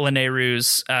talk about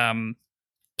Lanayru's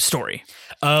story.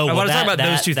 Oh, I want to talk about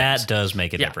those two things. That does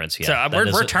make a difference. Yeah,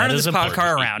 so we're turning this pod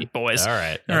car around, boys. All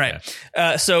right. All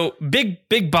right. So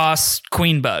big boss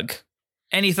Queen Bug.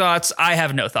 Any thoughts? I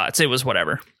have no thoughts. It was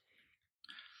whatever.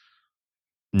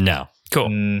 No.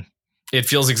 Cool. It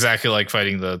feels exactly like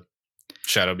fighting the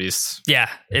Shadow Beasts. Yeah,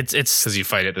 it's because you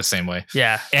fight it the same way.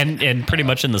 Yeah, and pretty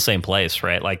much in the same place,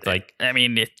 right? Like I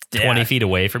mean, 20 feet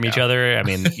away from each other. I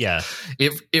mean, yeah.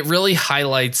 It really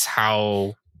highlights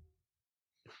how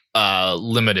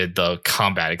limited the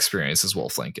combat experience as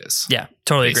Wolflink is. Yeah,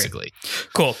 totally basically. Agree.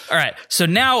 Cool. All right. So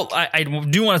now I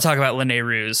do want to talk about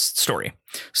Lanayru's story.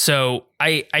 So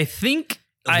I think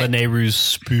Lanayru's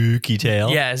spooky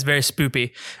tale. Yeah, it's very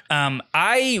spoopy.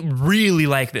 I really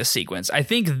like this sequence. I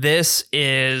think this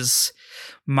is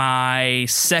my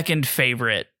second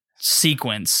favorite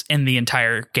sequence in the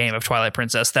entire game of Twilight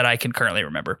Princess that I can currently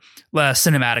remember,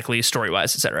 cinematically,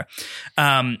 story-wise, etc.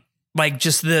 Like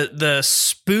just the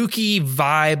spooky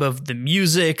vibe of the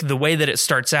music, the way that it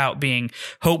starts out being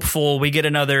hopeful. We get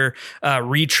another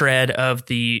retread of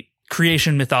the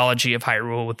creation mythology of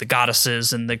Hyrule with the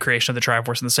goddesses and the creation of the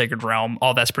Triforce and the Sacred Realm.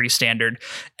 All that's pretty standard.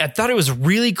 I thought it was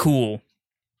really cool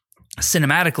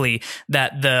cinematically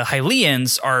that the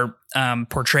Hylians are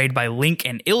portrayed by Link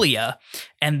and Ilia,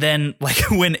 and then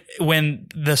like when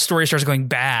the story starts going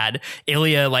bad,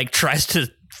 Ilia like tries to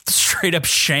straight up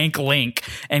shank Link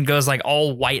and goes like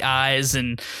all white eyes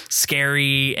and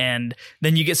scary, and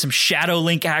then you get some Shadow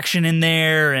Link action in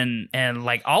there, and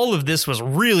like all of this was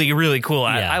really, really cool.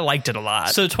 I liked it a lot.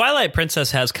 So Twilight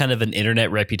Princess has kind of an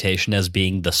internet reputation as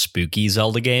being the spooky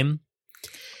Zelda game.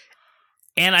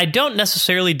 And I don't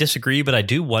necessarily disagree, but I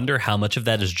do wonder how much of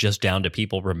that is just down to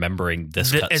people remembering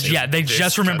this cutscene. Yeah, they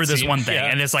just remember this one thing,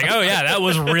 and it's like, oh yeah, that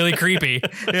was really creepy.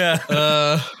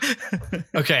 Yeah.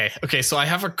 Okay. So I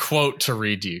have a quote to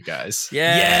read to you guys.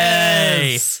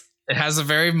 Yes. It has a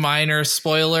very minor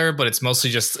spoiler, but it's mostly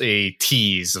just a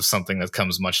tease of something that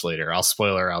comes much later. I'll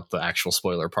spoiler out the actual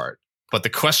spoiler part. But the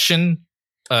question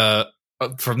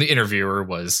from the interviewer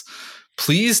was,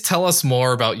 please tell us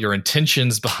more about your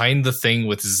intentions behind the thing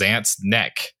with Xant's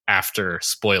neck after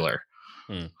spoiler.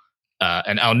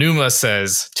 And Aonuma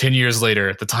says, 10 years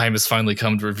later, the time has finally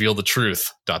come to reveal the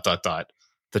truth, ... The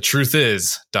truth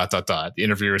is, ... The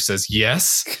interviewer says,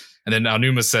 yes. And then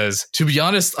Aonuma says, to be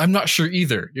honest, I'm not sure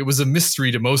either. It was a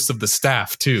mystery to most of the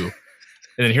staff, too.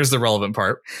 And then here's the relevant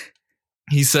part.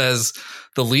 He says,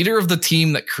 the leader of the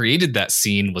team that created that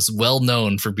scene was well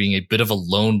known for being a bit of a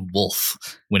lone wolf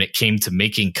when it came to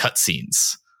making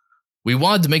cutscenes. We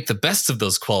wanted to make the best of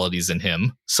those qualities in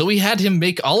him, so we had him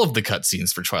make all of the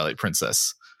cutscenes for Twilight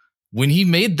Princess. When he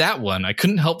made that one, I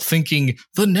couldn't help thinking,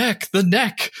 the neck,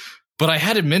 but I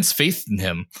had immense faith in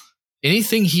him.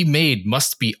 Anything he made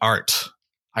must be art.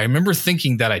 I remember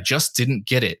thinking that I just didn't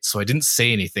get it, so I didn't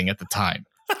say anything at the time.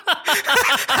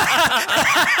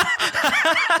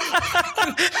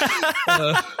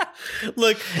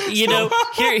 Look,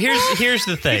 here's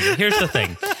the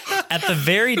thing. At the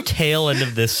very tail end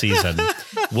of this season,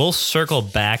 we'll circle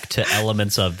back to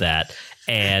elements of that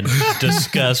and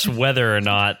discuss whether or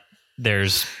not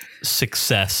there's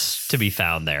success to be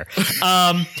found there.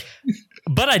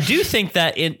 But I do think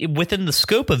that within the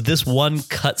scope of this one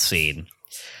cutscene,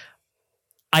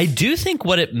 I do think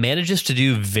what it manages to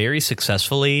do very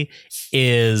successfully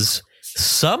is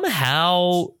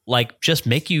somehow like just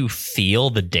make you feel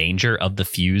the danger of the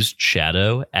fused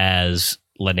shadow as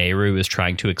Lanayru is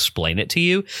trying to explain it to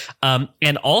you,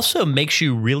 and also makes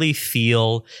you really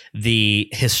feel the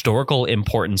historical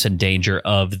importance and danger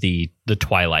of the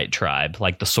Twilight tribe,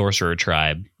 like the sorcerer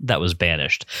tribe that was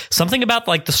banished. Something about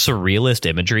like the surrealist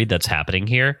imagery that's happening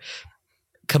here,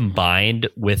 combined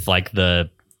with like the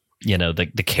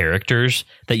characters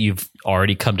that you've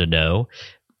already come to know.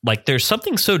 Like there's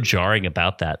something so jarring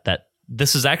about that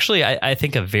this is actually, I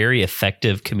think, a very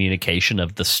effective communication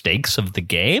of the stakes of the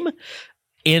game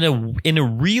in a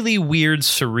really weird,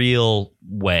 surreal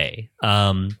way.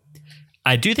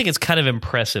 I do think it's kind of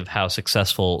impressive how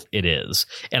successful it is.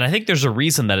 And I think there's a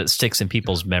reason that it sticks in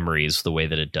people's memories the way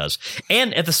that it does.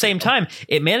 And at the same time,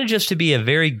 it manages to be a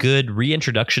very good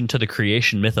reintroduction to the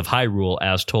creation myth of Hyrule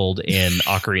as told in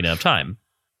Ocarina of Time.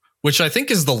 Which I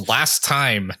think is the last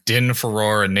time Din,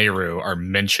 Furore, and Nehru are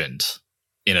mentioned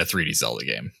in a 3D Zelda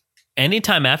game.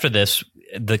 Anytime after this,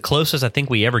 the closest I think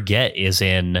we ever get is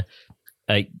in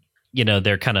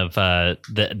they're kind of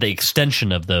the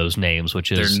extension of those names,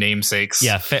 which is their namesakes.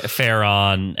 Yeah,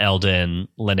 Faron, Eldin,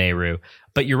 Lanayru.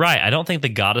 But you're right. I don't think the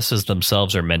goddesses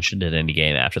themselves are mentioned in any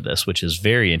game after this, which is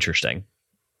very interesting.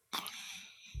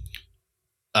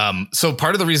 So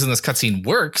part of the reason this cutscene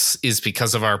works is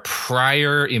because of our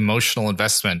prior emotional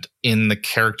investment in the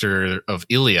character of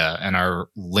Ilia and our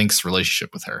Link's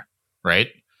relationship with her, right?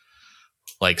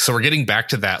 Like, so we're getting back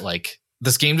to that. Like,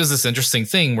 this game does this interesting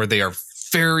thing where they are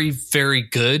very, very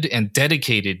good and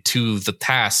dedicated to the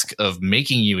task of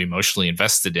making you emotionally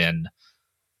invested in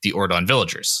the Ordon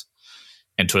villagers.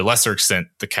 And to a lesser extent,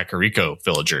 the Kakariko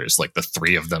villagers, like the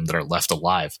 3 of them that are left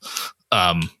alive.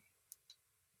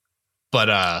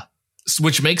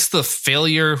 Which makes the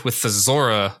failure with the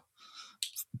Zora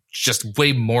just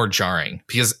way more jarring,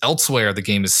 because elsewhere the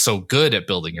game is so good at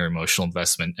building your emotional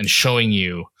investment and showing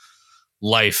you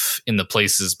life in the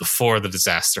places before the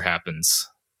disaster happens.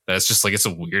 That's just like, it's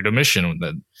a weird omission,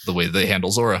 the way they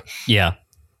handle Zora. Yeah.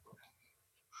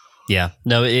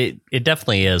 No, it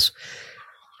definitely is.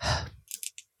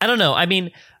 I don't know. I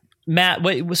mean, Matt,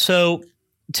 so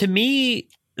to me,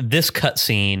 this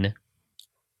cutscene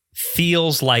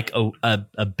feels like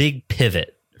a big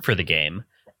pivot for the game.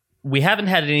 We haven't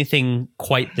had anything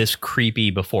quite this creepy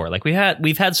before. Like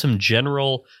we've had some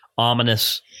general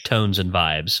ominous tones and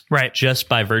vibes, right? Just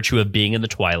by virtue of being in the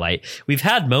Twilight. We've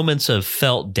had moments of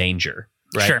felt danger,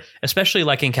 right? Sure. Especially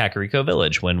like in Kakariko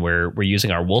Village, when we're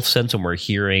using our wolf sense and we're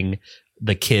hearing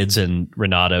the kids and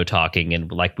Renato talking,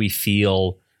 and like we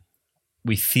feel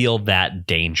that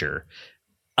danger.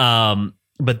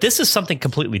 But this is something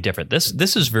completely different.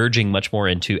 This is verging much more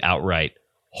into outright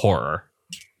horror.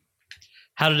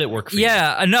 How did it work for you?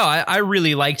 Yeah, no, I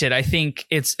really liked it. I think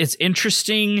it's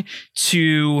interesting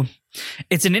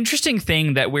it's an interesting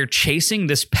thing that we're chasing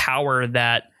this power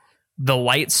that the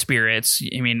light spirits,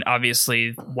 I mean,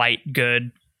 obviously light,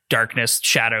 good, darkness,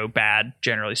 shadow, bad,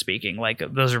 generally speaking. Like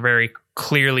those are very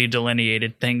clearly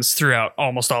delineated things throughout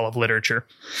almost all of literature.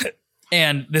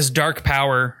 And this dark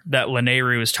power that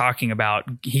Lanayru is talking about,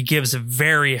 he gives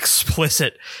very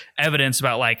explicit evidence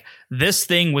about like this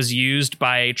thing was used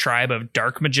by a tribe of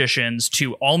dark magicians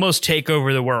to almost take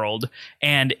over the world.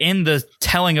 And in the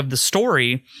telling of the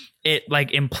story, it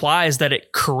like implies that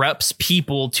it corrupts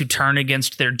people to turn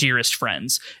against their dearest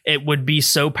friends. It would be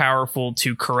so powerful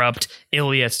to corrupt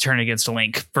Ilya to turn against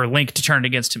Link, for Link to turn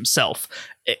against himself.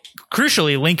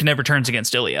 Crucially, Link never turns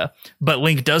against Ilya, but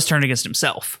Link does turn against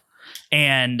himself.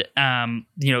 And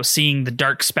seeing the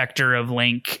dark specter of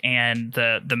Link and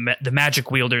the magic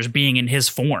wielders being in his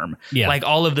form, like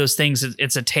all of those things,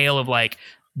 it's a tale of like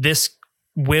this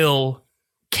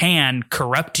can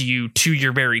corrupt you to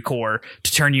your very core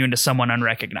to turn you into someone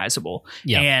unrecognizable.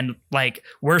 And like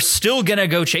we're still gonna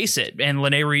go chase it. And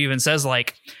Lanayru even says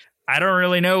like, I don't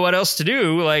really know what else to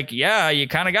do. Like, yeah, you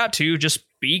kind of got to just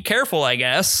be careful, I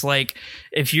guess. Like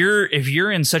if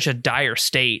you're in such a dire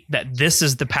state that this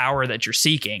is the power that you're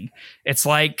seeking, it's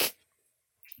like,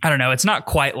 I don't know. It's not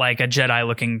quite like a Jedi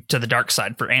looking to the dark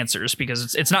side for answers,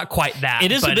 because it's not quite that.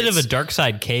 It is a bit of a dark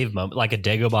side cave moment, like a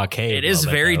Dagobah cave. It is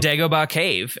very Dagobah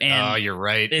cave. And you're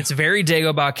right. It's very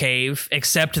Dagobah cave,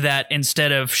 except that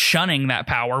instead of shunning that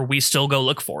power, we still go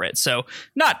look for it. So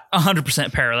not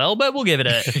 100% parallel, but we'll give it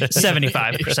a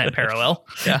 75% parallel.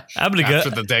 Yeah, I'm gonna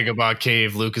After the Dagobah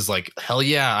cave, Luke is like, hell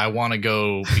yeah, I want to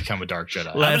go become a dark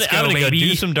Jedi. I'm gonna go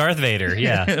do some Darth Vader.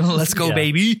 Yeah, let's go,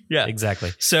 baby. Yeah,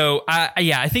 exactly. So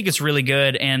I think it's really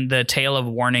good, and the tale of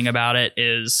warning about it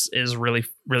is really,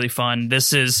 really fun.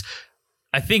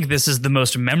 I think this is the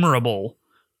most memorable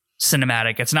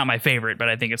cinematic. It's not my favorite, but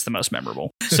I think it's the most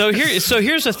memorable. So here's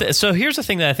the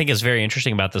thing that I think is very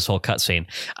interesting about this whole cutscene.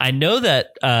 I know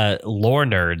that lore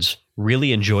nerds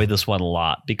really enjoy this one a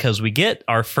lot, because we get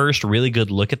our first really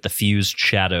good look at the fused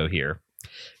shadow here,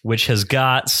 which has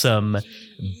got some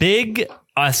big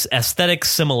aesthetic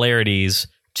similarities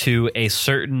to a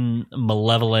certain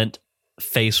malevolent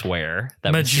face wear.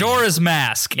 Majora's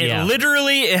Mask.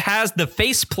 It has the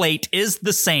faceplate is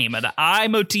the same. The eye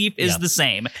motif is the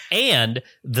same. And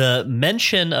the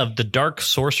mention of the dark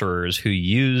sorcerers who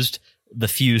used the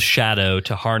fused shadow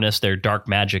to harness their dark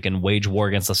magic and wage war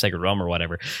against the Sacred Realm or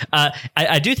whatever.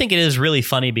 I do think it is really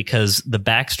funny, because the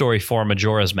backstory for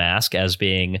Majora's Mask as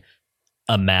being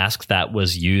a mask that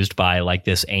was used by like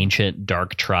this ancient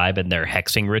dark tribe and their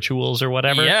hexing rituals or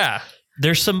whatever. Yeah.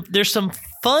 There's some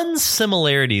fun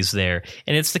similarities there.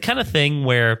 And it's the kind of thing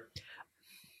where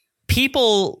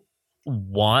people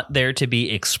want there to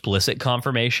be explicit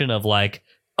confirmation of like,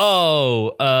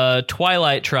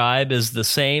 Twilight tribe is the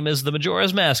same as the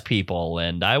Majora's Mask people,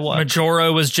 and I want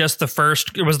Majora was just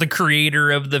the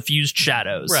creator of the fused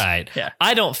shadows. Right. Yeah.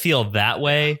 I don't feel that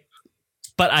way.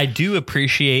 But I do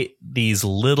appreciate these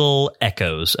little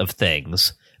echoes of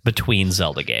things between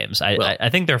Zelda games. I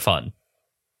think they're fun.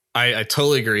 I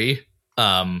totally agree.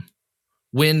 And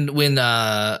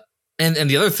the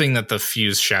other thing that the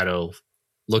fused shadow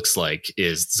looks like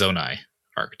is Zonai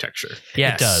architecture.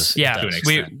 Yes, it does.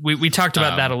 Yeah, we talked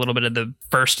about that a little bit in the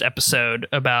first episode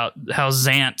about how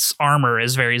Xant's armor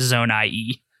is very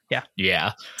Zonai-y.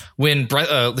 Yeah. When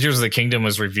Tears of the Kingdom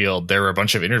was revealed, there were a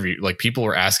bunch of people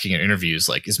were asking in interviews,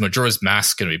 like, is Majora's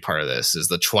Mask going to be part of this? Is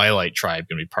the Twilight tribe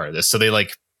going to be part of this? So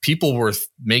people were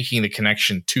making the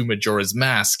connection to Majora's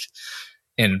Mask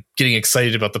and getting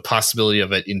excited about the possibility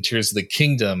of it in Tears of the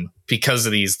Kingdom because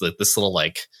of this little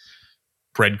like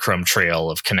breadcrumb trail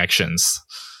of connections.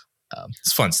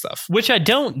 It's fun stuff. Which I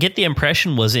don't get the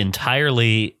impression was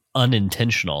entirely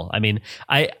unintentional. I mean,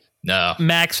 No.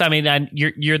 Max, I mean,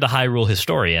 you're the Hyrule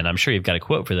historian. I'm sure you've got a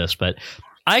quote for this, but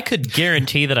I could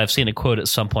guarantee that I've seen a quote at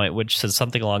some point which says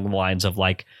something along the lines of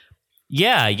like,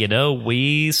 yeah,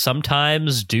 we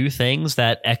sometimes do things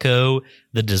that echo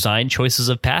the design choices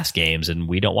of past games, and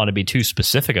we don't want to be too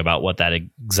specific about what that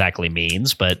exactly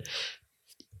means, but...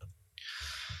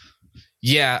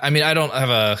 Yeah, I mean, I don't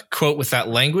have a quote with that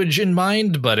language in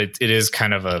mind, but it is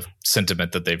kind of a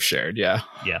sentiment that they've shared, yeah.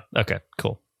 Yeah, okay,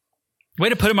 cool. Way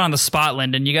to put him on the spot,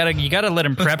 Lyndon. You gotta let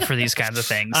him prep for these kinds of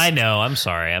things. I know. I'm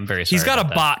sorry. I'm very sorry. He's got a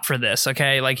bot for this.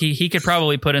 Okay, like he could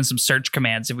probably put in some search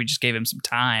commands if we just gave him some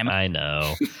time. I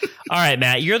know. All right,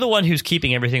 Matt. You're the one who's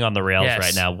keeping everything on the rails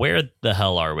right now. Where the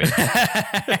hell are we?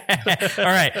 All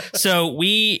right. So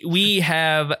we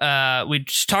have we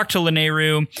just talked to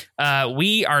Lineru.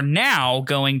 We are now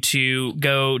going to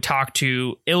go talk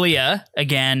to Ilya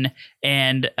again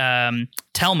and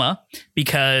Telma,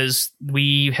 because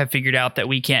we have figured out that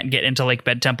we can't get into Lake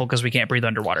Bed Temple because we can't breathe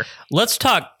underwater. Let's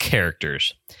talk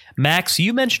characters. Max,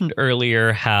 you mentioned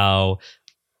earlier how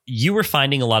you were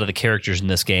finding a lot of the characters in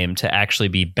this game to actually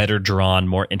be better drawn,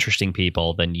 more interesting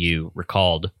people than you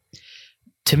recalled.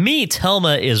 To me,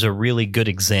 Telma is a really good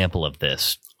example of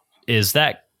this. Is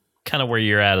that kind of where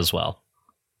you're at as well?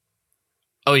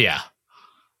 Oh, yeah.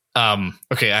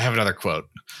 Okay, I have another quote.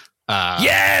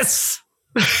 Yes!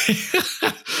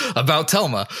 About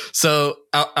Telma. So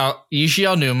Yuji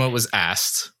Aonuma was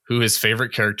asked who his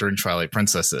favorite character in Twilight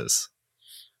Princess is.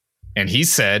 And he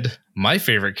said, my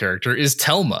favorite character is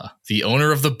Telma, the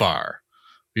owner of the bar.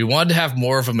 We wanted to have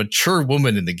more of a mature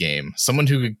woman in the game, someone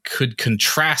who could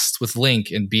contrast with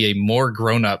Link and be a more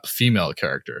grown-up female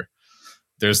character.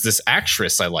 There's this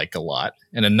actress I like a lot,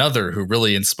 and another who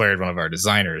really inspired one of our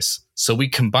designers. So we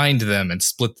combined them and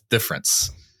split the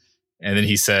difference. And then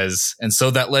he says, and so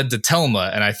that led to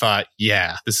Telma, and I thought,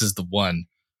 yeah, this is the one.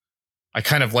 I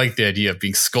kind of like the idea of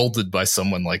being scolded by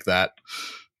someone like that.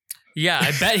 Yeah,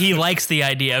 I bet he likes the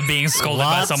idea of being scolded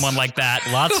by someone like that.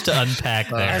 Lots to unpack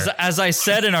there. As I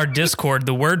said in our Discord,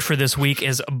 the word for this week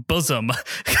is bosom.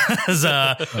 Because,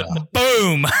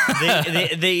 boom.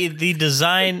 The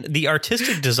design, the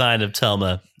artistic design of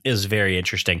Telma is very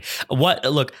interesting.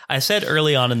 Look, I said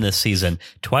early on in this season,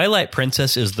 Twilight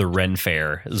Princess is the Ren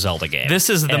Fair Zelda game.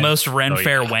 This is the most Ren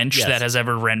Fair wench that has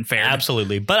ever Ren Fair.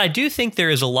 Absolutely. But I do think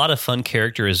there is a lot of fun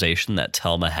characterization that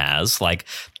Telma has. Like,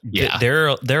 there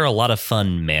are a lot of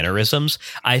fun mannerisms.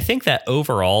 I think that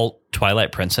overall,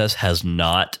 Twilight Princess has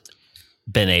not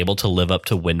been able to live up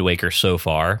to Wind Waker so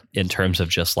far in terms of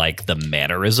just like the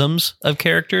mannerisms of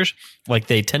characters. Like,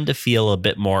 they tend to feel a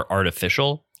bit more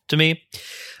artificial to me.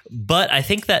 But I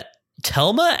think that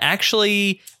Telma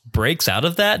actually breaks out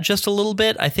of that just a little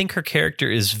bit. I think her character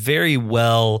is very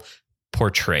well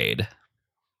portrayed.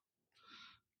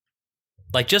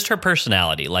 Like, just her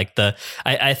personality. Like,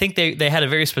 I think they had a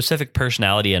very specific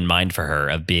personality in mind for her,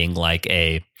 of being like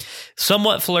a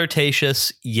somewhat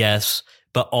flirtatious, yes,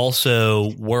 but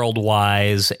also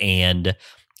world-wise and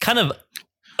kind of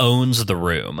owns the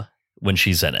room when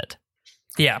she's in it.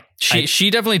 Yeah, she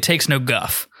definitely takes no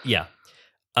guff. Yeah.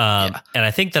 And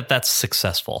I think that that's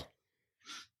successful.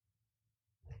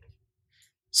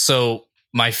 So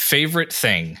my favorite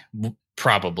thing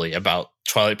probably about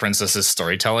Twilight Princess's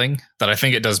storytelling, that I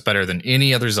think it does better than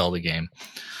any other Zelda game,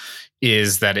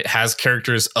 is that it has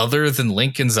characters other than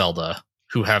Link and Zelda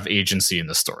who have agency in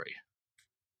the story.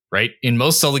 Right? In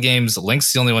most Zelda games,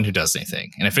 Link's the only one who does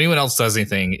anything. And if anyone else does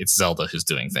anything, it's Zelda who's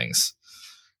doing things.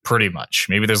 Pretty much.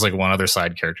 Maybe there's like one other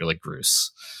side character like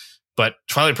Bruce. But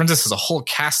Twilight Princess has a whole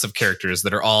cast of characters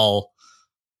that are all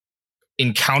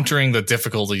encountering the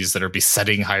difficulties that are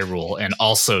besetting Hyrule and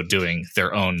also doing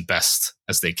their own best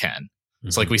as they can. Mm-hmm.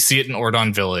 It's like we see it in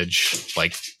Ordon Village,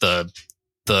 like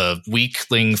the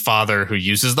weakling father who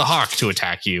uses the hawk to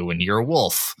attack you when you're a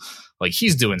wolf. Like,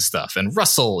 he's doing stuff, and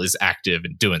Russell is active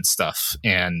and doing stuff,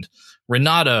 and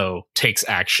Renato takes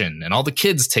action, and all the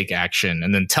kids take action,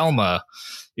 and then Telma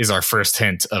is our first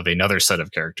hint of another set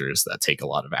of characters that take a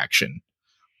lot of action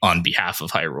on behalf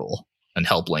of Hyrule and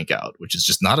help Link out, which is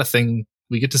just not a thing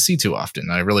we get to see too often.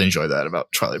 I really enjoy that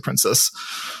about Twilight Princess.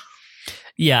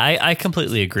 Yeah, I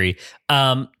completely agree.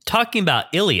 Talking about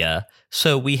Ilya,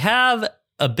 so we have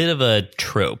a bit of a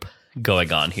trope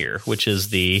going on here, which is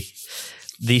the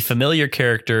familiar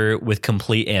character with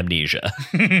complete amnesia.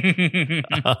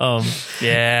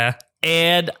 Yeah.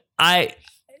 And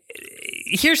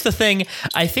here's the thing.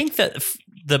 I think that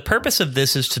the purpose of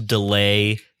this is to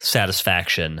delay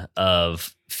satisfaction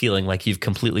of feeling like you've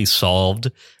completely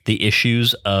solved the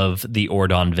issues of the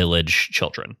Ordon Village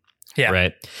children. Yeah.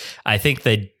 Right. I think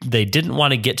they didn't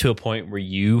want to get to a point where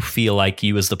you feel like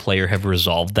you as the player have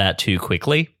resolved that too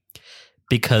quickly,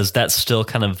 because that's still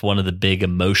kind of one of the big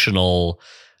emotional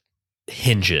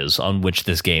hinges on which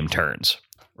this game turns.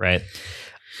 Right.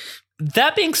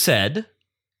 That being said,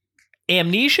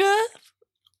 amnesia,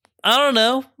 I don't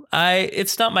know.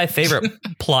 It's not my favorite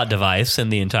plot device in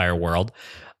the entire world.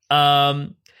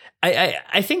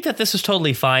 I think that this is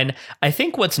totally fine. I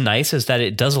think what's nice is that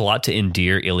it does a lot to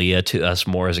endear Ilya to us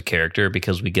more as a character,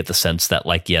 because we get the sense that,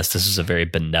 like, yes, this is a very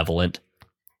benevolent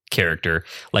character.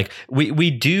 Like,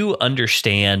 we do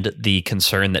understand the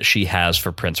concern that she has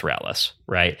for Prince Rallis,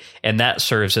 right? And that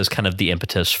serves as kind of the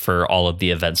impetus for all of the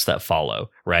events that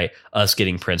follow, right? Us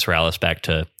getting Prince Rallis back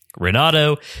to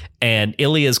Renato, and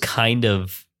Ilya's kind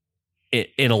of,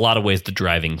 in a lot of ways, the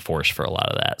driving force for a lot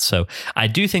of that. So I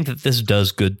do think that this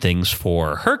does good things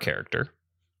for her character.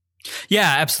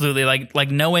 Yeah, absolutely.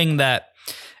 Like knowing that,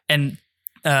 and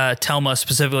Telma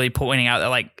specifically pointing out that,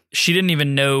 like, she didn't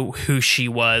even know who she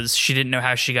was. She didn't know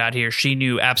how she got here. She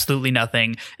knew absolutely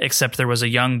nothing except there was a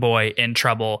young boy in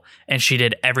trouble, and she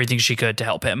did everything she could to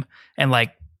help him. And,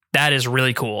 like, that is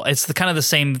really cool. It's kind of the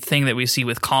same thing that we see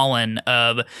with Colin,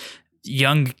 of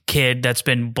young kid that's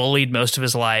been bullied most of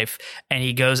his life, and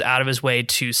he goes out of his way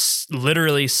to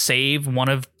literally save one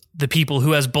of the people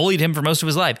who has bullied him for most of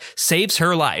his life, saves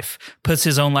her life, puts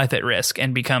his own life at risk,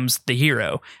 and becomes the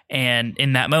hero and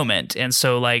in that moment. And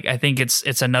so, like, I think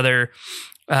it's another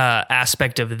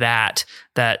aspect of that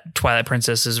Twilight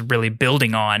Princess is really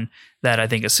building on that I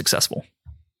think is successful.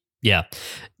 Yeah,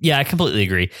 I completely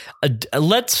agree.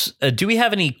 Do we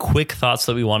have any quick thoughts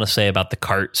that we want to say about the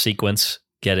cart sequence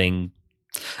getting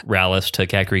Rallis to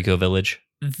Kakariko Village?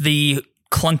 The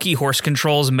clunky horse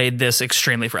controls made this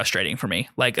extremely frustrating for me.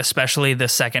 Like, especially the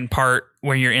second part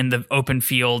where you're in the open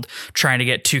field trying to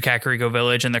get to Kakariko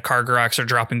Village and the Kargaroks are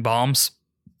dropping bombs.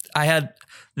 I had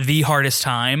the hardest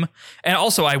time. And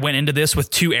also, I went into this with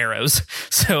 2 arrows.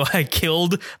 So I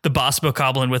killed the boss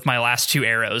bokoblin with my last 2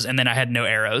 arrows, and then I had no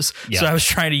arrows. Yeah. So I was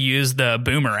trying to use the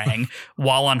boomerang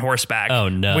while on horseback. Oh,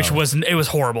 no. It was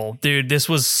horrible. Dude, this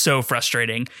was so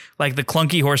frustrating. Like, the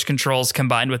clunky horse controls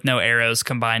combined with no arrows,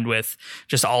 combined with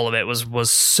just all of it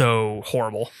was so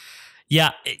horrible.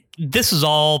 Yeah, this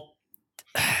was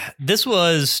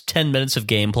 10 minutes of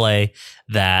gameplay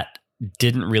that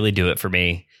didn't really do it for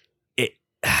me.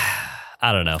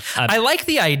 I don't know. I like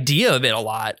the idea of it a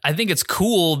lot. I think it's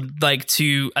cool. I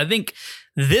think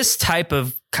this type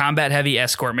of combat heavy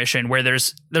escort mission where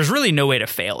there's really no way to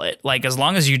fail it. Like, as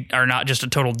long as you are not just a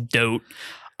total dote.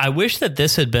 I wish that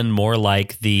this had been more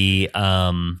like the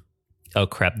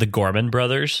the Gorman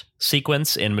Brothers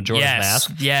sequence in Majora's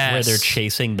Mask. Yes. Where they're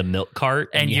chasing the milk cart.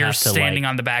 And you're standing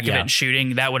on the back of it and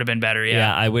shooting. That would have been better.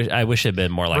 Yeah. I wish it had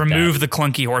been more like that. Remove the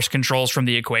clunky horse controls from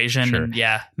the equation. Sure.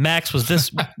 And Max, was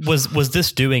this was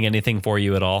this doing anything for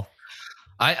you at all?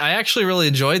 I actually really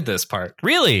enjoyed this part.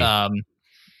 Really? I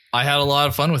had a lot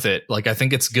of fun with it. Like, I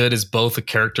think it's good as both a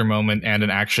character moment and an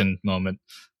action moment.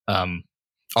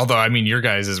 Although, I mean, your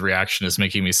guys' reaction is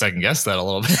making me second guess that a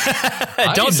little bit.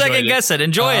 Don't second guess it.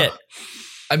 Enjoy it.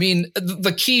 I mean,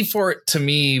 the key for it to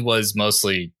me was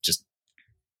mostly just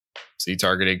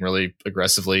targeting really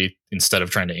aggressively instead of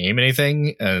trying to aim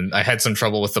anything. And I had some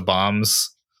trouble with the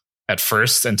bombs at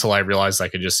first until I realized I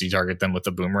could just target them with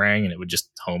the boomerang and it would just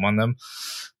home on them.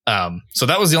 So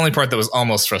that was the only part that was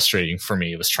almost frustrating for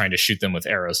me. It was trying to shoot them with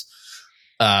arrows.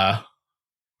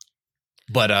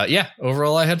 But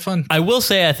overall, I had fun. I will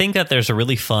say, I think that there's a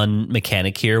really fun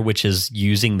mechanic here, which is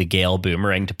using the Gale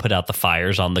boomerang to put out the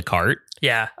fires on the cart.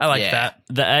 Yeah, I like that.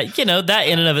 That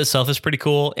in and of itself is pretty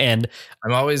cool. And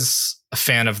I'm always a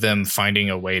fan of them finding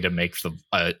a way to make the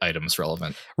items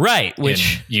relevant. Right. In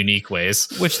unique ways.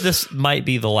 Which this might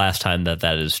be the last time that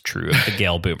is true of the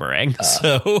Gale boomerang.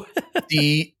 So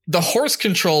the horse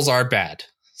controls are bad.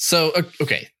 So,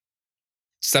 okay.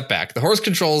 Step back. The horse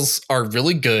controls are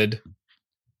really good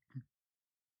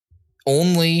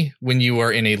only when you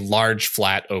are in a large,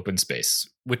 flat, open space.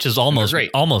 Which is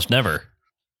almost never.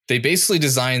 They basically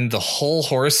designed the whole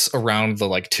horse around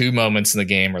the 2 moments in the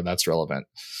game where that's relevant,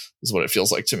 is what it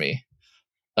feels like to me.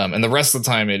 And the rest of the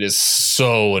time, it is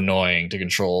so annoying to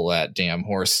control that damn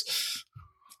horse.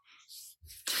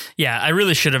 Yeah, I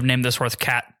really should have named this horse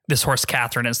Cat this horse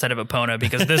Catherine instead of Epona,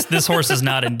 because this horse is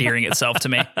not endearing itself to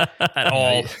me at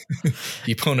all.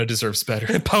 Epona deserves better.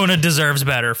 Epona deserves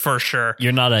better for sure.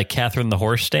 You're not a Catherine the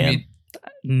Horse stan?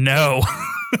 No.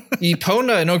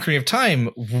 Epona in Ocarina of Time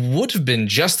would have been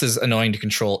just as annoying to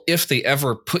control if they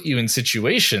ever put you in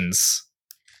situations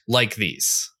like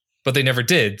these. But they never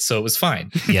did, so it was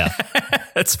fine. Yeah.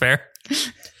 That's fair.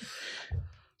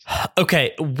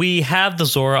 Okay, we have the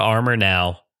Zora armor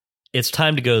now. It's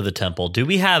time to go to the temple. Do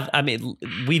we have, I mean,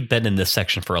 we've been in this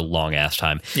section for a long ass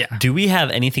time. Yeah. Do we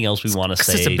have anything else we want to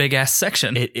say? It's a big ass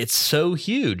section. It's so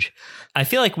huge. I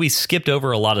feel like we skipped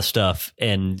over a lot of stuff,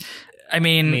 and I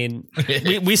mean,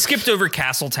 we skipped over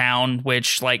Castletown,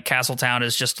 which like Castletown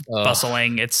is just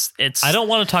bustling. It's. I don't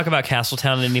want to talk about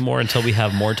Castletown anymore until we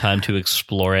have more time to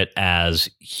explore it as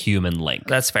human Link.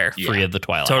 That's fair. Free of the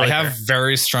Twilight. Totally I have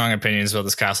very strong opinions about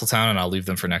this Castletown, and I'll leave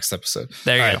them for next episode.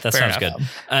 There you go. That Fair sounds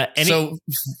enough. good. So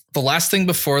the last thing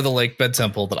before the Lake Bed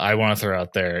Temple that I want to throw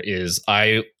out there is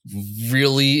I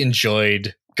really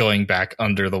enjoyed going back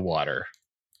under the water.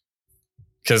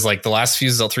 Because like the last few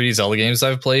 3D Zelda games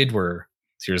I've played were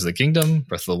Tears of the Kingdom,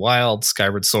 Breath of the Wild,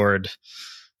 Skyward Sword.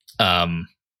 I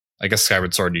guess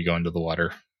Skyward Sword, you go into the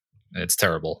water. And it's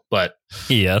terrible. But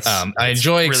yes, I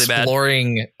enjoy really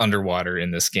exploring underwater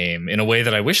in this game in a way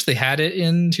that I wish they had it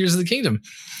in Tears of the Kingdom.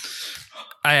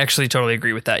 I actually totally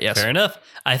agree with that. Yes. Fair enough.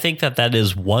 I think that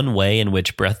is one way in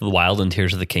which Breath of the Wild and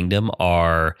Tears of the Kingdom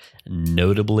are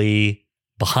notably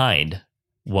behind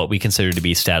what we consider to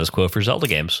be status quo for Zelda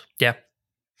games. Yeah.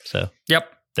 So, yep.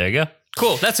 There you go.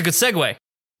 Cool. That's a good segue.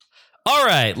 All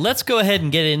right, let's go ahead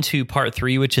and get into part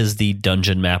 3, which is the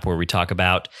dungeon map, where we talk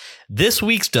about this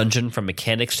week's dungeon, from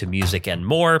mechanics to music and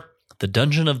more. The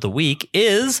dungeon of the week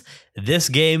is this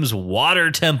game's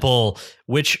Water Temple,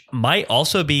 which might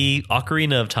also be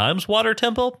Ocarina of Time's Water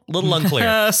Temple. A little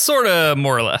unclear. Sort of,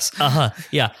 more or less.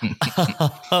 Yeah.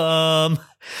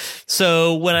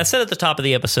 So when I said at the top of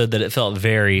the episode that it felt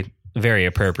very, very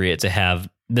appropriate to have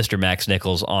Mr. Max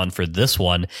Nichols on for this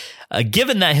one,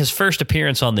 given that his first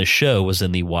appearance on this show was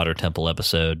in the Water Temple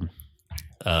episode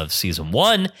of season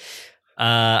 1,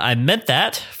 I meant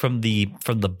that from the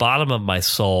bottom of my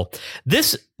soul.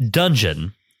 This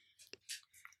dungeon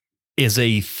is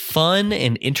a fun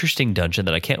and interesting dungeon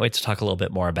that I can't wait to talk a little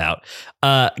bit more about.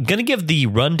 Gonna give the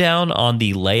rundown on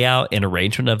the layout and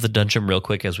arrangement of the dungeon real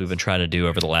quick, as we've been trying to do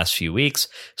over the last few weeks.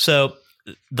 So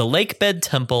the Lake Bed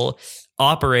Temple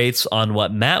operates on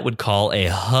what Matt would call a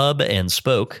hub and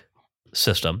spoke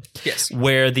system. Yes.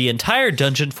 Where the entire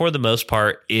dungeon, for the most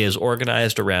part, is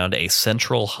organized around a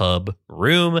central hub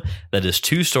room that is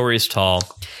 2 stories tall.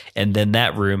 And then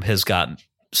that room has got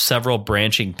several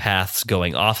branching paths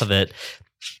going off of it.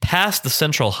 Past the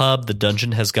central hub, the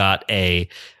dungeon has got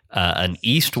an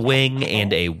east wing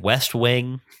and a west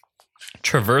wing.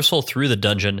 Traversal through the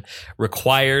dungeon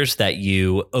requires that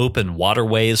you open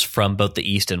waterways from both the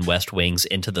east and west wings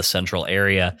into the central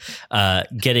area.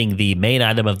 Getting the main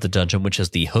item of the dungeon, which is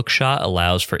the hookshot,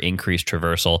 allows for increased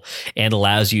traversal and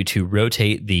allows you to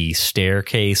rotate the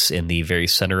staircase in the very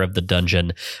center of the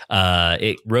dungeon.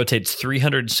 It rotates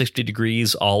 360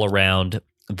 degrees all around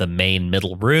the main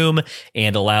middle room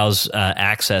and allows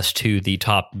access to the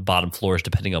top and bottom floors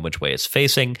depending on which way it's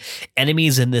facing.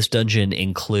 Enemies in this dungeon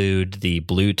include the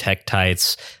blue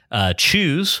Tektites,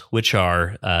 Chews, which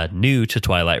are new to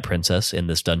Twilight Princess in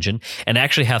this dungeon and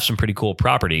actually have some pretty cool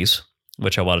properties,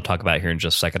 which I want to talk about here in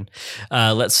just a second.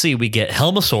 Let's see, we get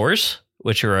Helmasaurs,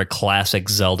 which are a classic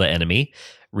Zelda enemy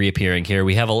reappearing here.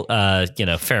 We have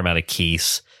a fair amount of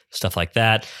keys, stuff like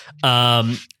that.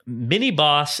 Mini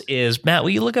boss is, Matt, will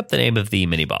you look up the name of the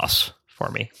mini boss for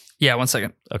me? Yeah, 1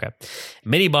 second. Okay.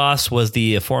 Mini boss was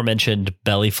the aforementioned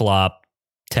belly flop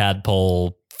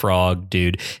tadpole frog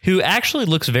dude, who actually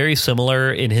looks very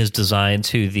similar in his design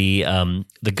to the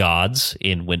gods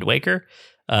in Wind Waker.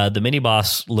 The mini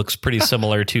boss looks pretty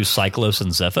similar to Cyclos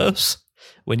and Zephos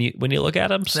when you look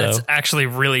at him. So that's actually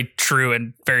really true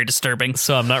and very disturbing.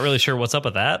 So I'm not really sure what's up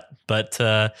with that, but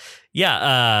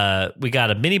we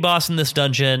got a mini boss in this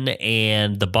dungeon,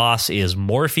 and the boss is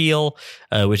Morpheal,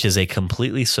 which is a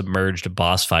completely submerged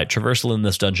boss fight. Traversal in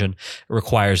this dungeon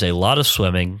requires a lot of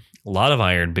swimming, a lot of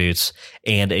iron boots,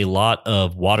 and a lot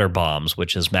of water bombs,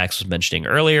 which, as Max was mentioning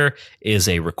earlier, is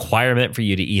a requirement for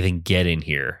you to even get in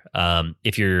here.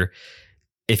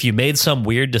 If you made some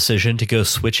weird decision to go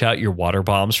switch out your water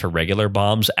bombs for regular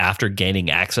bombs after gaining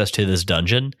access to this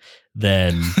dungeon,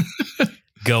 then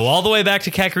go all the way back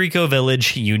to Kakariko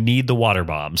Village. You need the water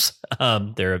bombs.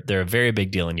 They're a very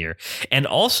big deal in here. And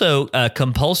also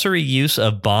compulsory use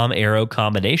of bomb arrow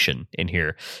combination in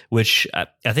here, which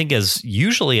I think is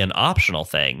usually an optional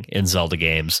thing in Zelda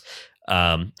games.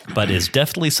 but is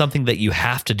definitely something that you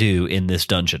have to do in this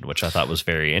dungeon, which I thought was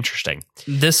very interesting.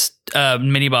 This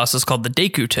mini boss is called the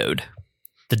Deku Toad.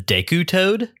 The Deku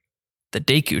Toad? The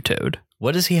Deku Toad.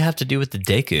 What does he have to do with the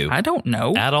Deku? I don't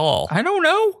know. At all. I don't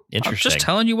know. Interesting. I'm just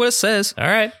telling you what it says. All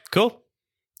right, cool.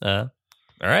 All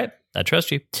right, I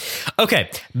trust you.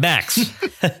 Okay, Max.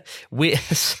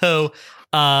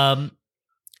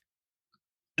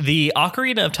 The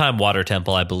Ocarina of Time Water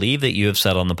Temple, I believe that you have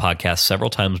said on the podcast several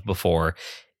times before,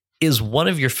 is one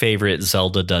of your favorite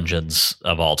Zelda dungeons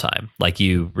of all time. Like,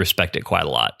 you respect it quite a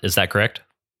lot. Is that correct?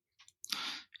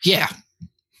 Yeah.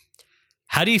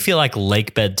 How do you feel like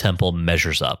Lakebed Temple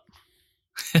measures up?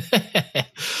 So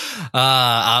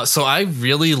I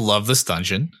really love this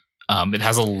dungeon. It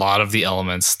has a lot of the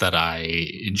elements that I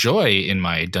enjoy in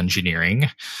my dungeoneering.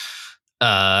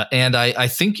 And I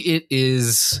think it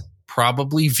is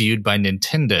probably viewed by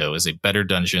Nintendo as a better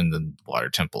dungeon than Water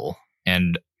Temple.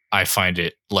 And I find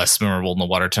it less memorable than the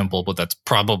Water Temple, but that's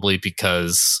probably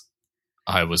because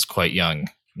I was quite young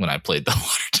when I played the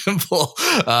Water Temple.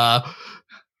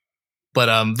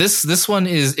 But this one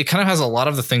it kind of has a lot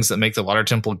of the things that make the Water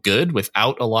Temple good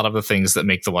without a lot of the things that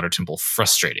make the Water Temple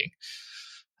frustrating.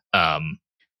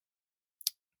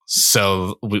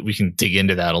 So we can dig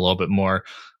into that a little bit more.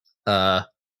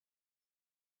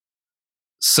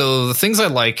 So the things I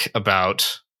like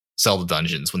about Zelda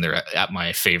dungeons when they're at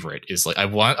my favorite is like I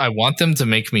want them to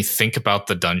make me think about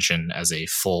the dungeon as a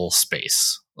full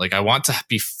space. Like, I want to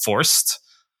be forced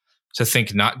to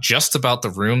think not just about the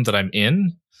room that I'm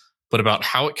in, but about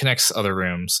how it connects to other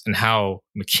rooms and how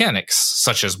mechanics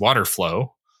such as water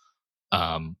flow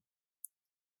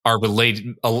are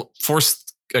related,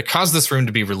 cause this room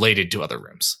to be related to other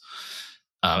rooms.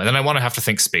 And then I want to have to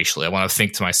think spatially. I want to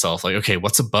think to myself, like, okay,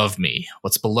 what's above me?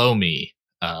 What's below me?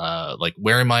 Like,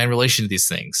 where am I in relation to these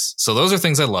things? So those are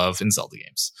things I love in Zelda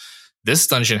games. This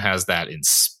dungeon has that in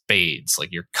spades. Like,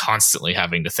 you're constantly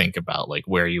having to think about like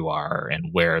where you are and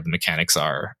where the mechanics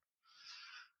are.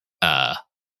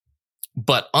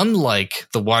 But unlike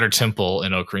the Water Temple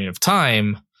in Ocarina of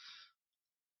Time,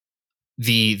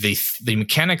 the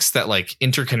mechanics that like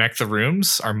interconnect the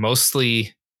rooms are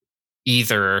mostly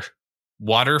either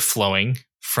water flowing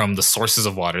from the sources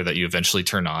of water that you eventually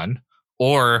turn on,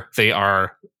 or they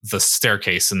are the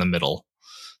staircase in the middle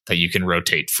that you can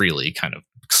rotate freely, kind of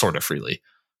sort of freely.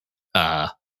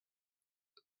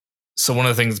 So one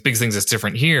of the big things that's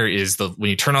different here is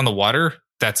when you turn on the water,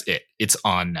 that's it. It's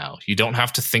on now. You don't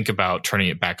have to think about turning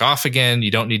it back off again. You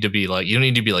don't need to be like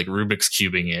Rubik's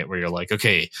cubing it, where you're like,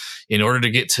 okay, in order to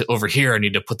get to over here, I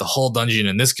need to put the whole dungeon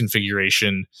in this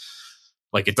configuration.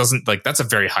 Like, it doesn't, like, that's a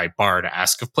very high bar to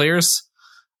ask of players.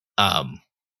 But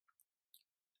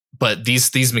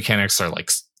these mechanics are like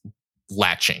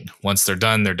latching. Once they're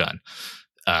done, they're done.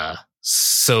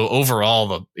 So overall,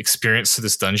 the experience to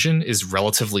this dungeon is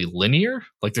relatively linear.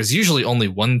 Like, there's usually only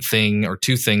one thing or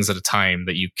two things at a time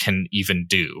that you can even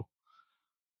do.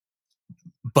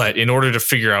 But in order to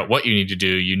figure out what you need to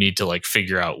do, you need to like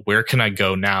figure out, where can I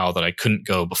go now that I couldn't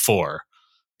go before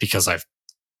because I've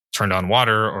turned on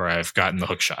water or I've gotten the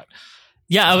hook shot.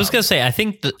 Yeah, I was going to say, I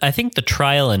think the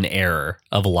trial and error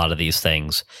of a lot of these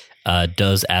things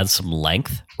does add some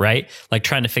length, right? Like,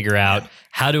 trying to figure out,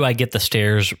 how do I get the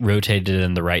stairs rotated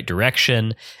in the right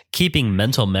direction? Keeping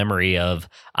mental memory of,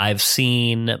 I've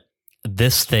seen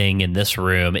this thing in this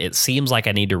room. It seems like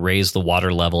I need to raise the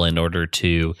water level in order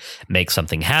to make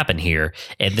something happen here.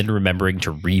 And then remembering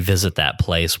to revisit that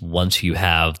place once you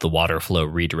have the water flow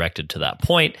redirected to that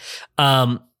point.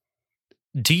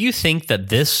 Do you think that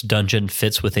this dungeon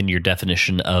fits within your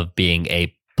definition of being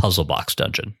a puzzle box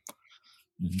dungeon?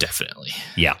 Definitely.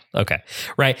 Yeah. Okay.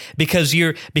 Right. Because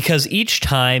each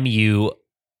time you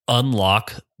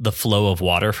unlock the flow of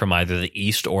water from either the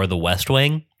east or the west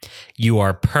wing, you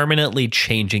are permanently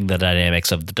changing the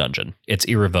dynamics of the dungeon. It's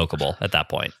irrevocable at that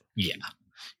point. Yeah.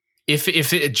 If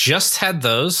it just had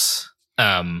those,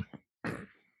 it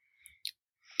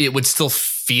would still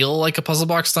feel like a puzzle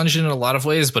box dungeon in a lot of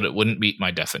ways, but it wouldn't meet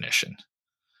my definition.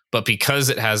 But because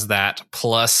it has that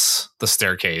plus the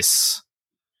staircase,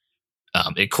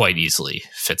 it quite easily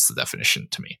fits the definition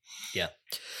to me. Yeah.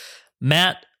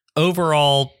 Matt,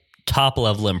 overall top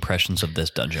level impressions of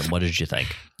this dungeon. What did you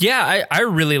think? Yeah, I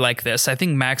really like this. I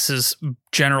think Max's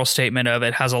general statement of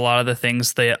it has a lot of the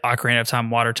things the Ocarina of Time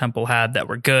Water Temple had that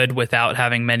were good without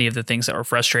having many of the things that were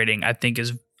frustrating, I think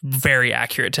is very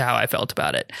accurate to how I felt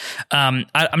about it. I'm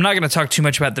not going to talk too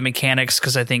much about the mechanics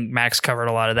because I think Max covered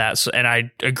a lot of that. So, and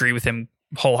I agree with him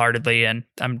wholeheartedly, and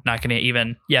I'm not going to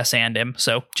even yes and him.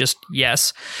 So just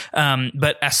yes.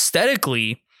 But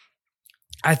aesthetically,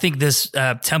 I think this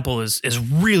temple is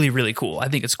really, really cool. I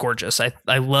think it's gorgeous.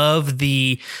 I love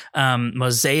the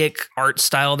mosaic art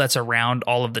style that's around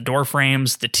all of the door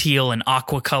frames, the teal and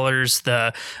aqua colors,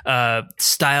 the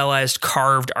stylized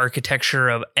carved architecture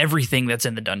of everything that's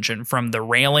in the dungeon, from the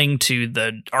railing to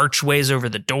the archways over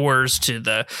the doors to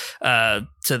the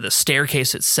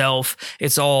staircase itself.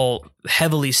 It's all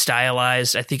heavily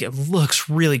stylized. I think it looks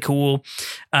really cool.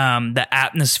 The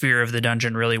atmosphere of the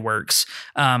dungeon really works.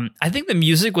 I think the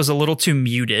music was a little too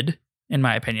muted, in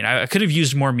my opinion. I could have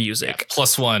used more music. Yeah,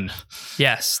 +1.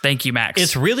 Yes. Thank you, Max.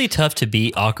 It's really tough to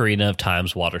beat Ocarina of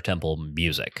Time's Water Temple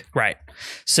music. Right.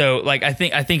 So like I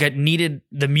think it needed,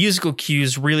 the musical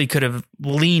cues really could have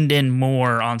leaned in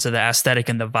more onto the aesthetic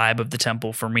and the vibe of the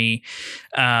temple for me.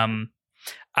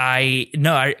 I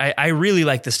really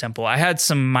like this temple. I had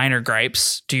some minor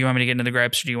gripes. Do you want me to get into the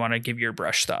gripes, or do you want to give your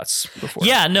brush thoughts before?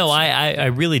 Yeah, no, I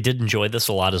really did enjoy this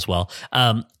a lot as well.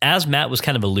 As Matt was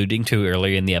kind of alluding to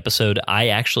earlier in the episode, I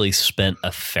actually spent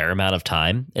a fair amount of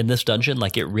time in this dungeon.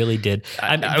 Like, it really did.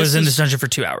 I was in this dungeon for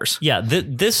 2 hours. Yeah,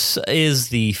 this is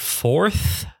the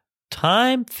fifth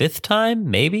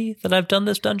time maybe that I've done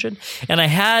this dungeon, and I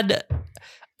had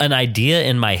an idea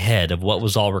in my head of what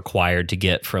was all required to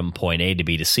get from point A to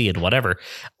B to C and whatever.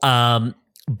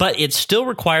 But it still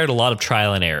required a lot of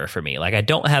trial and error for me. Like, I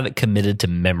don't have it committed to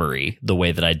memory the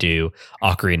way that I do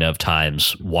Ocarina of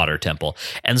Time's Water Temple.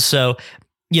 And so,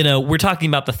 we're talking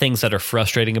about the things that are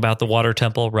frustrating about the Water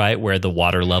Temple, right? Where the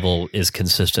water level is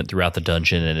consistent throughout the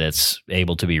dungeon and it's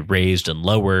able to be raised and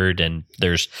lowered. And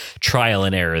there's trial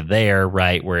and error there,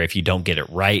 right? Where if you don't get it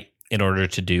right in order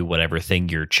to do whatever thing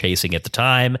you're chasing at the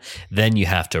time, then you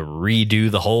have to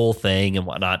redo the whole thing and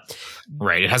whatnot.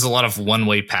 Right. It has a lot of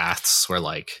one-way paths where,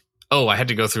 like, oh, I had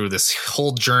to go through this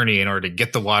whole journey in order to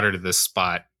get the water to this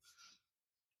spot.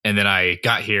 And then I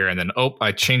got here and then,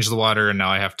 I changed the water and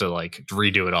now I have to like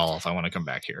redo it all if I want to come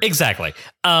back here. Exactly.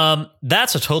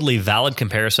 That's a totally valid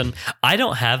comparison. I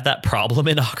don't have that problem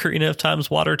in Ocarina of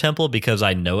Time's Water Temple because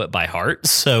I know it by heart.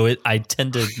 So I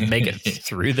tend to make it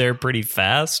through there pretty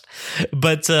fast.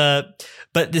 But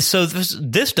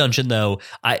this dungeon, though,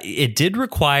 it did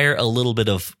require a little bit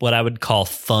of what I would call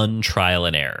fun trial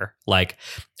and error. Like,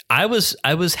 I was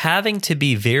having to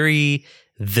be very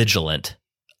vigilant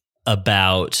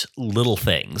about little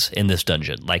things in this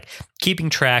dungeon, like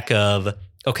keeping track of,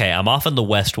 okay, I'm off in the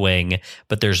west wing,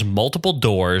 but there's multiple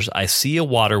doors. I see a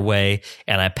waterway,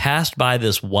 and I passed by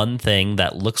this one thing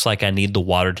that looks like I need the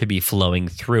water to be flowing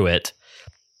through it.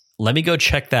 Let me go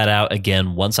check that out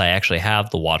again once I actually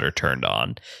have the water turned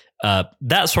on.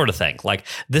 That sort of thing. Like,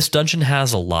 this dungeon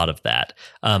has a lot of that.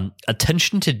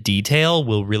 Attention to detail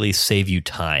will really save you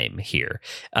time here.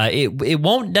 It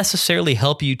won't necessarily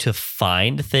help you to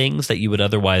find things that you would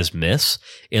otherwise miss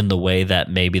in the way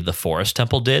that maybe the Forest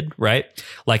Temple did, right?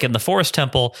 Like, in the Forest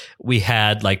Temple, we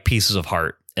had like pieces of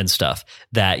heart and stuff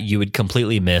that you would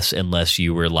completely miss unless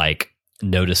you were like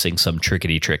noticing some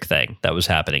trickety trick thing that was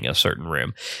happening in a certain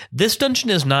room. This dungeon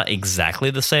is not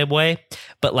exactly the same way,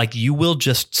 but like, you will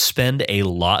just spend a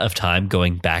lot of time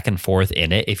going back and forth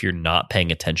in it if you're not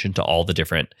paying attention to all the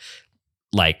different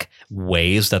like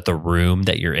ways that the room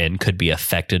that you're in could be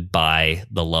affected by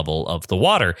the level of the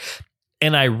water.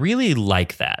 And I really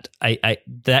like that.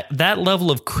 That level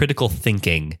of critical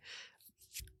thinking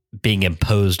being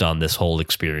imposed on this whole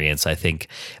experience, I think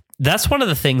that's one of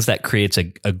the things that creates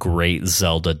a great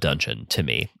Zelda dungeon to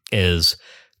me. Is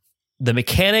the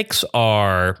mechanics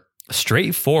are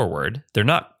straightforward. They're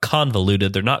not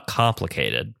convoluted. They're not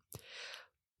complicated.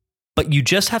 But you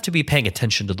just have to be paying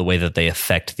attention to the way that they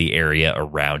affect the area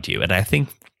around you. And I think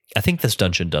this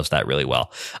dungeon does that really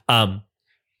well. And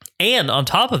on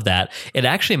top of that, it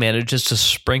actually manages to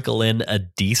sprinkle in a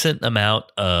decent amount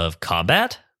of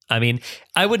combat. I mean,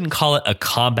 I wouldn't call it a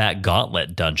combat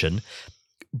gauntlet dungeon,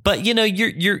 but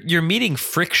you're meeting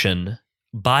friction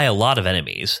by a lot of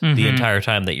enemies the entire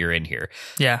time that you're in here.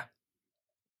 Yeah.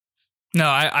 No,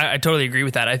 I totally agree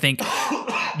with that. I think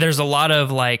there's a lot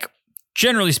of, like,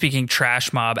 generally speaking,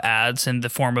 trash mob ads in the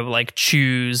form of like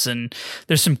chews, and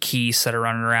there's some keys that are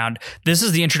running around. This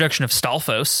is the introduction of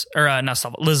Stalfos, or not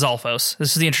Stalfos, Lizalfos. This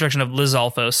is the introduction of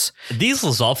Lizalfos. These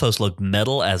Lizalfos look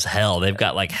metal as hell. They've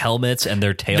got like helmets, and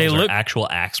their tails are actual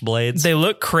axe blades. They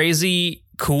look crazy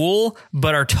cool,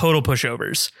 but are total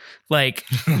pushovers. Like,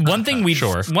 one thing we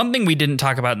didn't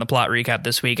talk about in the plot recap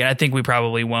this week, and I think we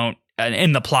probably won't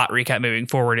in the plot recap moving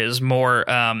forward, is more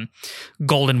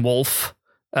Golden Wolf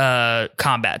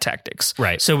combat tactics.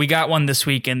 Right. So we got one this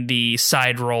week in the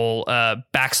side roll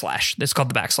backslash. It's called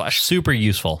the backslash. Super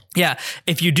useful. Yeah.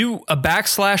 If you do a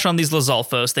backslash on these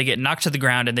Lizalfos, they get knocked to the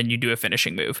ground and then you do a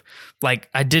finishing move. Like,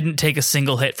 I didn't take a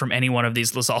single hit from any one of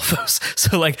these Lizalfos.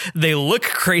 So like, they look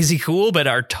crazy cool, but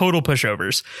are total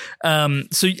pushovers.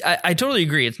 So I totally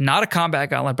agree. It's not a combat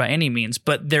gauntlet by any means,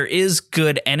 but there is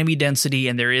good enemy density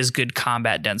and there is good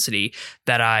combat density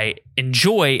that I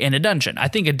enjoy in a dungeon. I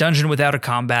think a dungeon without a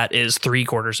combat is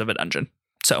 3/4 of a dungeon.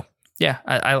 So yeah,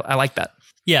 I like that.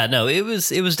 Yeah, no, it was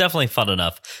definitely fun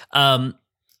enough. I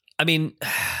mean,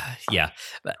 yeah.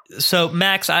 So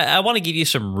Max, I want to give you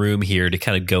some room here to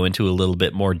kind of go into a little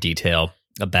bit more detail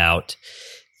about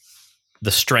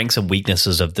the strengths and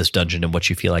weaknesses of this dungeon and what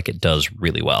you feel like it does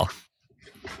really well.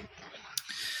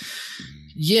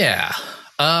 Yeah.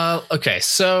 Okay,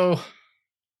 so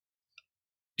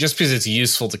just because it's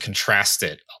useful to contrast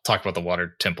it, I'll talk about the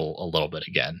water temple a little bit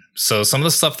again. So some of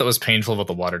the stuff that was painful about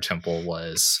the water temple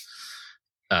was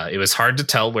it was hard to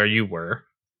tell where you were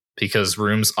because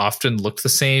rooms often looked the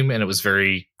same and it was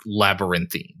very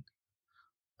labyrinthine.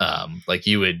 Like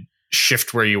you would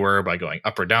shift where you were by going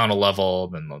up or down a level,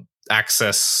 then the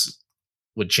access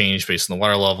would change based on the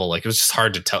water level. Like it was just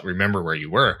hard to remember where you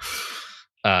were.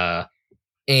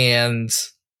 And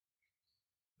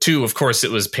two, of course,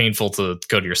 it was painful to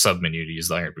go to your sub menu to use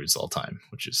the iron boots all the time,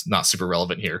 which is not super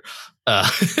relevant here.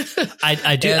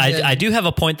 I do have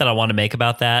a point that I want to make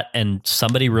about that, and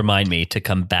somebody remind me to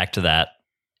come back to that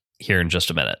here in just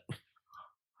a minute.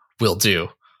 Will do.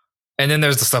 And then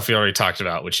there's the stuff we already talked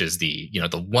about, which is the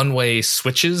one-way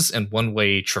switches and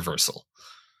one-way traversal.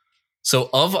 So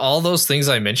of all those things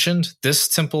I mentioned, this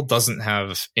temple doesn't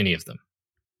have any of them.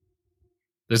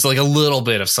 There's like a little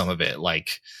bit of some of it,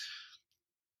 like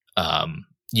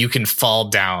you can fall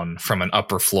down from an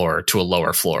upper floor to a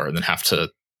lower floor and then have to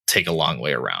take a long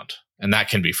way around. And that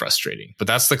can be frustrating. But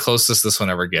that's the closest this one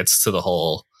ever gets to the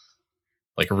whole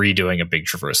like redoing a big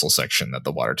traversal section that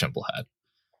the Water Temple had.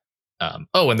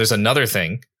 And there's another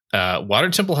thing. Water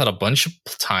Temple had a bunch of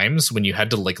times when you had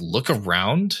to like look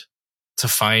around to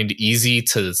find easy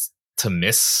to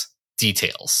miss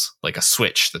details, like a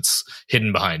switch that's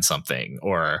hidden behind something,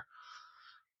 or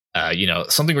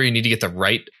something where you need to get the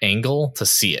right angle to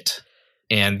see it.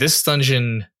 And this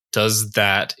dungeon does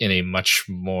that in a much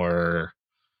more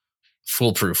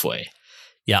foolproof way.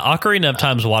 Yeah, Ocarina of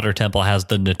Time's Water Temple has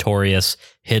the notorious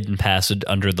hidden passage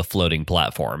under the floating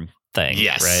platform thing.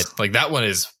 Yes, right? Like that one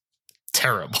is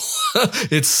terrible.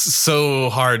 It's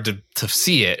so hard to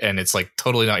see it, and it's like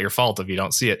totally not your fault if you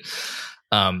don't see it.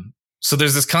 So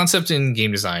there's this concept in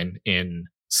game design, in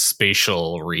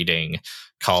spatial reading,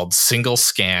 called single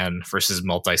scan versus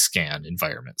multi-scan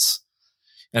environments.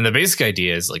 And the basic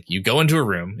idea is like you go into a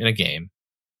room in a game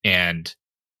and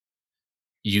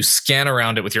you scan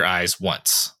around it with your eyes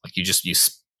once. Like you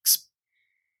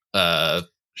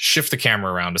shift the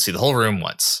camera around to see the whole room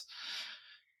once.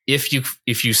 If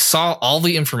you saw all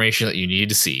the information that you needed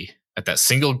to see at that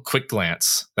single quick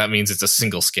glance, that means it's a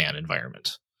single scan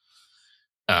environment.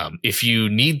 If you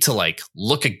need to like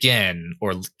look again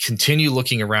or continue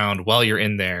looking around while you're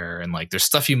in there, and like there's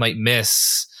stuff you might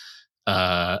miss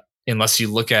unless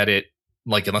you look at it,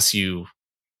 like unless you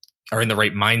are in the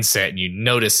right mindset and you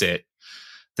notice it,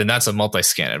 then that's a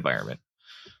multi-scan environment.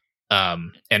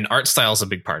 And art style is a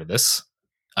big part of this.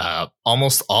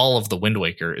 Almost all of the Wind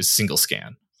Waker is single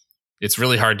scan. It's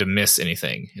really hard to miss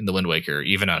anything in the Wind Waker,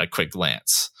 even at a quick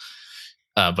glance.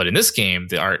 But in this game,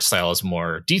 the art style is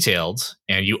more detailed,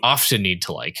 and you often need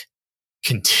to like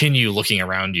continue looking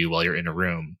around you while you're in a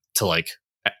room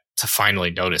to finally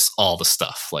notice all the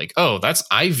stuff. Like, oh, that's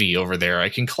Ivy over there. I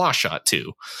can claw shot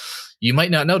too. You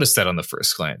might not notice that on the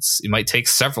first glance. It might take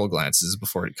several glances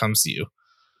before it comes to you.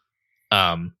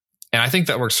 And I think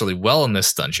that works really well in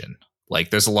this dungeon. Like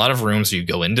there's a lot of rooms where you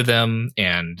go into them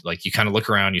and like you kind of look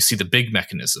around, you see the big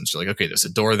mechanisms. You're like, okay, there's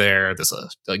a door there. There's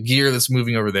a gear that's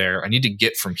moving over there. I need to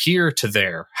get from here to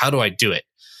there. How do I do it?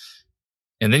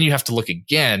 And then you have to look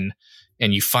again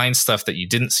and you find stuff that you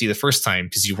didn't see the first time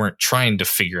because you weren't trying to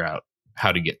figure out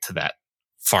how to get to that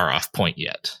far off point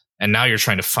yet. And now you're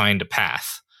trying to find a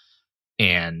path.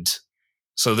 And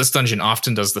so this dungeon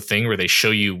often does the thing where they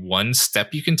show you one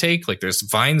step you can take. Like there's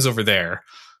vines over there,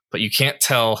 but you can't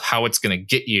tell how it's going to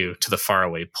get you to the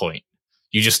faraway point.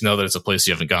 You just know that it's a place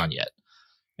you haven't gone yet.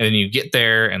 And then you get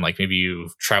there and like maybe you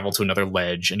travel to another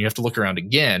ledge and you have to look around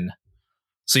again.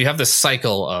 So you have this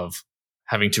cycle of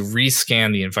having to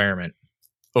rescan the environment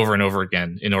over and over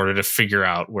again in order to figure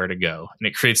out where to go. And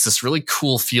it creates this really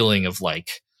cool feeling of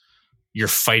like you're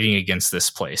fighting against this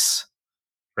place,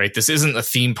 right? This isn't a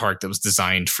theme park that was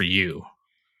designed for you.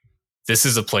 this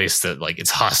is a place that like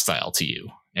it's hostile to you,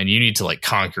 and you need to like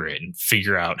conquer it and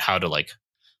figure out how to like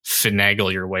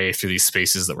finagle your way through these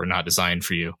spaces that were not designed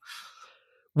for you.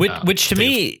 Which to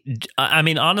me, I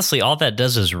mean, honestly, all that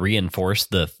does is reinforce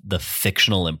the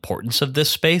fictional importance of this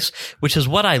space, which is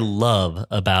what I love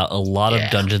about a lot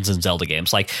of Dungeons and Zelda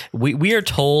games. Like we are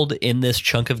told in this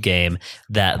chunk of game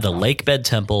that the Lakebed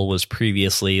Temple was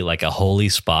previously like a holy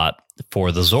spot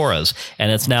for the Zoras, and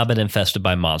it's now been infested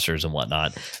by monsters and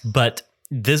whatnot. But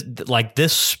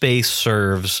this space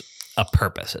serves a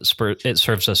purpose. It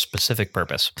serves a specific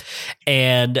purpose,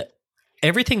 and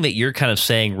everything that you're kind of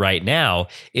saying right now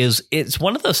is it's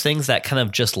one of those things that kind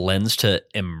of just lends to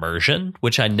immersion,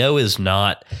 which I know is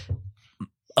not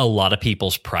a lot of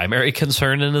people's primary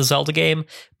concern in a Zelda game,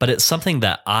 but it's something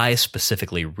that I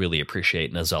specifically really appreciate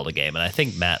in a Zelda game. And I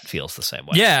think Matt feels the same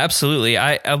way. Yeah, absolutely.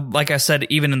 I like I said,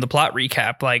 even in the plot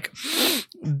recap, like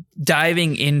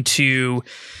diving into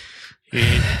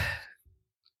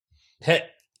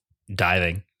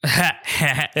diving.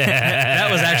 That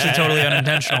was actually totally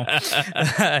unintentional.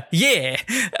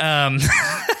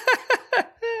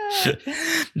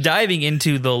 Diving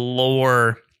into the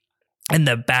lore and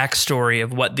the backstory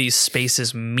of what these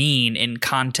spaces mean in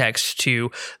context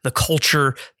to the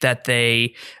culture that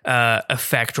they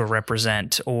affect or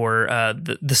represent, or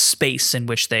the space in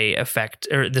which they affect,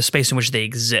 or the space in which they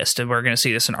exist. And we're going to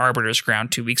see this in Arbiter's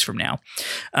Ground 2 weeks from now.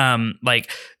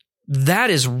 That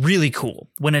is really cool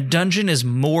when a dungeon is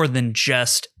more than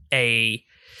just a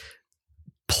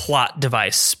plot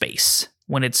device space.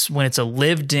 When it's a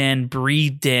lived in,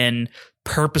 breathed in,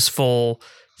 purposeful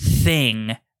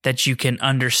thing that you can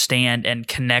understand and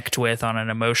connect with on an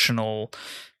emotional,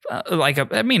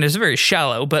 it's very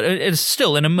shallow, but it's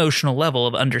still an emotional level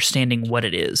of understanding what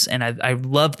it is. And I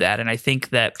love that. And I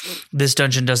think that this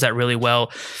dungeon does that really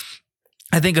well.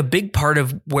 I think a big part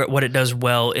of what it does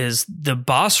well is the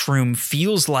boss room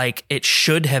feels like it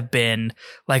should have been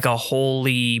like a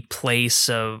holy place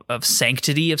of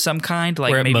sanctity of some kind.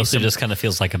 Like where it maybe mostly just kind of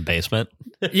feels like a basement.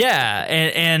 Yeah.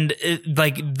 And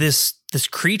like this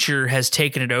creature has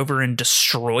taken it over and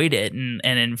destroyed it and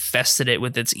infested it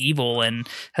with its evil and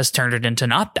has turned it into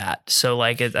not that. So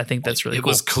like, I think that's really cool. It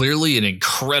was clearly an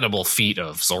incredible feat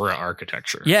of Zora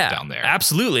architecture down there.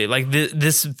 Absolutely. Like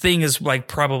this thing is like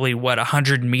probably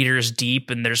 100 meters deep,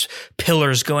 and there's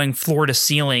pillars going floor to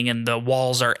ceiling, and the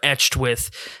walls are etched with,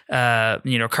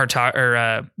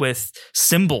 with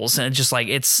symbols. And it's just like,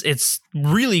 it's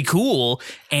really cool.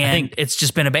 And it's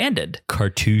just been abandoned.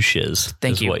 Cartouches.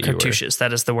 Thank you. Cartouches.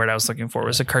 That is the word I was looking for.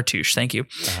 Was a cartouche. Thank you.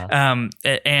 Uh-huh.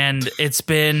 And it's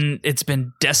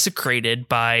been desecrated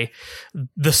by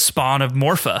the spawn of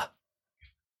Morpha,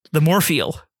 the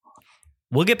Morpheal.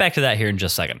 We'll get back to that here in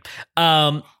just a second.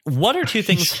 One or two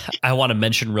things I want to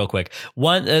mention real quick.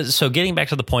 One, so getting back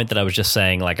to the point that I was just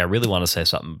saying, like I really want to say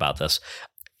something about this.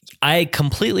 I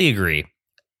completely agree.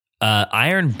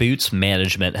 Iron Boots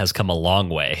management has come a long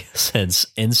way since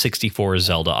N64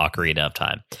 Zelda Ocarina of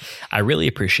Time. I really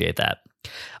appreciate that.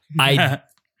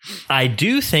 I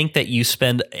do think that you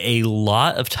spend a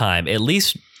lot of time, at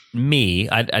least me,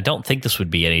 I don't think this would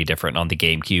be any different on the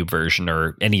GameCube version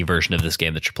or any version of this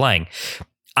game that you're playing.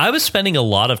 I was spending a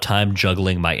lot of time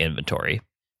juggling my inventory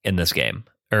in this game,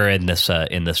 or in this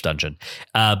dungeon,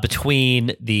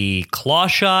 between the claw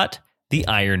shot, the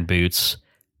Iron Boots,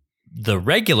 the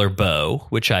regular bow,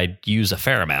 which I use a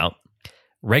fair amount,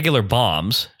 regular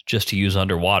bombs just to use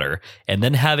underwater, and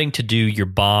then having to do your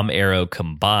bomb arrow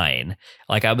combine.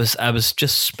 Like I was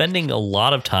just spending a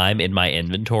lot of time in my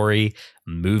inventory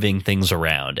moving things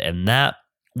around, and that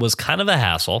was kind of a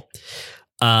hassle.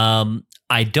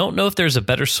 I don't know if there's a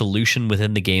better solution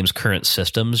within the game's current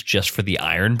systems just for the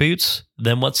Iron Boots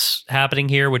than what's happening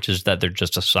here, which is that they're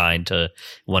just assigned to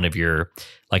one of your,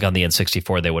 like on the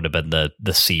N64, they would have been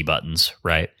the C buttons,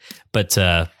 right? But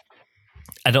I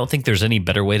don't think there's any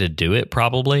better way to do it,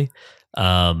 probably.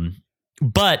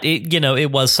 But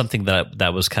it was something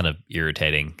that was kind of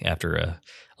irritating after a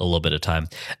little bit of time.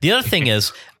 The other thing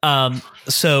is,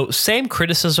 so same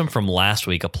criticism from last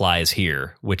week applies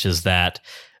here, which is that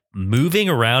moving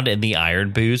around in the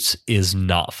Iron Boots is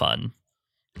not fun.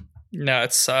 No,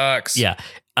 it sucks. Yeah.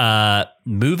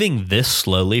 Moving this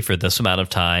slowly for this amount of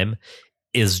time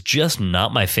is just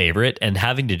not my favorite, and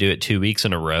having to do it 2 weeks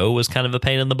in a row was kind of a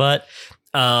pain in the butt.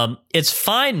 It's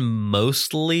fine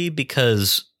mostly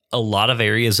because a lot of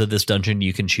areas of this dungeon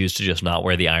you can choose to just not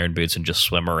wear the Iron Boots and just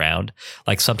swim around.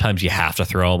 Like sometimes you have to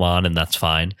throw them on, and that's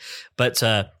fine. But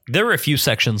there were a few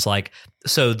sections like,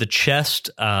 so the chest.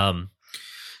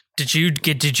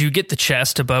 Did you get the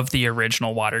chest above the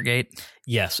original Watergate?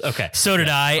 Yes. Okay. So did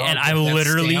I, and I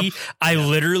literally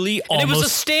And almost. it was a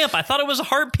stamp. I thought it was a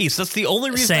heart piece. That's the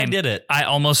only reason I did it. I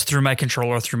almost threw my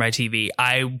controller through my TV.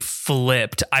 I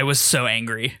flipped. I was so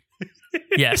angry.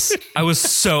 Yes, I was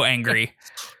so angry.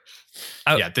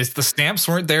 The stamps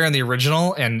weren't there in the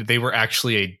original, and they were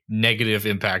actually a negative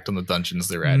impact on the dungeons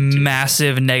they're at.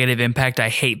 Massive negative impact. I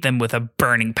hate them with a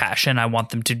burning passion. I want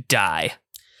them to die.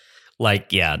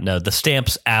 The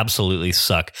stamps absolutely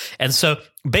suck. And so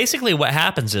basically what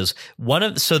happens is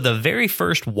the very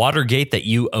first Watergate that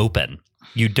you open,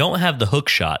 you don't have the hook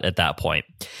shot at that point.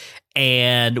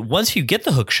 And once you get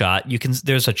the hook shot,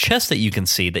 there's a chest that you can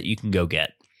see that you can go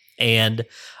get. And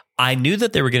I knew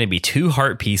that there were going to be 2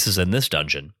 heart pieces in this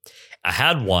dungeon. I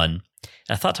had one.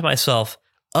 And I thought to myself,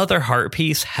 other heart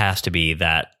piece has to be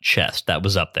that chest that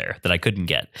was up there that I couldn't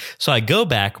get. So I go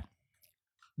back.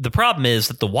 The problem is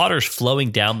that the water's flowing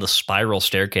down the spiral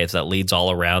staircase that leads all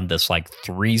around this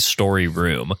 3-story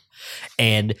room.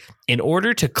 And in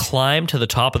order to climb to the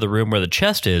top of the room where the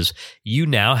chest is, you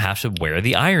now have to wear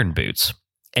the iron boots.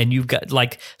 And you've got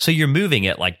so you're moving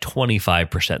at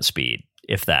 25% speed,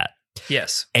 if that.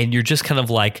 Yes. And you're just kind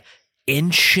of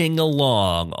inching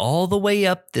along all the way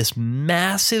up this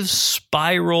massive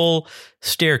spiral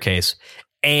staircase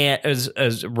and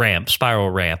spiral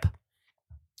ramp.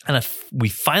 And we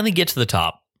finally get to the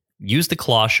top, use the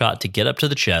claw shot to get up to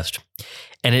the chest,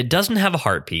 and it doesn't have a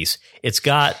heart piece. It's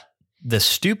got the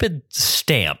stupid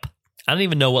stamp. I don't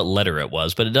even know what letter it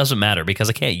was, but it doesn't matter because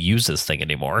I can't use this thing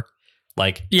anymore.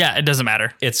 It doesn't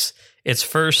matter. It's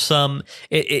for some.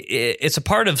 It's a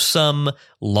part of some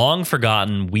long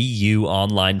forgotten Wii U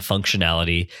online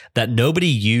functionality that nobody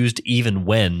used even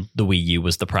when the Wii U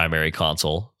was the primary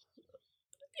console,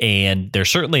 and they're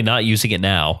certainly not using it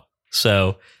now.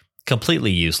 So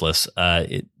completely useless.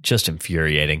 Just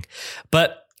infuriating.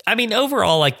 But I mean,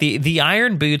 overall, the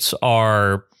iron boots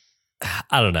are,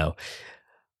 I don't know.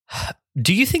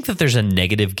 Do you think that there's a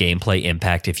negative gameplay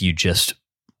impact if you just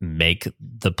make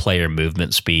the player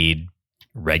movement speed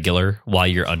regular while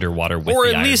you're underwater with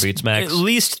the iron boots, Max? At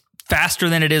least faster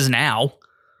than it is now.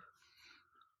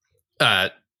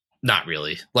 Not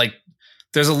really.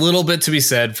 There's a little bit to be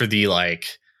said for the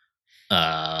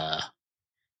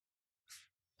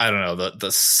I don't know,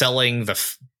 the selling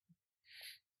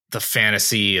the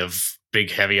fantasy of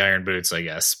big heavy iron boots, I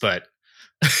guess, but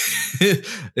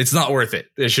it's not worth it.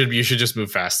 You should just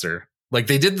move faster.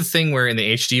 They did the thing where in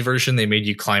the HD version they made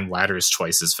you climb ladders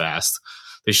twice as fast.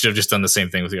 They should have just done the same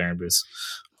thing with the iron boots.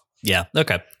 Yeah.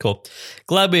 Okay. Cool.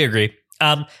 Glad we agree.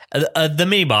 The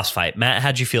mini boss fight, Matt.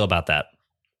 How'd you feel about that?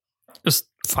 It was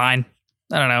fine.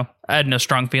 I don't know. I had no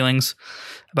strong feelings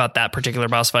about that particular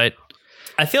boss fight.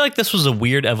 I feel like this was a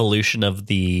weird evolution of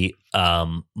the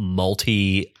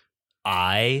multi-eye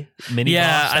mini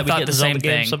boss. I thought the same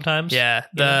thing sometimes. Yeah,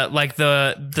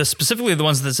 the specifically the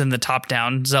ones that's in the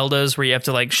top-down Zeldas where you have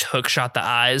to hook shot the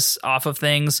eyes off of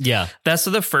things. Yeah, that's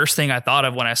the first thing I thought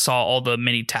of when I saw all the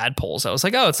mini tadpoles. I was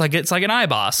like, oh, it's like an eye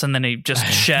boss, and then he just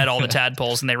shed all the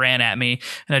tadpoles and they ran at me,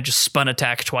 and I just spun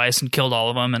attack twice and killed all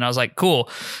of them, and I was like, cool,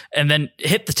 and then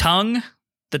hit the tongue.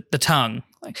 The tongue.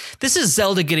 This is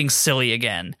Zelda getting silly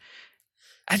again.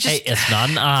 Hey, it's not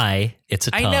an eye, it's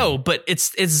a tongue. I know, but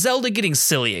it's Zelda getting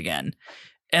silly again.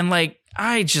 And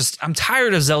I'm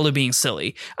tired of Zelda being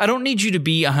silly. I don't need you to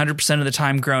be 100% of the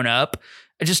time grown up.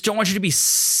 I just don't want you to be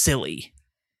silly.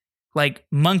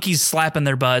 Monkeys slapping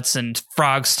their butts and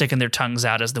frogs sticking their tongues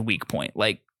out as the weak point.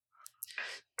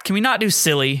 Can we not do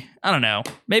silly? I don't know.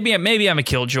 Maybe I'm a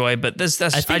killjoy, but I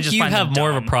just you find have more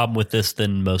dumb. of a problem with this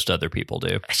than most other people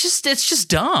do. It's just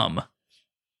dumb.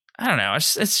 I don't know.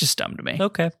 It's just dumb to me.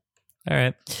 Okay. All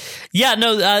right. Yeah,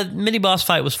 no, mini boss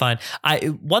fight was fine.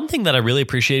 One thing that I really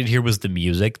appreciated here was the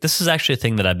music. This is actually a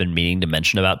thing that I've been meaning to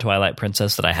mention about Twilight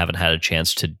Princess that I haven't had a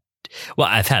chance to. Well,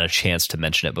 I've had a chance to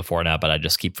mention it before now, but I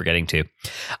just keep forgetting to.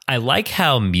 I like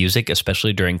how music,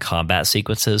 especially during combat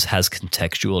sequences, has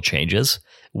contextual changes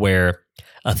where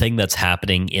a thing that's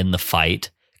happening in the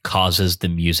fight causes the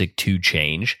music to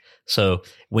change. So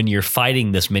when you're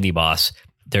fighting this mini boss,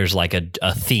 there's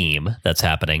a theme that's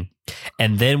happening.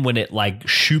 And then when it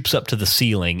shoots up to the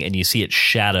ceiling and you see its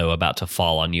shadow about to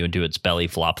fall on you and do its belly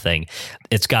flop thing,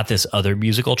 it's got this other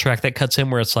musical track that cuts in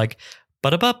where it's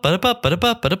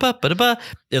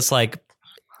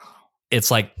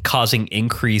it's causing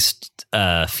increased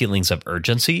feelings of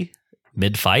urgency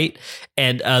mid-fight.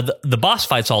 And the boss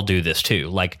fights all do this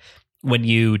too. When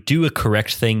you do a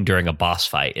correct thing during a boss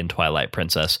fight in Twilight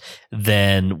Princess,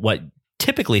 then what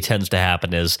typically tends to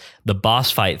happen is the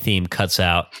boss fight theme cuts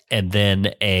out and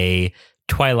then a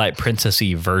Twilight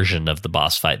Princessy version of the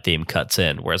boss fight theme cuts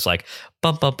in, where it's like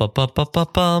bum bum bum bum bum bum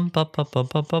bum bum bum bum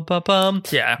bum bum bum bum.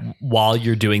 Yeah. While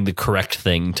you're doing the correct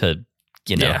thing to,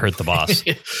 hurt the boss.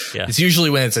 Yeah. It's usually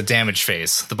when it's a damage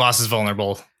phase. The boss is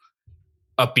vulnerable.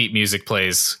 Upbeat music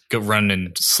plays. Go run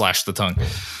and slash the tongue.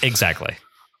 Exactly.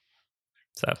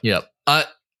 So. Yep. It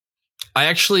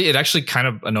actually kind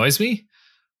of annoys me.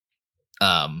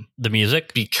 The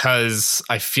music, because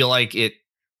I feel like it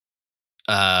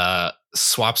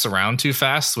swaps around too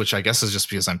fast, which I guess is just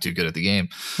because I'm too good at the game.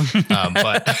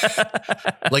 But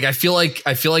like I feel like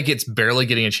it's barely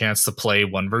getting a chance to play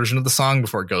one version of the song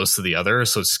before it goes to the other.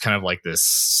 So it's kind of like this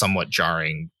somewhat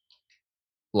jarring,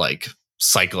 like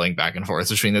cycling back and forth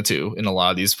between the two in a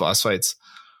lot of these boss fights.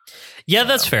 Yeah,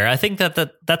 that's fair. I think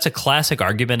that's a classic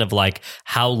argument of like,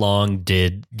 how long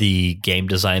did the game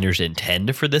designers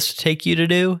intend for this to take you to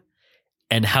do?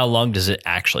 And how long does it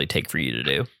actually take for you to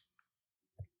do?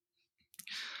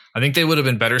 I think they would have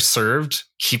been better served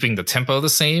keeping the tempo the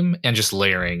same and just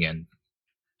layering in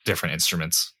different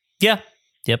instruments. Yeah.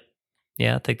 Yep.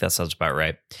 Yeah, I think that sounds about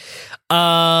right.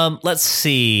 Let's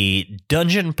see.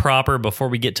 Dungeon proper, before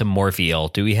we get to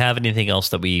Morpheal, do we have anything else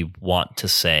that we want to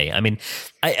say? I mean,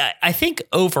 I think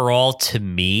overall, to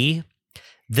me,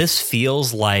 this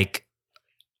feels like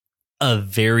a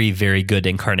very, very good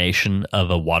incarnation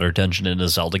of a water dungeon in a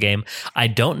Zelda game. I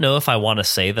don't know if I want to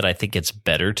say that I think it's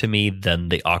better to me than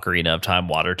the Ocarina of Time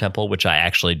Water Temple, which I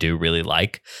actually do really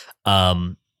like.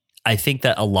 I think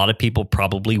that a lot of people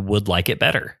probably would like it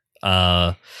better.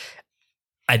 I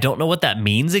don't know what that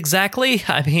means exactly.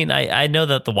 I mean, I know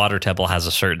that the Water Temple has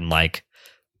a certain like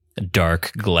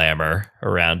dark glamour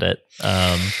around it,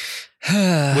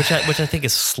 which I think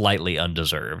is slightly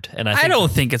undeserved. And I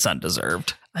don't think it's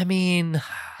undeserved. I mean,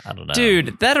 I don't know.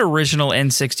 Dude, that original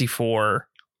N64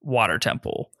 Water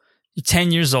Temple, you're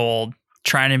 10 years old,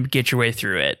 trying to get your way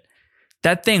through it.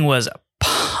 That thing was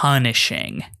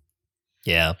punishing.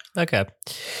 Yeah. Okay.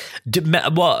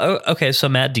 Okay. So,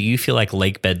 Matt, do you feel like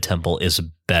Lake Bed Temple is a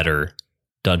better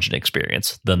dungeon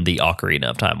experience than the Ocarina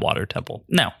of Time Water Temple?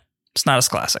 No, it's not as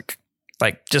classic.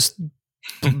 Like, just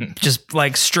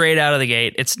like straight out of the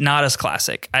gate, it's not as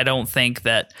classic. I think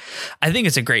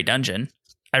it's a great dungeon.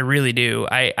 I really do.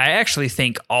 I actually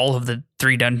think all of the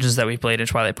 3 dungeons that we played in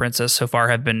Twilight Princess so far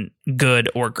have been good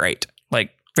or great.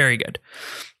 Like, very good.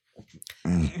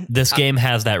 This game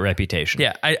has that reputation.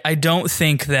 Yeah, I don't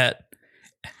think that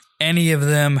any of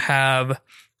them have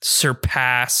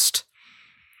surpassed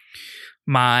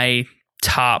my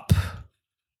top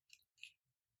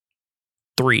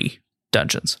 3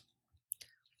 dungeons.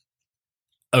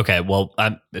 Okay, well,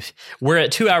 we're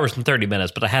at 2 hours and 30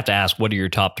 minutes, but I have to ask, what are your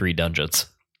top 3 dungeons?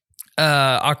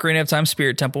 Ocarina of Time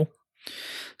Spirit Temple,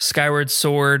 Skyward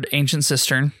Sword Ancient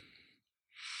Cistern,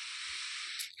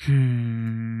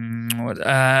 and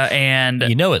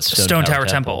it's Stone Tower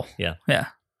Temple. Yeah.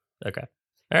 Okay.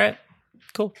 All right.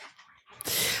 Cool.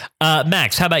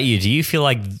 Max, how about you? Do you feel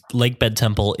like Lake Bed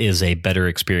Temple is a better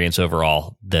experience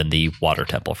overall than the Water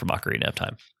Temple from Ocarina of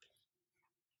Time?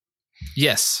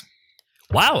 Yes.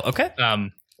 Wow. Okay.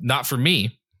 Not for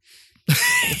me.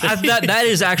 That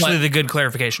is actually the good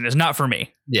clarification. Is not for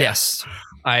me. Yeah. Yes.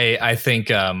 I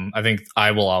think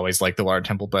I will always like the Water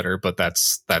Temple better, but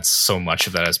that's so much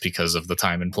of that is because of the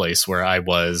time and place where I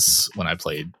was when I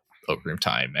played Ocarina of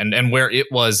Time and where it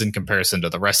was in comparison to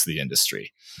the rest of the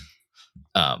industry.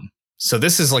 So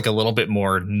this is like a little bit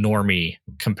more normie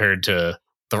compared to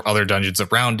the other dungeons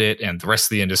around it and the rest of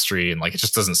the industry, and like it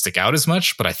just doesn't stick out as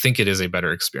much, but I think it is a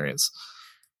better experience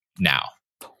now.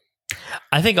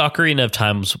 I think Ocarina of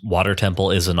Time's Water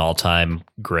Temple is an all-time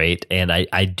great, and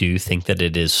I do think that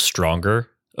it is stronger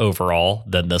overall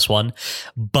than this one.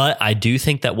 But I do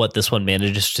think that what this one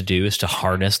manages to do is to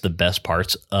harness the best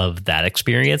parts of that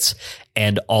experience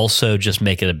and also just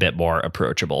make it a bit more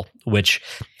approachable, which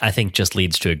I think just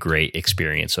leads to a great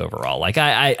experience overall. Like,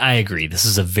 I agree. This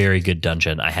is a very good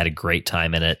dungeon. I had a great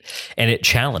time in it, and it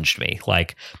challenged me.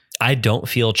 Like, I don't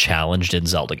feel challenged in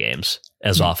Zelda games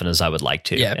as often as I would like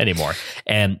to anymore.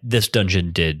 And this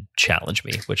dungeon did challenge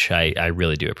me, which I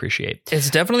really do appreciate. It's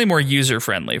definitely more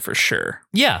user-friendly for sure.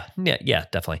 Yeah,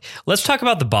 definitely. Let's talk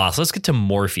about the boss. Let's get to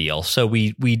Morpheal. So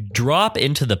we drop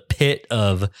into the pit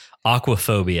of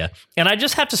aquaphobia. And I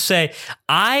just have to say,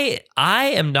 I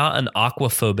am not an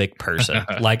aquaphobic person.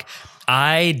 Like,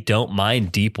 I don't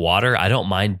mind deep water. I don't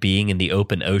mind being in the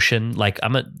open ocean. Like,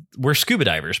 we're scuba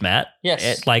divers, Matt.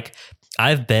 Yes. Like,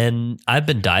 I've been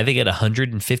diving at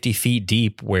 150 feet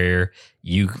deep where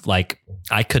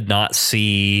I could not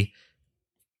see,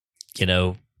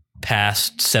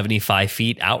 past 75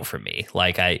 feet out from me.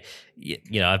 Like I've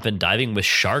been diving with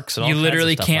sharks and all you kinds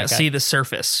literally of stuff can't like see the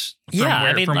surface from Yeah,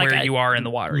 where, I mean, from like, where you are in the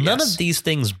water. None yes. of these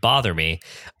things bother me.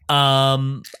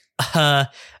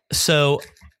 So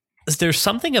there's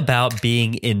something about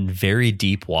being in very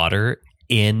deep water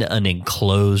in an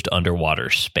enclosed underwater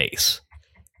space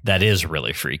that is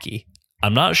really freaky.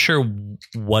 I'm not sure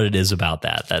what it is about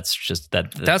that. That's just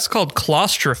that. That's called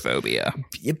claustrophobia.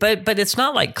 But it's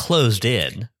not like closed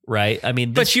in, right? I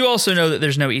mean, But you also know that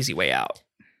there's no easy way out.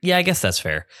 yeah, I guess that's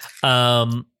fair.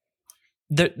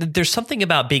 There's something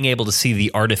about being able to see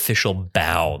the artificial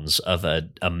bounds of a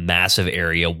massive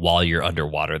area while you're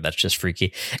underwater that's just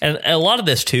freaky. And a lot of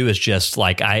this, too, is just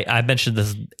like I mentioned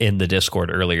this in the Discord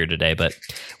earlier today, but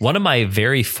one of my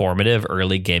very formative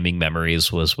early gaming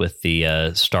memories was with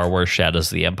the Star Wars Shadows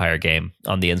of the Empire game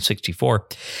on the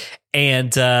N64.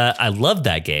 And I loved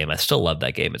that game. I still love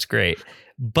that game. It's great.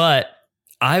 But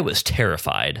I was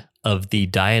terrified of the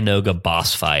Dianoga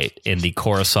boss fight in the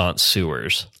Coruscant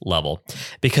sewers level,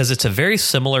 because it's a very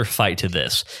similar fight to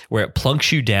this, where it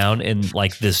plunks you down in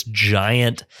like this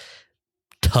giant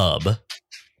tub,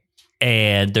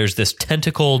 and there's this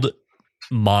tentacled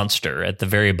monster at the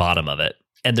very bottom of it.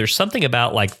 And there's something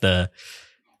about like the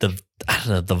I don't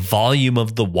know, the volume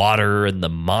of the water and the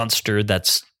monster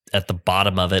that's at the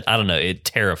bottom of it. I don't know. It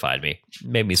terrified me. It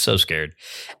made me so scared.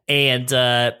 And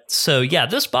so, yeah,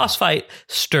 this boss fight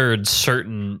stirred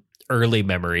certain early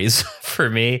memories for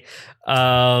me.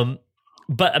 But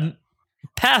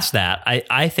past that,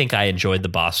 I think I enjoyed the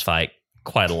boss fight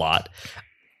quite a lot.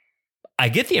 I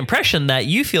get the impression that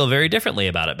you feel very differently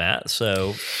about it, Matt.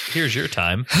 So here's your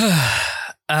time.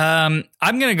 I'm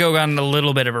going to go on a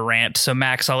little bit of a rant. So,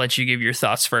 Max, I'll let you give your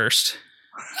thoughts first.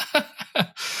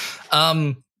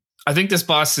 I think this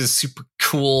boss is super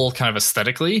cool kind of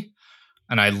aesthetically,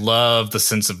 and I love the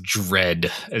sense of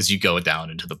dread as you go down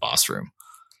into the boss room.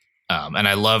 And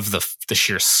I love the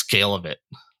sheer scale of it,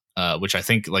 which I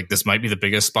think like this might be the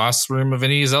biggest boss room of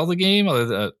any Zelda game.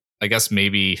 I guess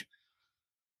maybe,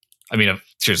 I mean,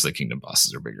 Tears of the Kingdom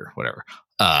bosses are bigger, whatever.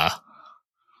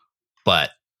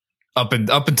 But up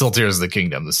until Tears of the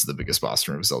Kingdom, this is the biggest boss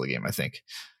room of Zelda game, I think.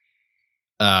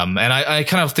 And I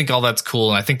kind of think all that's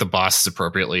cool, and I think the boss is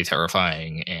appropriately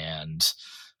terrifying, and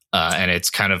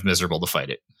it's kind of miserable to fight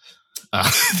it,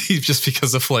 just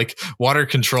because of like water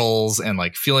controls and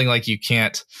like feeling like you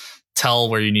can't tell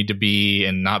where you need to be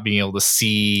and not being able to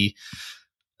see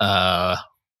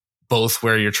both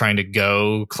where you're trying to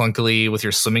go clunkily with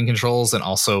your swimming controls and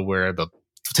also where the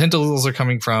tentacles are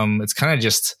coming from. It's kind of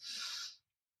just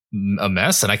a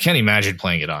mess, and I can't imagine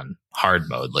playing it on hard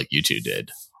mode like you two did.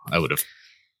 I would have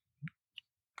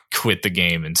quit the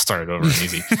game and started over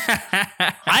easy.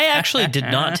 I actually did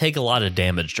not take a lot of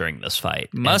damage during this fight.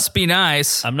 Must be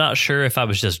nice. I'm not sure if I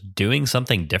was just doing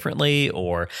something differently,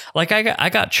 or like I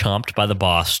got chomped by the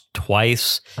boss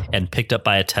twice and picked up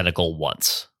by a tentacle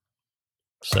once.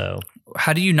 So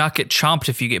How do you not get chomped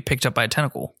if you get picked up by a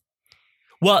tentacle?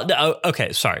 well, no,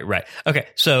 okay, sorry, right. Okay,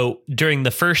 so during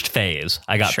the first phase,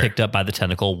 I got Sure. picked up by the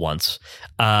tentacle once.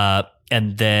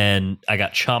 And then I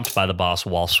got chomped by the boss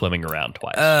while swimming around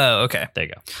twice. Oh, okay. There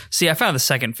you go. See, I found the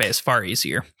second phase far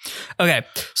easier. Okay,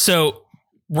 so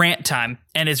rant time,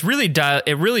 and it really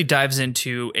dives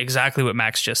into exactly what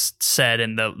Max just said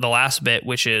in the last bit,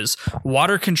 which is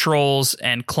water controls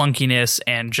and clunkiness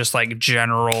and just like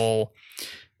general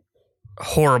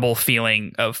horrible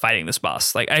feeling of fighting this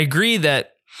boss. Like, I agree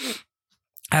that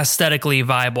aesthetically,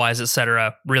 vibe wise,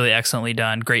 etc., really excellently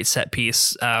done. Great set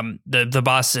piece. The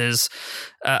boss is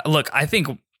look, I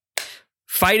think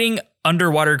fighting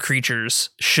underwater creatures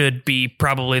should be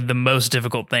probably the most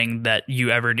difficult thing that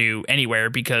you ever do anywhere,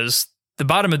 because the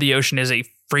bottom of the ocean is a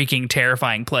freaking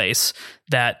terrifying place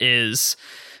that is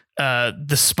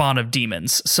the spawn of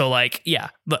demons. So like, yeah,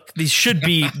 look, these should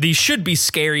be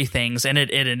scary things, and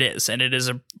it is, and it is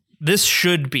this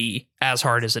should be as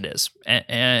hard as it is.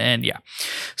 And yeah.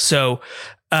 So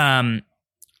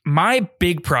my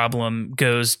big problem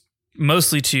goes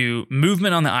mostly to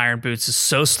movement on the iron boots is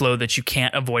so slow that you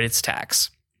can't avoid its attacks.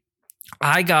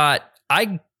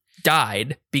 I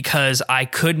died because I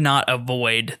could not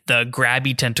avoid the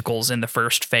grabby tentacles in the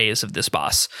first phase of this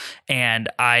boss, and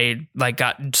I like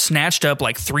got snatched up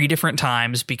like 3 different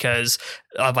times because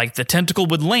like the tentacle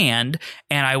would land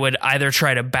and I would either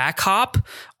try to back hop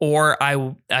or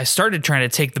I started trying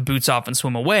to take the boots off and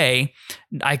swim away.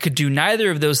 I could do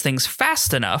neither of those things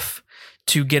fast enough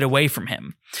to get away from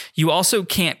him. You also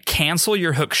can't cancel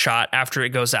your hook shot after it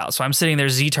goes out. So I'm sitting there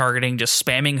Z-targeting, just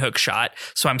spamming hook shot.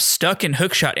 So I'm stuck in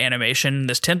hook shot animation.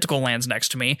 This tentacle lands next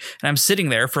to me, and I'm sitting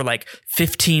there for like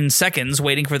 15 seconds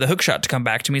waiting for the hook shot to come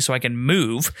back to me so I can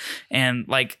move. And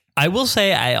like, I will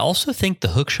say, I also think the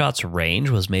hook shot's range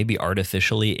was maybe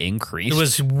artificially increased. it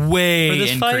was way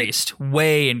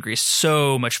increased,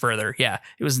 so much further. Yeah,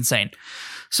 it was insane.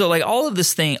 So like all of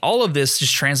this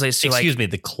just translates to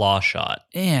the claw shot.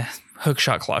 Yeah, hook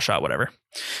shot, claw shot, whatever.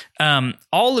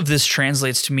 All of this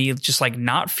translates to me just like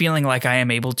not feeling like I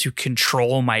am able to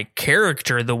control my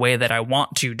character the way that I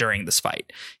want to during this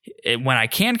fight. When I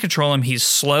can control him, he's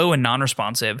slow and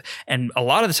non-responsive. And a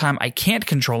lot of the time I can't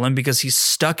control him because he's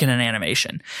stuck in an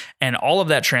animation. And all of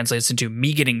that translates into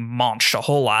me getting maunched a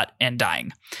whole lot and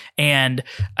dying. And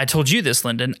I told you this,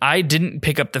 Lyndon, I didn't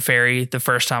pick up the fairy the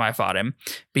first time I fought him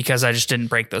because I just didn't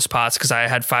break those pots because I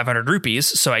had 500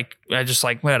 rupees. So I just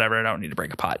like, whatever, I don't need to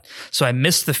break a pot. So I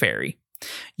missed the fairy.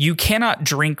 You cannot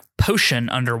drink potion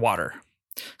underwater.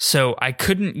 So I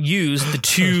couldn't use the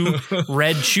 2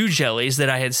 red chew jellies that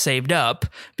I had saved up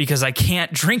because I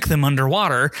can't drink them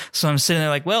underwater. So I'm sitting there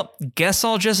like, well, guess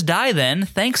I'll just die then.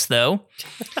 Thanks though.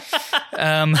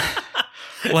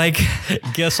 Like,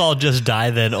 guess I'll just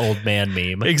die then, old man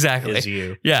meme. Exactly. Is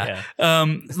you. Yeah.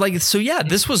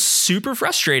 This was super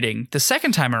frustrating. The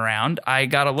second time around, I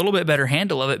got a little bit better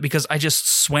handle of it because I just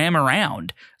swam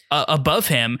around above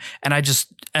him. And I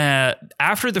just,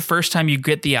 after the first time you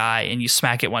get the eye and you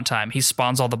smack it one time, he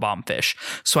spawns all the bomb fish.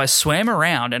 So I swam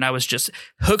around and I was just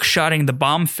hook shotting the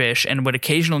bomb fish and would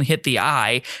occasionally hit the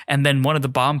eye. And then one of the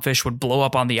bomb fish would blow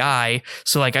up on the eye.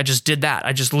 So like I just did that.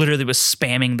 I just literally was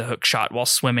spamming the hook shot while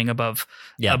swimming above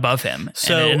him.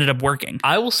 So and it ended up working.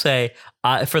 I will say,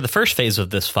 for the first phase of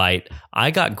this fight,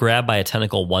 I got grabbed by a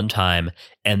tentacle one time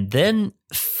and then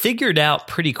figured out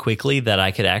pretty quickly that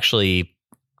I could actually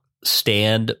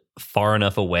stand far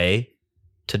enough away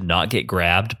to not get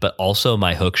grabbed, but also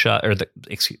my hook shot or the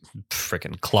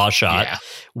freaking claw shot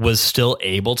was still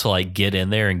able to like get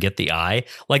in there and get the eye.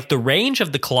 Like the range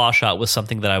of the claw shot was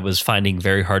something that I was finding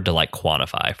very hard to like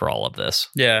quantify for all of this.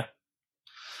 Yeah.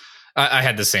 I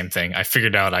had the same thing. I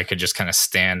figured out I could just kind of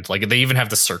stand, like they even have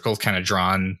the circle kind of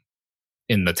drawn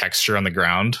in the texture on the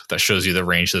ground that shows you the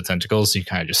range of the tentacles. You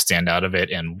kind of just stand out of it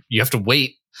and you have to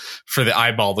wait for the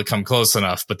eyeball to come close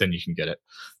enough, but then you can get it.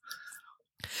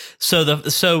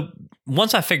 So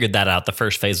once I figured that out, the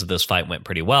first phase of this fight went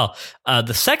pretty well.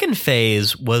 The second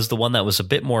phase was the one that was a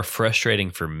bit more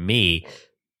frustrating for me,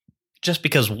 just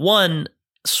because one,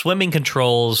 swimming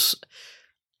controls.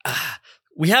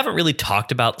 We haven't really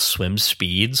talked about swim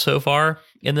speed so far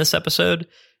in this episode,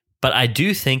 but I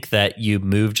do think that you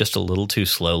move just a little too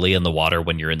slowly in the water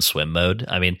when you're in swim mode.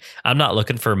 I mean, I'm not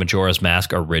looking for Majora's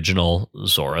Mask original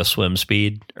Zora swim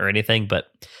speed or anything,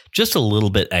 but just a little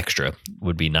bit extra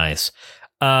would be nice.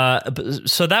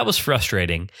 So that was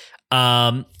frustrating.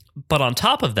 But on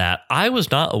top of that, I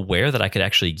was not aware that I could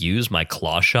actually use my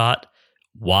claw shot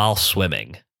while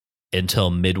swimming until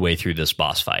midway through this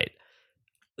boss fight.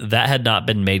 That had not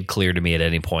been made clear to me at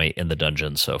any point in the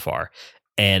dungeon so far.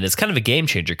 And it's kind of a game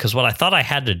changer because what I thought I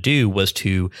had to do was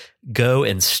to go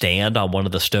and stand on one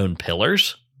of the stone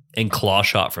pillars and claw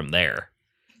shot from there.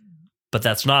 But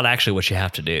that's not actually what you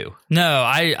have to do. No,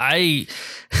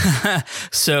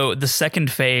 so the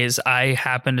second phase, I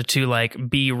happened to like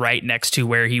be right next to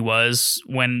where he was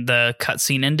when the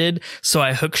cutscene ended. So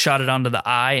I hook shot it onto the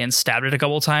eye and stabbed it a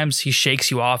couple times. He shakes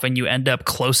you off and you end up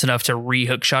close enough to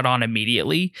re-hook shot on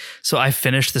immediately. So I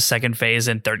finished the second phase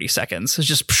in 30 seconds. It's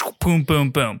just boom, boom,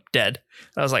 boom, dead.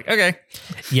 I was like, okay.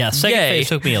 Yeah, second phase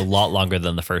took me a lot longer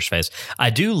than the first phase. I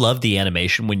do love the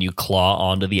animation when you claw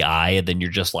onto the eye and then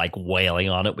you're just like wailing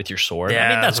on it with your sword. Yeah, I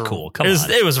mean, that's cool. Come on.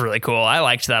 It was really cool. I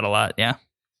liked that a lot. Yeah.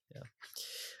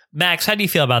 Max, how do you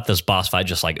feel about this boss fight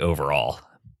just like overall?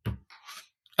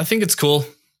 I think it's cool.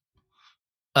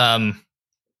 Yeah.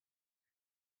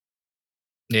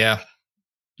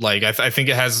 Like I think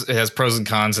it has pros and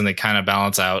cons and they kind of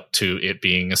balance out to it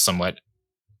being a somewhat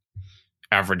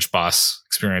average boss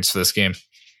experience for this game.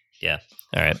 Yeah.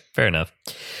 All right. Fair enough.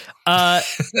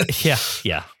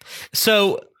 Yeah.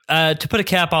 So to put a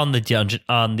cap on the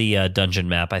dungeon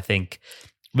map, I think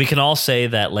we can all say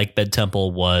that Lake Bed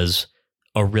Temple was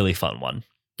a really fun one.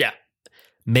 Yeah.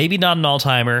 Maybe not an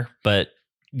all-timer, but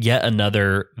yet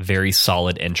another very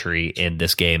solid entry in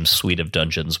this game's suite of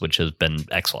dungeons, which has been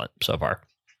excellent so far.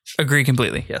 Agree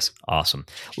completely. Yes. Awesome.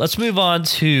 Let's move on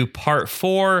to part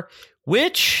 4,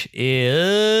 which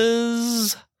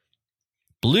is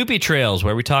Bloopy Trails,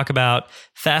 where we talk about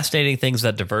fascinating things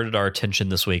that diverted our attention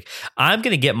this week. I'm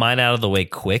going to get mine out of the way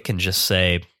quick and just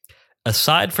say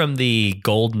aside from the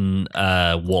golden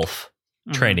wolf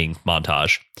training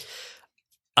montage,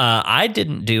 I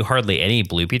didn't do hardly any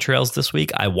Bloopy trails this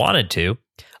week. I wanted to.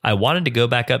 I wanted to go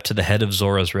back up to the head of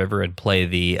Zora's River and play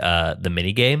the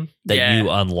mini game that you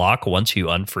unlock once you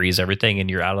unfreeze everything and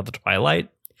you're out of the Twilight.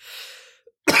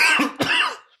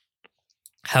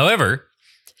 However,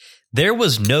 there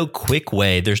was no quick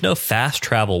way. There's no fast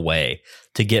travel way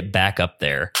to get back up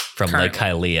there from Lake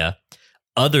Hylia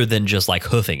other than just like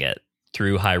hoofing it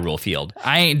through Hyrule Field.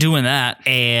 I ain't doing that.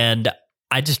 And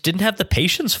I just didn't have the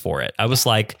patience for it. I was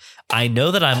like, I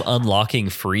know that I'm unlocking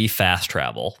free fast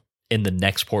travel in the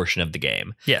next portion of the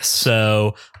game. Yes.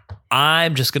 So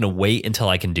I'm just going to wait until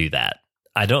I can do that.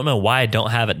 I don't know why I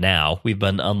don't have it now. We've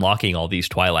been unlocking all these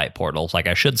Twilight portals. Like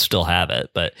I should still have it,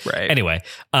 but anyway.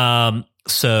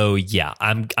 So yeah,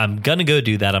 I'm going to go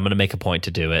do that. I'm going to make a point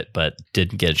to do it, but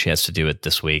didn't get a chance to do it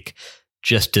this week.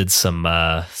 Just did some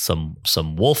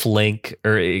wolf link,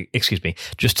 or excuse me,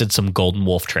 just did some golden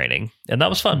wolf training, and that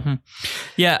was fun. Mm-hmm.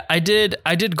 Yeah, I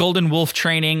did golden wolf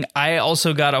training. I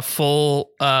also got a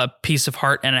full piece of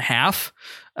heart and a half.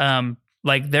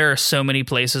 Like there are so many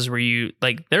places where you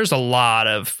like. There's a lot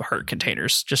of heart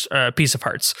containers, just a piece of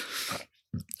hearts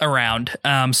around.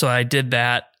 So I did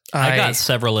that. I got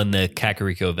several in the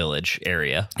Kakariko Village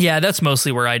area. Yeah, that's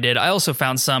mostly where I did. I also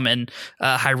found some in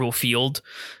Hyrule Field.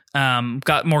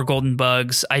 Got more golden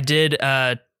bugs. I did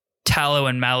Tallow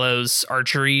and Mallow's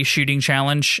archery shooting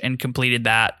challenge and completed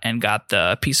that and got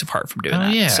the piece of heart from doing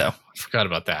that. Yeah, so I forgot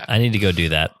about that. I need to go do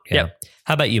that. Yeah. Yep.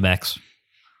 How about you, Max?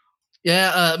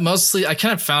 Yeah, mostly I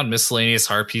kind of found miscellaneous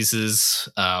heart pieces.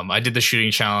 I did the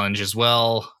shooting challenge as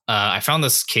well. I found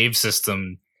this cave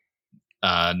system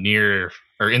near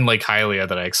or in Lake Hylia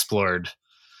that I explored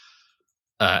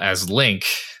as Link,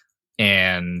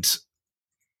 and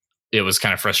it was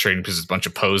kind of frustrating because there's a bunch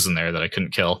of Poes in there that I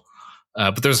couldn't kill.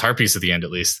 But there's a heart piece at the end,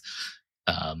 at least.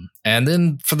 And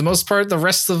then for the most part, the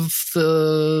rest of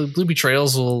the Bloopy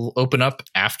trails will open up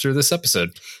after this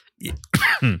episode.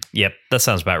 Yep, that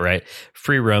sounds about right.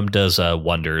 Free roam does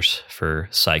wonders for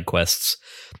side quests.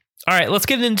 All right, let's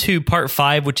get into part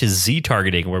 5, which is Z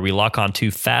targeting, where we lock on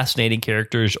to fascinating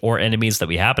characters or enemies that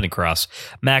we happen across.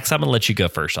 Max, I'm going to let you go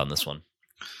first on this one.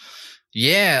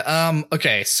 Yeah.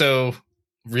 Okay. So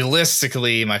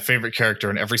realistically, my favorite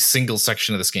character in every single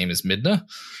section of this game is Midna,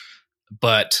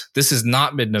 but this is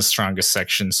not Midna's strongest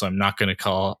section, so I'm not going to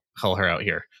call her out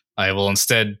here. I will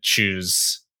instead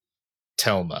choose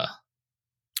Telma,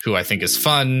 who I think is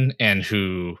fun and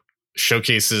who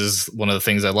showcases one of the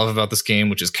things I love about this game,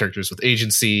 which is characters with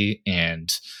agency,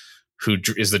 and who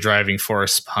is the driving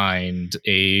force behind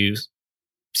a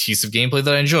piece of gameplay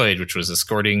that I enjoyed, which was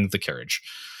escorting the carriage.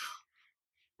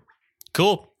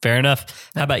 Cool. Fair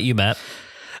enough. How about you, Matt?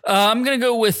 I'm going to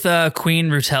go with Queen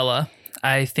Rutella.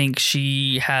 I think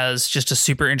she has just a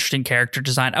super interesting character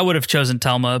design. I would have chosen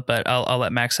Telma, but I'll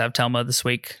let Max have Telma this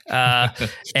week.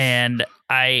 And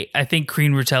I think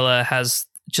Queen Rutella has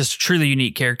just a truly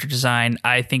unique character design.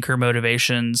 I think her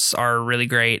motivations are really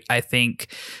great. I think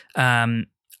I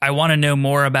want to know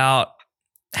more about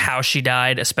how she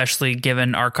died, especially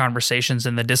given our conversations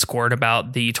in the Discord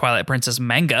about the Twilight Princess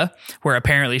manga, where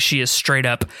apparently she is straight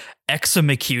up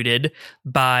executed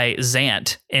by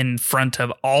Zant in front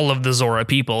of all of the Zora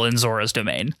people in Zora's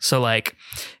domain. So like,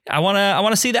 I want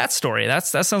to see that story. That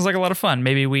sounds like a lot of fun.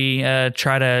 Maybe we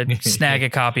try to snag a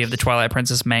copy of the Twilight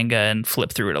Princess manga and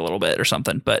flip through it a little bit or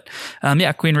something. But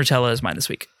yeah, Queen Rutella is mine this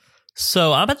week.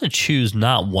 So I'm about to choose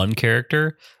not one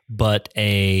character, but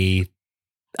a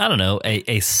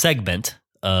segment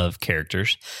of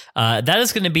characters. That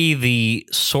is going to be the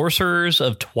Sorcerers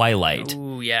of Twilight.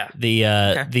 Ooh, yeah.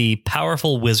 The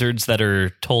powerful wizards that are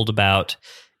told about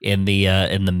in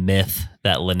the myth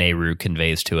that Lineru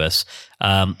conveys to us.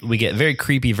 We get very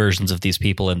creepy versions of these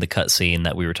people in the cutscene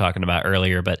that we were talking about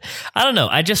earlier, but I don't know.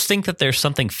 I just think that there's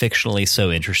something fictionally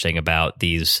so interesting about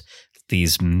these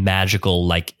magical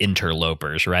like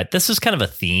interlopers, right? This is kind of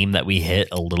a theme that we hit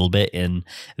a little bit in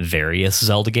various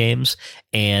Zelda games.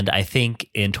 And I think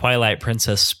in Twilight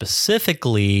Princess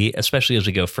specifically, especially as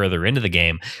we go further into the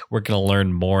game, we're going to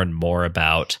learn more and more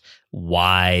about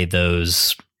why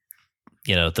those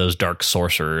dark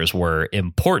sorcerers were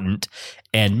important,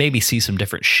 and maybe see some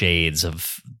different shades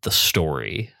of the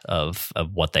story of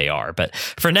what they are. But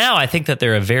for now, I think that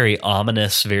they're a very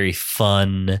ominous, very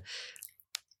fun,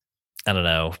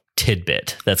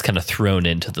 tidbit that's kind of thrown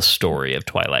into the story of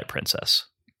Twilight Princess.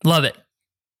 Love it.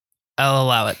 I'll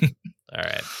allow it. All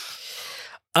right.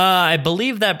 I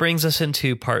believe that brings us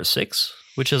into part 6,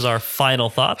 which is our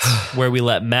final thoughts, where we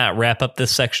let Matt wrap up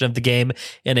this section of the game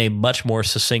in a much more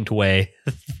succinct way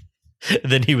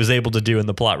than he was able to do in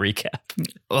the plot recap.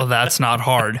 Well, that's not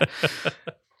hard.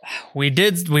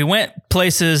 We went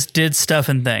places, did stuff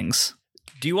and things.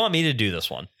 Do you want me to do this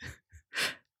one?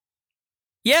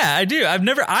 Yeah, I do. I've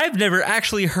never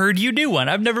actually heard you do one.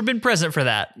 I've never been present for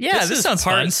that. Yeah, this sounds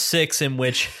part fun. 6 in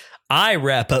which I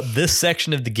wrap up this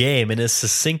section of the game in as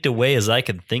succinct a way as I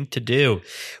can think to do.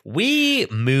 We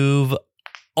move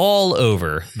all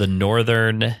over the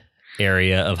northern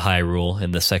area of Hyrule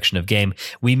in this section of game.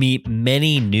 We meet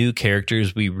many new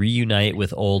characters. We reunite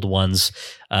with old ones.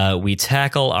 We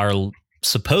tackle our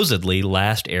supposedly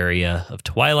last area of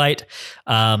Twilight.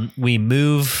 We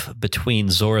move between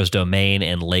Zora's Domain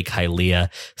and Lake Hylia.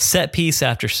 Set piece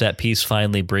after set piece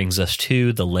finally brings us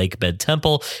to the Lakebed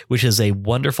Temple, which is a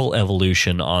wonderful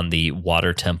evolution on the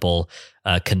Water Temple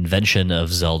convention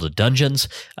of Zelda dungeons.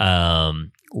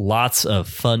 Lots of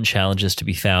fun challenges to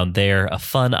be found there. A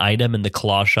fun item in the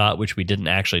claw shot, which we didn't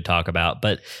actually talk about,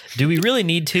 but do we really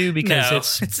need to?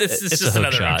 Because it's just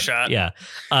another hook shot. Yeah.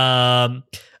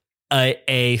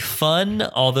 A fun,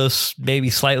 although maybe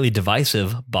slightly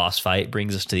divisive boss fight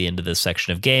brings us to the end of this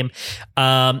section of game,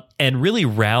 and really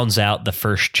rounds out the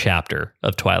first chapter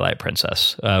of Twilight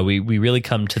Princess. We really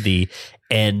come to the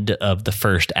end of the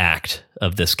first act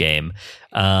of this game,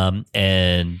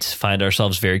 and find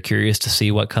ourselves very curious to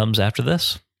see what comes after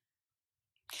this.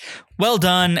 Well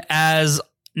done, as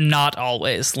not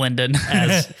always, Lyndon.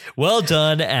 As well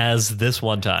done as this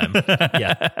one time.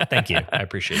 Yeah, thank you. I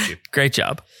appreciate you. Great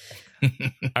job.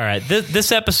 All right.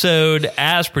 This episode,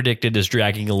 as predicted, is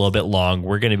dragging a little bit long.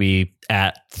 We're going to be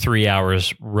at 3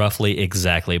 hours roughly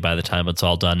exactly by the time it's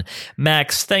all done.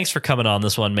 Max, thanks for coming on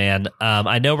this one, man.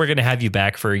 I know we're going to have you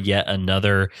back for yet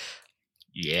another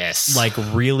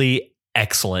really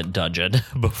excellent dungeon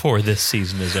before this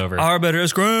season is over.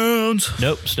 Arbiter's Grounds.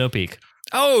 Nope, Snow Peak.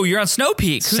 Oh, you're on Snow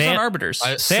Peak. Who's on Arbiters?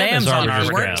 Sam's on Arbiters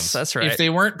Grounds. That's right. If they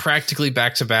weren't practically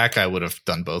back to back, I would have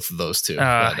done both of those too.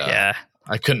 Yeah.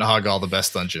 I couldn't hog all the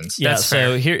best dungeons. Yeah, That's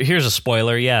so fair. here's a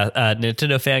spoiler. Yeah,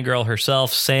 Nintendo fangirl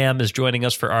herself, Sam, is joining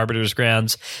us for Arbiter's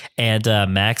Grounds, and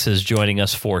Max is joining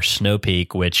us for Snow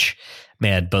Peak, which,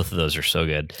 man, both of those are so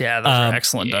good. Yeah, those are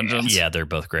excellent dungeons. Yeah, they're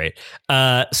both great.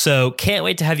 So can't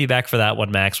wait to have you back for that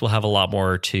one, Max. We'll have a lot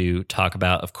more to talk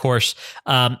about, of course.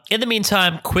 In the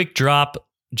meantime, quick drop.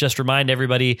 Just remind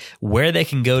everybody where they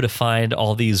can go to find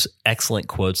all these excellent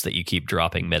quotes that you keep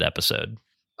dropping mid-episode.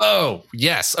 Oh,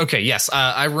 yes. Okay, yes.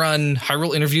 I run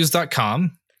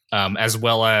HyruleInterviews.com, as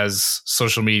well as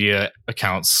social media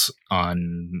accounts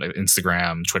on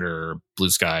Instagram, Twitter, Blue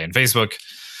Sky, and Facebook,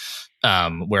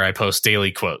 where I post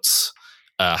daily quotes.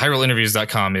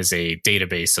 HyruleInterviews.com is a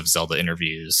database of Zelda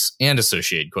interviews and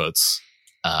associated quotes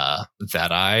that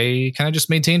I kind of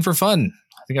just maintain for fun.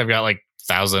 I think I've got like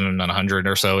 1,100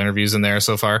 or so interviews in there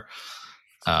so far.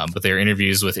 But they're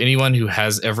interviews with anyone who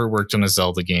has ever worked on a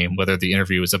Zelda game, whether the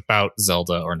interview is about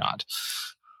Zelda or not.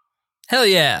 Hell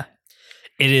yeah.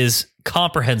 It is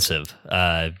comprehensive.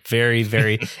 Very,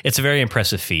 very, it's a very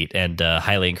impressive feat, and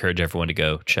highly encourage everyone to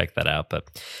go check that out.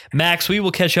 But Max, we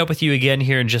will catch up with you again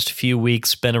here in just a few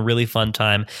weeks. Been a really fun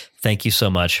time. Thank you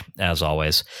so much, as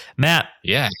always. Matt.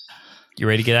 Yeah. You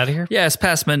ready to get out of here? Yeah, it's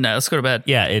past midnight. Let's go to bed.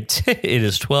 Yeah, it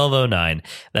is 12:09.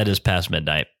 That is past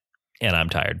midnight. And I'm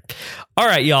tired. All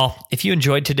right, y'all. If you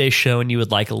enjoyed today's show and you would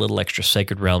like a little extra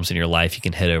Sacred Realms in your life, you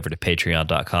can head over to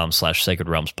patreon.com/Sacred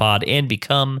Realms Pod and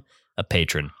become a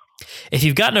patron. If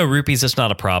you've got no rupees, it's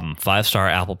not a problem. 5-star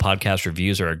Apple Podcast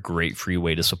reviews are a great free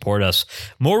way to support us.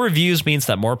 More reviews means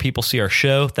that more people see our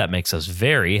show. That makes us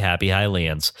very happy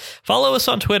Hylians. Follow us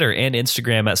on Twitter and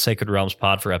Instagram at Sacred Realms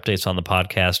Pod for updates on the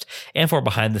podcast and for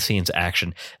behind-the-scenes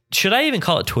action. Should I even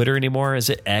call it Twitter anymore?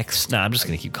 Is it X? No, I'm just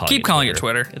going to keep calling it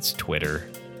Twitter. It's Twitter.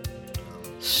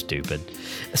 Stupid.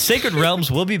 Sacred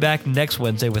Realms will be back next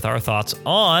Wednesday with our thoughts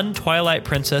on Twilight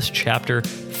Princess Chapter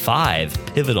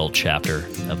 5, pivotal chapter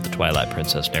of the Twilight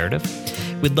Princess narrative.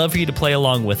 We'd love for you to play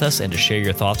along with us and to share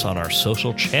your thoughts on our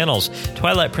social channels.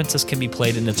 Twilight Princess can be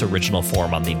played in its original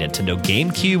form on the Nintendo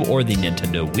GameCube or the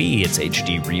Nintendo Wii. Its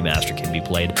HD remaster can be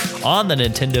played on the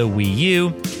Nintendo Wii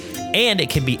U. And it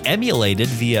can be emulated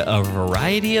via a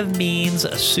variety of means,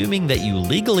 assuming that you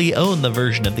legally own the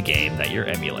version of the game that you're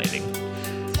emulating.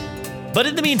 But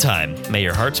in the meantime, may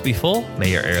your hearts be full, may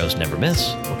your arrows never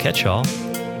miss. We'll catch y'all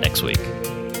next week.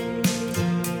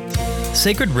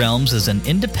 Sacred Realms is an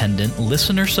independent,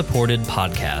 listener-supported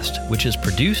podcast, which is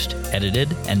produced,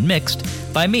 edited, and mixed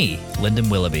by me, Lyndon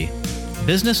Willoughby.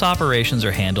 Business operations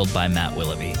are handled by Matt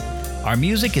Willoughby. Our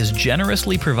music is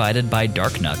generously provided by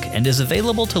Darknuck and is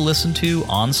available to listen to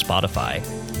on Spotify.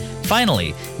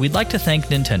 Finally, we'd like to thank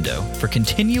Nintendo for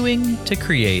continuing to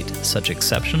create such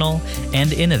exceptional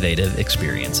and innovative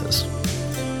experiences.